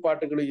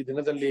ಬುದ್ಧಿಪಾಠಗಳು ಈ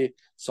ದಿನದಲ್ಲಿ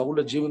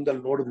ಸೌಲ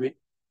ಜೀವನದಲ್ಲಿ ನೋಡಿದ್ವಿ.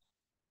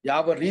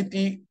 ಯಾವ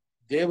ರೀತಿ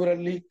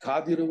ದೇವರಲ್ಲಿ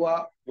ಕಾದಿರುವ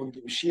ಒಂದು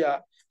ವಿಷಯ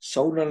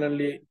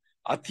ಸೌಲನಲ್ಲಿ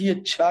ಅತಿ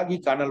ಹೆಚ್ಚಾಗಿ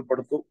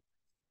ಕಾಣಲ್ಪಡ್ತು.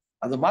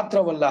 ಅದು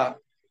ಮಾತ್ರವಲ್ಲ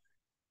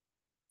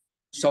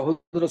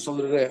ಸಹೋದರ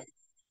ಸಹೋದರರೇ,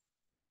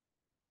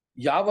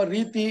 ಯಾವ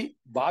ರೀತಿ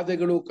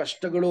ಬಾಧೆಗಳು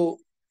ಕಷ್ಟಗಳು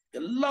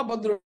ಎಲ್ಲ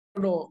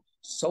ಬಂದ್ರು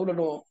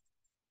ಸೌಲನು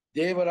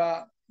ದೇವರ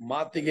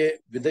ಮಾತಿಗೆ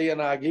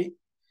ವಿಧೇಯನಾಗಿ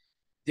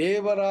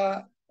ದೇವರ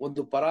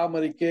ಒಂದು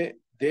ಪರಾಮರಿಕೆ,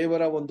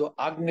 ದೇವರ ಒಂದು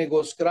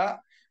ಆಜ್ಞೆಗೋಸ್ಕರ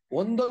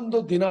ಒಂದೊಂದು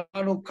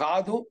ದಿನಾನು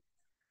ಕಾದು,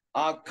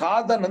 ಆ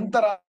ಕಾದ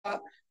ನಂತರ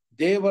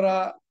ದೇವರ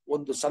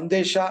ಒಂದು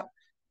ಸಂದೇಶ,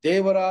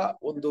 ದೇವರ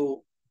ಒಂದು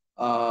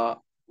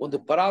ಒಂದು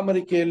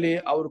ಪರಾಮರಿಕೆಯಲ್ಲಿ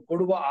ಅವರು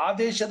ಕೊಡುವ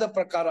ಆದೇಶದ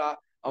ಪ್ರಕಾರ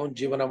ಅವನ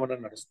ಜೀವನವನ್ನ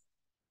ನಡೆಸ್ತಾನೆ.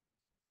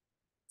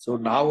 ಸೊ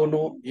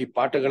ನಾವು ಈ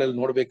ಪಾಠಗಳಲ್ಲಿ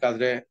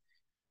ನೋಡ್ಬೇಕಾದ್ರೆ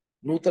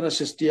ನೂತನ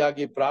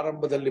ಸೃಷ್ಟಿಯಾಗಿ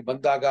ಪ್ರಾರಂಭದಲ್ಲಿ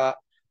ಬಂದಾಗ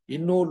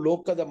ಇನ್ನೂ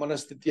ಲೋಕದ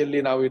ಮನಸ್ಥಿತಿಯಲ್ಲಿ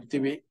ನಾವು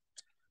ಇರ್ತೀವಿ.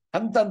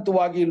 ಹಂತ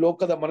ಹಂತವಾಗಿ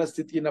ಲೋಕದ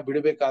ಮನಸ್ಥಿತಿಯನ್ನ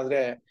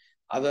ಬಿಡಬೇಕಾದ್ರೆ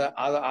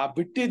ಆ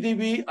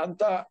ಬಿಟ್ಟಿದೀವಿ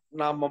ಅಂತ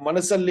ನಮ್ಮ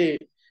ಮನಸ್ಸಲ್ಲಿ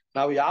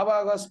ನಾವು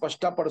ಯಾವಾಗ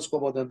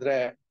ಸ್ಪಷ್ಟಪಡಿಸ್ಕೋಬಹುದಂದ್ರೆ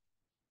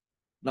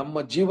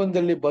ನಮ್ಮ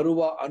ಜೀವನದಲ್ಲಿ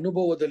ಬರುವ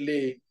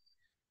ಅನುಭವದಲ್ಲಿ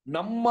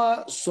ನಮ್ಮ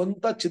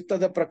ಸ್ವಂತ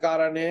ಚಿತ್ತದ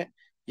ಪ್ರಕಾರನೇ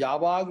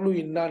ಯಾವಾಗ್ಲೂ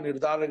ಇನ್ನ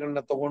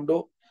ನಿರ್ಧಾರಗಳನ್ನ ತಗೊಂಡು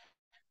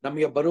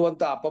ನಮಗೆ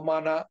ಬರುವಂತ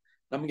ಅಪಮಾನ,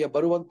 ನಮಗೆ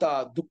ಬರುವಂತ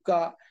ದುಃಖ,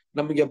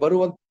 ನಮಗೆ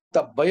ಬರುವಂತ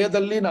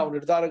ಭಯದಲ್ಲಿ ನಾವು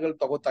ನಿರ್ಧಾರಗಳು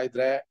ತಗೋತಾ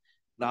ಇದ್ರೆ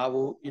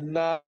ನಾವು ಇನ್ನ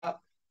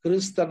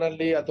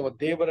ಕ್ರಿಸ್ತನಲ್ಲಿ ಅಥವಾ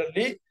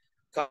ದೇವರಲ್ಲಿ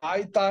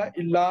ಕಾಯ್ತಾ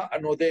ಇಲ್ಲ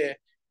ಅನ್ನೋದೇ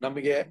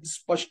ನಮಗೆ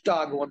ಸ್ಪಷ್ಟ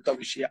ಆಗುವಂತ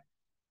ವಿಷಯ.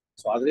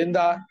 ಸೊ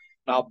ಅದರಿಂದ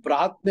ನಾವು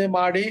ಪ್ರಾರ್ಥನೆ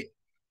ಮಾಡಿ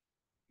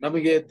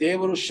ನಮಗೆ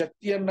ದೇವರು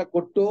ಶಕ್ತಿಯನ್ನ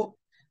ಕೊಟ್ಟು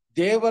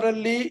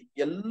ದೇವರಲ್ಲಿ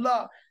ಎಲ್ಲ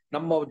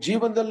ನಮ್ಮ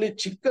ಜೀವನದಲ್ಲಿ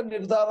ಚಿಕ್ಕ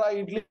ನಿರ್ಧಾರ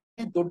ಇರ್ಲಿ,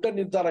 ದೊಡ್ಡ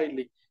ನಿರ್ಧಾರ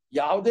ಇರ್ಲಿ,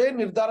 ಯಾವುದೇ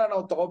ನಿರ್ಧಾರ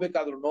ನಾವು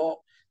ತಗೋಬೇಕಾದ್ರೂ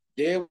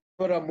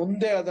ದೇವರ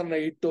ಮುಂದೆ ಅದನ್ನ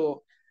ಇಟ್ಟು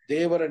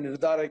ದೇವರ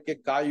ನಿರ್ಧಾರಕ್ಕೆ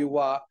ಕಾಯುವ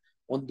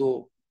ಒಂದು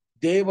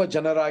ದೇವ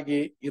ಜನರಾಗಿ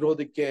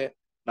ಇರೋದಕ್ಕೆ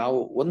ನಾವು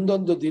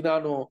ಒಂದೊಂದು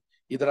ದಿನಾನು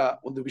ಇದರ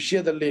ಒಂದು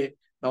ವಿಷಯದಲ್ಲಿ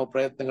ನಾವು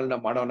ಪ್ರಯತ್ನಗಳನ್ನ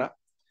ಮಾಡೋಣ.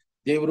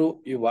 ದೇವರು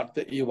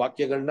ಈ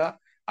ವಾಕ್ಯಗಳನ್ನ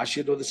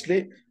ಆಶೀರ್ವದಿಸ್ಲಿ.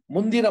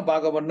 ಮುಂದಿನ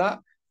ಭಾಗವನ್ನ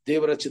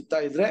ದೇವರ ಚಿತ್ತ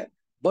ಇದ್ರೆ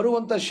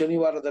ಬರುವಂತ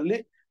ಶನಿವಾರದಲ್ಲಿ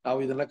ನಾವು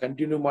ಇದನ್ನ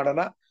ಕಂಟಿನ್ಯೂ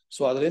ಮಾಡೋಣ.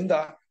 ಸೊ ಅದರಿಂದ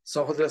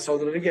ಸಹೋದರ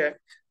ಸಹೋದರರಿಗೆ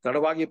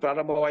ತಡವಾಗಿ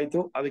ಪ್ರಾರಂಭವಾಯಿತು.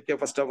 ಅದಕ್ಕೆ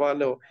ಫಸ್ಟ್ ಆಫ್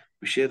ಆಲ್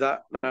ವಿಷಯದ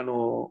ನಾನು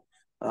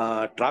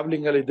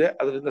ಟ್ರಾವೆಲಿಂಗ್ ಅಲ್ಲಿ ಇದ್ದೆ,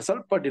 ಅದರಿಂದ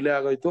ಸ್ವಲ್ಪ ಡಿಲೇ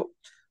ಆಗೋಯ್ತು.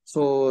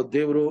 ಸೊ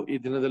ದೇವರು ಈ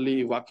ದಿನದಲ್ಲಿ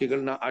ಈ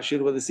ವಾಕ್ಯಗಳನ್ನ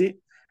ಆಶೀರ್ವದಿಸಿ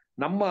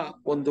ನಮ್ಮ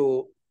ಒಂದು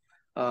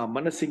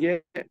ಮನಸ್ಸಿಗೆ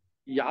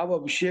ಯಾವ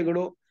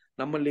ವಿಷಯಗಳು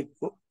ನಮ್ಮಲ್ಲಿ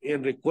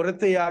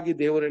ಕೊರತೆಯಾಗಿ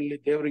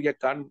ದೇವರಿಗೆ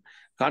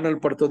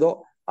ಕಾಣಲ್ಪಡ್ತದೋ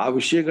ಆ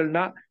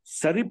ವಿಷಯಗಳನ್ನ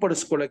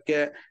ಸರಿಪಡಿಸ್ಕೊಳ್ಳಕ್ಕೆ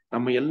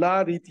ನಮ್ಮ ಎಲ್ಲಾ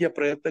ರೀತಿಯ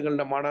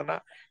ಪ್ರಯತ್ನಗಳನ್ನ ಮಾಡೋಣ.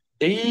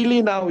 ಡೈಲಿ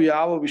ನಾವು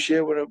ಯಾವ ವಿಷಯ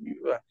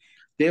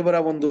ದೇವರ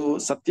ಒಂದು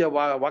ಸತ್ಯ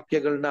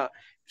ವಾಕ್ಯಗಳನ್ನ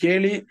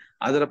ಕೇಳಿ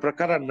ಅದರ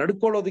ಪ್ರಕಾರ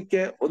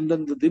ನಡ್ಕೊಳ್ಳೋದಕ್ಕೆ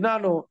ಒಂದೊಂದು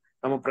ದಿನಾನು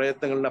ನಮ್ಮ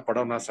ಪ್ರಯತ್ನಗಳನ್ನ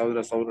ಪಡೋಣ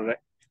ಸಹೋದರ ಸಹೋದರರೇ.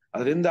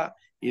 ಅದರಿಂದ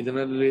ಈ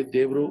ದಿನದಲ್ಲಿ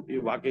ದೇವರು ಈ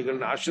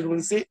ವಾಕ್ಯಗಳನ್ನ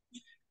ಆಶೀರ್ವದಿಸಿ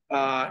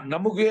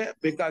ನಮಗೆ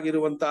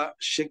ಬೇಕಾಗಿರುವಂತ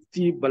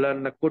ಶಕ್ತಿ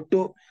ಬಲನ್ನ ಕೊಟ್ಟು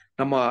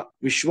ನಮ್ಮ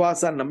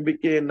ವಿಶ್ವಾಸ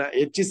ನಂಬಿಕೆಯನ್ನ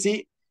ಹೆಚ್ಚಿಸಿ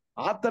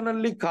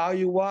ಆತನಲ್ಲಿ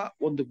ಕಾಯುವ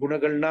ಒಂದು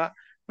ಗುಣಗಳನ್ನ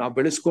ನಾವು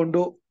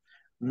ಬೆಳೆಸ್ಕೊಂಡು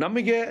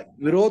ನಮಗೆ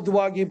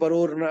ವಿರೋಧವಾಗಿ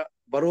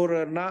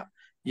ಬರೋರನ್ನ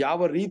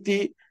ಯಾವ ರೀತಿ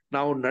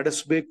ನಾವು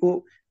ನಡೆಸ್ಬೇಕು,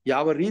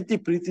 ಯಾವ ರೀತಿ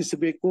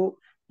ಪ್ರೀತಿಸಬೇಕು,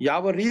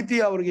 ಯಾವ ರೀತಿ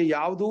ಅವ್ರಿಗೆ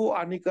ಯಾವುದೂ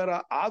ಹಾನಿಕರ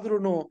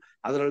ಆದ್ರೂ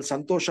ಅದರಲ್ಲಿ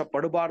ಸಂತೋಷ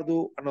ಪಡಬಾರ್ದು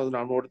ಅನ್ನೋದು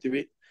ನಾವು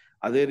ನೋಡ್ತೀವಿ.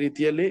 ಅದೇ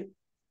ರೀತಿಯಲ್ಲಿ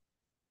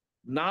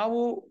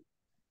ನಾವು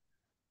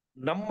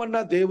ನಮ್ಮನ್ನ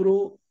ದೇವರು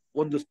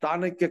ಒಂದು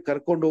ಸ್ಥಾನಕ್ಕೆ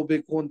ಕರ್ಕೊಂಡು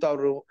ಹೋಗ್ಬೇಕು ಅಂತ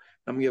ಅವರು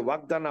ನಮ್ಗೆ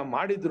ವಾಗ್ದಾನ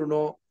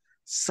ಮಾಡಿದ್ರು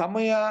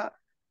ಸಮಯ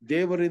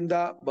ದೇವರಿಂದ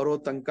ಬರೋ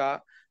ತನಕ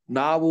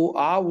ನಾವು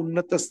ಆ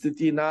ಉನ್ನತ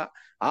ಸ್ಥಿತಿನ,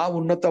 ಆ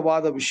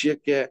ಉನ್ನತವಾದ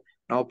ವಿಷಯಕ್ಕೆ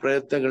ನಾವು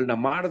ಪ್ರಯತ್ನಗಳನ್ನ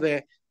ಮಾಡದೆ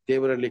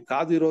ದೇವರಲ್ಲಿ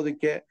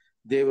ಕಾದಿರೋದಕ್ಕೆ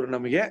ದೇವರು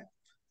ನಮಗೆ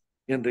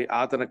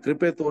ಆತನ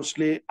ಕೃಪೆ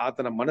ತೋರಿಸ್ಲಿ,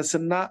 ಆತನ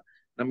ಮನಸ್ಸನ್ನ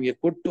ನಮಗೆ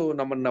ಕೊಟ್ಟು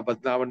ನಮ್ಮನ್ನ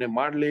ಬದಲಾವಣೆ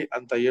ಮಾಡ್ಲಿ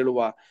ಅಂತ ಹೇಳುವ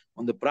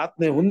ಒಂದು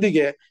ಪ್ರಾರ್ಥನೆ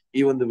ಹೊಂದಿಗೆ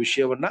ಈ ಒಂದು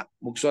ವಿಷಯವನ್ನ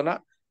ಮುಗಿಸೋಣ.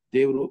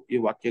 ದೇವರು ಈ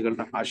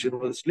ವಾಕ್ಯಗಳನ್ನ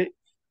ಆಶೀರ್ವದಿಸ್ಲಿ.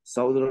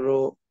 ಸಹೋದರರು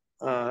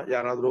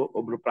ಯಾರಾದ್ರೂ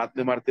ಒಬ್ರು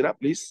ಪ್ರಾರ್ಥನೆ ಮಾಡ್ತೀರಾ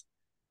ಪ್ಲೀಸ್?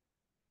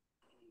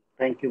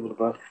 Thank you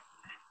brother.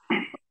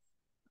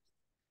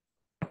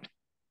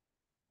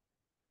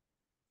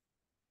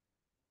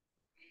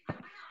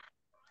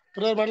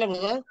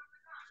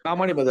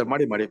 ಮಾಡಿ ಬ್ರದರ್,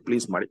 ಮಾಡಿ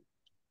ಪ್ಲೀಸ್ ಮಾಡಿ.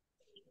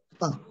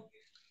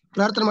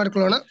 ಪ್ರಾರ್ಥನೆ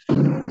ಮಾಡಿಕೊಳ್ಳೋಣ.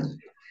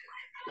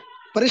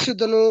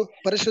 ಪರಿಶುದ್ಧನು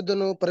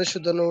ಪರಿಶುದ್ಧನು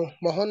ಪರಿಶುದ್ಧನು,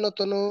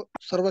 ಮಹೋನ್ನತನು,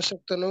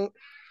 ಸರ್ವಶಕ್ತನು,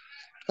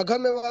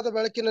 ಅಗಮ್ಯವಾದ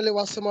ಬೆಳಕಿನಲ್ಲಿ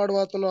ವಾಸ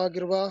ಮಾಡುವಾತನು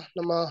ಆಗಿರುವ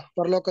ನಮ್ಮ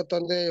ಪರಲೋಕ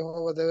ತಂದೆ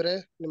ಯೆಹೋವ ದೇವರೇ,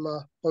 ನಿಮ್ಮ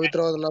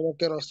ಪವಿತ್ರವಾದ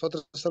ನಾಮಕ್ಕೆ ನಾವು ಸ್ತೋತ್ರ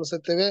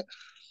ಸಲ್ಲಿಸುತ್ತೇವೆ.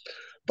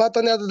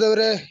 ತಂದೆಯಾದ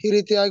ದೇವರೇ, ಈ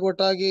ರೀತಿಯಾಗಿ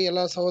ಒಟ್ಟಾಗಿ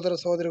ಎಲ್ಲಾ ಸಹೋದರ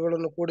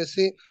ಸಹೋದರಿಗಳನ್ನು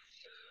ಕೂಡಿಸಿ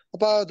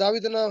ಅಪ್ಪ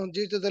ದಾವಿದನ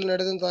ಜೀವಿತದಲ್ಲಿ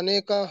ನಡೆದಂತ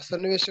ಅನೇಕ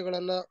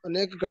ಸನ್ನಿವೇಶಗಳನ್ನ,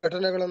 ಅನೇಕ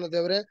ಘಟನೆಗಳನ್ನ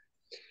ದೇವರೇ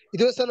ಈ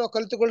ದಿವಸ ನಾವು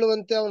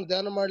ಕಲಿತುಕೊಳ್ಳುವಂತೆ ಅವನು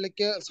ಧ್ಯಾನ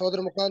ಮಾಡ್ಲಿಕ್ಕೆ ಸಹೋದರ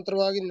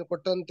ಮುಖಾಂತರವಾಗಿ ನೀನು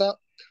ಕೊಟ್ಟಂತ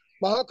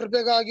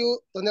ಮಹಾಕೃಪೆಗಾಗಿಯೂ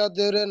ತಂದೆಯಾದ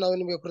ದೇವರೇ ನಾವು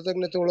ನಿಮಗೆ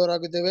ಕೃತಜ್ಞತೆ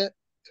ಉಳ್ಳವರಾಗಿದ್ದೇವೆ.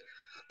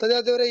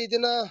 ತಂದೆಯಾದ ದೇವರೇ, ಈ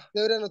ದಿನ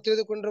ದೇವರೇ ನಾವು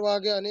ತಿಳಿದುಕೊಂಡಿರುವ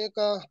ಹಾಗೆ ಅನೇಕ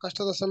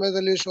ಕಷ್ಟದ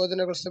ಸಮಯದಲ್ಲಿಯೂ,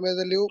 ಶೋಧನೆಗಳ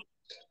ಸಮಯದಲ್ಲಿಯೂ,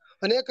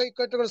 ಅನೇಕ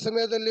ಇಕ್ಕಟ್ಟುಗಳ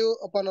ಸಮಯದಲ್ಲಿಯೂ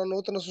ಅಪ್ಪ ನಾವು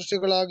ನೂತನ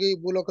ಸೃಷ್ಟಿಗಳಾಗಿ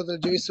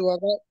ಭೂಲೋಕದಲ್ಲಿ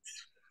ಜೀವಿಸುವಾಗ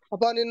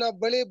ಅಪ್ಪ ನಿನ್ನ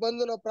ಬಳಿ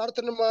ಬಂದು ನಾವು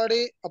ಪ್ರಾರ್ಥನೆ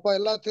ಮಾಡಿ ಅಪ್ಪ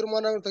ಎಲ್ಲಾ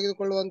ತೀರ್ಮಾನಗಳು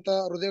ತೆಗೆದುಕೊಳ್ಳುವಂತ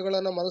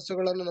ಹೃದಯಗಳನ್ನ,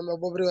 ಮನಸ್ಸುಗಳನ್ನ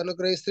ನಮ್ಮೊಬ್ಬೊಬ್ಬರಿಗೆ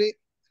ಅನುಗ್ರಹಿಸ್ರಿ.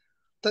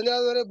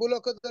 ತಂದೆಯಾದವರೇ,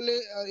 ಭೂಲೋಕದಲ್ಲಿ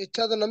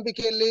ಹೆಚ್ಚಾದ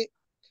ನಂಬಿಕೆಯಲ್ಲಿ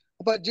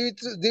ಅಪ್ಪ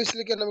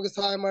ಜೀವಿಸಲಿಕ್ಕೆ ನಮಗೆ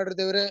ಸಹಾಯ ಮಾಡ್ರಿ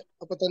ದೇವ್ರೆ.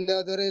 ಅಪ್ಪ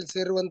ತಂದೆಯಾದವರೇ, ಇಲ್ಲಿ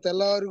ಸೇರುವಂತ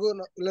ಎಲ್ಲರಿಗೂ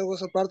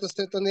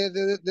ಪ್ರಾರ್ಥಿಸ್ತೇವೆ ತಂದೆ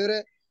ದೇವ್ರೆ.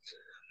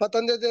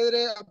 ತಂದೆ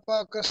ದೇವರೇ ಅಪ್ಪ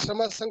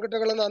ಶ್ರಮ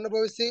ಸಂಕಟಗಳನ್ನು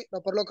ಅನುಭವಿಸಿ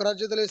ನಾವು ಪರಲೋಕ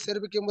ರಾಜ್ಯದಲ್ಲಿ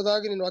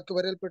ಸೇರ್ಬೇಕೆಂಬುದಾಗಿ ನಿನ್ನ ವಾಕ್ಯ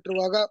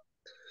ಬರೆಯಲ್ಪಟ್ಟಿರುವಾಗ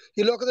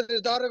ಈ ಲೋಕದ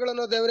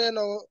ನಿರ್ಧಾರಗಳನ್ನು ದೇವರೇ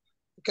ನಾವು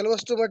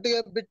ಕೆಲವಷ್ಟು ಮಟ್ಟಿಗೆ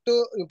ಬಿಟ್ಟು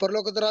ಈ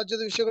ಪರಲೋಕದ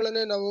ರಾಜ್ಯದ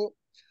ವಿಷಯಗಳನ್ನೇ ನಾವು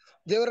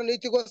ದೇವರ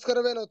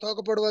ನೀತಿಗೋಸ್ಕರವೇ ನಾವು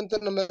ತಗೋಪಡುವಂತೆ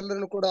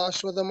ನಮ್ಮೆಲ್ಲರನ್ನು ಕೂಡ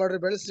ಆಶೀರ್ವಾದ ಮಾಡ್ರಿ,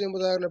 ಬೆಳೆಸಿ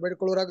ಎಂಬುದಾಗಿ ನಾವು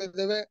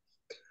ಬೇಡಿಕೊಳ್ಳೋರಾಗಿದ್ದೇವೆ.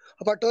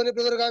 ಅಪ್ಪ ಟೋನಿ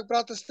ಬ್ರದರ್ಗಾಗಿ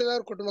ಪ್ರಾರ್ಥಿಸ್ತೇವೆ,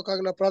 ಅವ್ರ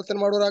ಕುಟುಂಬಕ್ಕಾಗಿ ನಾವು ಪ್ರಾರ್ಥನೆ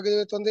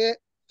ಮಾಡೋರಾಗಿದ್ದೇವೆ ತಂದೆಯೇ.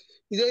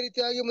 ಇದೇ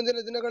ರೀತಿಯಾಗಿ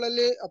ಮುಂದಿನ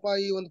ದಿನಗಳಲ್ಲಿ ಅಪ್ಪ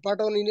ಈ ಒಂದು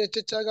ಪಾಠವನ್ನು ಇನ್ನೂ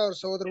ಹೆಚ್ಚೆಚ್ಚಾಗಿ ಅವ್ರ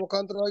ಸಹೋದರ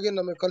ಮುಖಾಂತರವಾಗಿ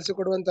ನಮಗೆ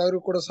ಕಲಿಸಿಕೊಡುವಂತೆ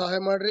ಅವ್ರಿಗೂ ಕೂಡ ಸಹಾಯ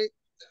ಮಾಡ್ರಿ.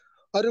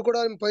 ಅವ್ರಿಗೂ ಕೂಡ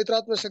ನಿಮ್ಮ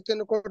ಪವಿತ್ರಾತ್ಮ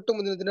ಶಕ್ತಿಯನ್ನು ಕೊಟ್ಟು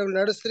ಮುಂದಿನ ದಿನಗಳು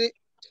ನಡೆಸ್ರಿ.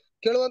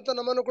 ಕೇಳುವಂತ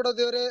ನಮ್ಮನ್ನು ಕೂಡ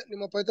ದೇವರೇ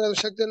ನಿಮ್ಮ ಪವಿತ್ರಾತ್ಮ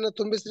ಶಕ್ತಿಯನ್ನು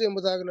ತುಂಬಿಸ್ರಿ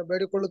ಎಂಬುದಾಗಿ ನಾವು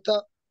ಬೇಡಿಕೊಳ್ಳುತ್ತಾ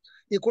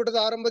ಈ ಕೂಟದ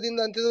ಆರಂಭದಿಂದ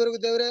ಅಂತ್ಯದವರೆಗೂ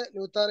ದೇವರೇ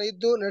ನೀವು ತಾನೇ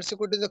ಇದ್ದು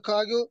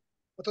ನಡೆಸಿಕೊಟ್ಟಿದ್ದಕ್ಕಾಗಿಯೂ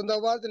ಮತ್ತೊಂದು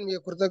ಅವಾದ ನಿಮಗೆ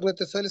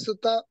ಕೃತಜ್ಞತೆ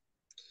ಸಲ್ಲಿಸುತ್ತಾ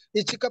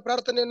ಈ ಚಿಕ್ಕ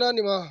ಪ್ರಾರ್ಥನೆಯನ್ನ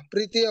ನಿಮ್ಮ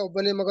ಪ್ರೀತಿಯ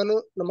ಒಬ್ಬನೇ ಮಗನು,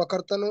 ನಮ್ಮ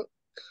ಕರ್ತನು,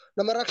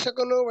 ನಮ್ಮ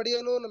ರಕ್ಷಕನು,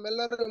 ಒಡೆಯನು,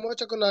 ನಮ್ಮೆಲ್ಲರ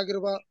ವಿಮೋಚಕನು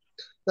ಆಗಿರುವ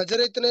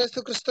ನಜರೇತಿನ ಯೇಸು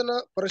ಕ್ರಿಸ್ತನ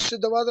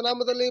ಪರಿಶುದ್ಧವಾದ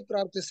ನಾಮದಲ್ಲಿ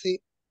ಪ್ರಾರ್ಥಿಸಿ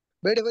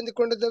ಬೇಡಿ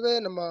ಹೊಂದಿಕೊಂಡಿದ್ದೇವೆ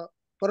ನಮ್ಮ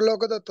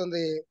ಪರಲೋಕದ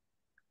ತಂದೆಯೇ.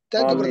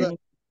 Thank you brother.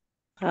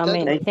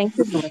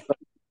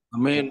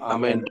 Amen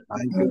amen.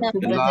 Thank you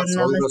ಎಲ್ಲಾ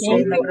ನಮಸ್ತೆ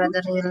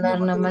ಬ್ರದರ್,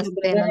 ಎಲ್ಲರೂ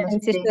ನಮಸ್ತೆ.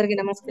 ಸಿಸ್ಟರ್ಗೆ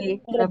ನಮಸ್ತೆ.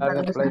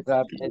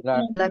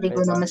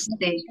 ಎಲ್ಲರಿಗೂ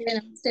ನಮಸ್ತೆ.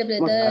 ನಮಸ್ತೆ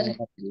ಬ್ರದರ್,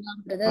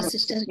 ಬ್ರದರ್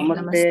ಸಿಸ್ಟರ್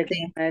ನಮಸ್ತೆ.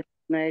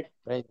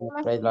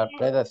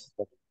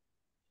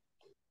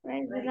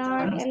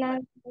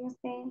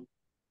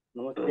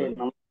 ನಮಸ್ತೆ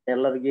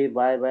ಎಲ್ಲರಿಗೆ.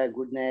 ಬಾಯ್ ಬಾಯ್,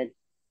 ಗುಡ್ ನೈಟ್.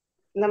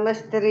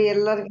 ನಮಸ್ತೆ ರೀ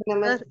ಎಲ್ಲರಿಗೂ.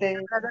 ನಮಸ್ತೆ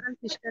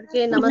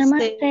ಸಿಸ್ಟರ್ಗೆ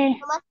ನಮಸ್ತೆ.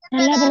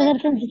 ಎಲ್ಲ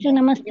ಬ್ರದರ್ಸ್ ಅಂಡ್ ಸಿಸ್ಟರ್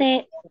ನಮಸ್ತೆ.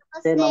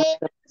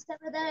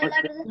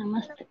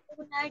 ನಮಸ್ತೆ.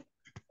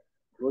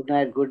 Good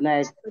night, good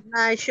night.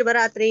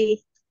 ಶುಭರಾತ್ರಿ.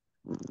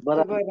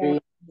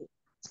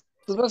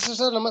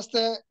 ಸಿಸ್ಟರ್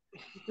ನಮಸ್ತೆ.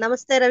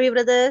 ನಮಸ್ತೆ ರವಿ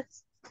ಬ್ರದರ್.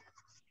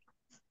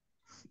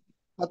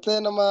 ಮತ್ತೆ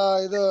ನಮ್ಮ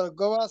ಇದು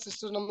ಗೋವಾ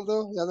ಸಿಸ್ಟರ್ ನಮ್ದು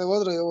ಯಾವ್ದು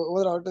ಹೋದ್ರ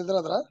ಹೊರಟಿದ್ರ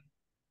ಅದ್ರ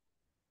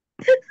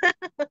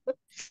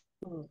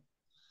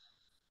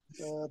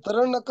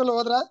ತರುಣ್ ನಕ್ಕಲ್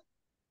ಹೋದ್ರ?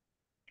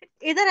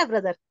 ಇದಾರೆ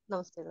ಬ್ರದರ್.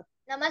 ನಮಸ್ತೆ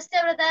ನಮಸ್ತೆ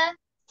ಬ್ರದರ್.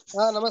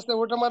 ಹಾ ನಮಸ್ತೆ.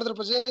 ಊಟ ಮಾಡಿದ್ರ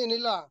ಪೂಜೆ?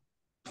 ಏನಿಲ್ಲ,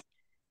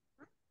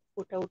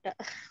 ಊಟ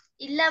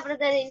ಇಲ್ಲ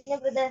ಬ್ರದರ್, ಇಲ್ಲ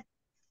ಬ್ರದರ್.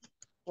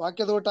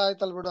 ವಾಕ್ಯದ ಊಟ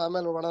ಆಯ್ತಲ್ ಬಿಡು,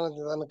 ಆಮೇಲೆ ಮಾಡೋಣ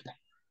ನಿಧಾನಕ್ಕೆ.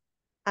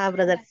 ಹಾ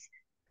ಬ್ರದರ್,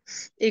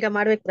 ಈಗ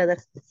ಮಾಡ್ಬೇಕು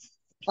ಬ್ರದರ್.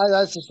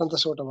 ಆಯ್ತು ಸಿಸ್ಟರ್,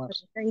 ಸಂತೋಷ. ಊಟ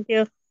ಮಾಡ್ರಿ. Thank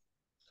you.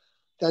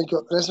 Thank you.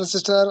 ರೇಷ್ಮೆ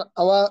ಸಿಸ್ಟರ್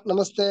ಅವ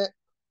ನಮಸ್ತೆ.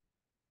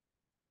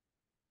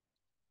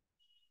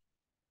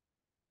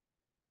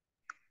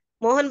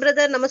 ಮೋಹನ್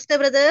ಬ್ರದರ್ ನಮಸ್ತೆ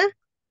ಬ್ರದರ್.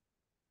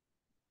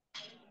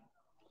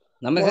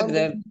 ನಮಸ್ತೆ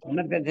ಸರ್.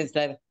 ನಮಸ್ತೆ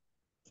ಸಿಸ್ಟರ್.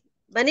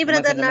 ಬನ್ನಿ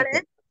ಬ್ರದರ್ ನಾಳೆ.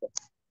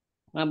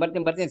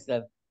 ಬರ್ತೀನಿ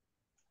sir.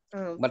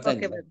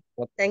 Okay brother,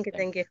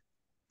 thank you.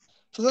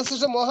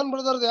 Sister Mohan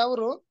brother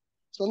ಯಾವರು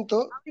ಸ್ವಂತ?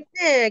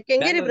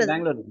 ಕೆಂಗೇರಿ ಬ್ರದರ್.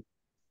 ಬ್ಯಾಂಗ್ಳೂರು.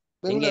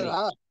 ಬೆಂಗಳೂರಾ?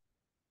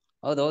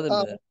 ಹೌದು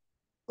ಬ್ರದರ್.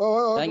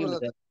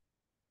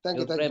 Thank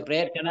you.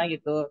 ಪ್ರೇಯರ್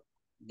ಚೆನ್ನಾಗಿತ್ತು.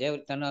 ದೇವ್ರ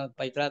ತನ್ನ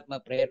ಪವಿತ್ರಾತ್ಮ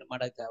ಪ್ರೇಯರ್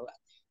ಮಾಡಕ್ಕೆ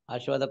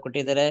ಆಶೀರ್ವಾದ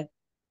ಕೊಟ್ಟಿದ್ದಾರೆ.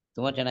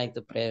 ತುಂಬಾ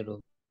ಚೆನ್ನಾಗಿತ್ತು ಪ್ರೇಯರು.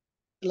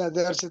 ಇಲ್ಲ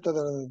ದೇವ್ರ ಸಿಗ್ತದ.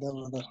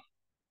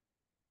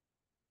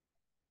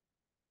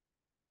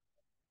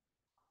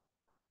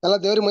 ಎಲ್ಲ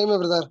ದೇವ್ರಿಗೆ ಮಹಿಮೆ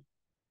ಬ್ರದರ್.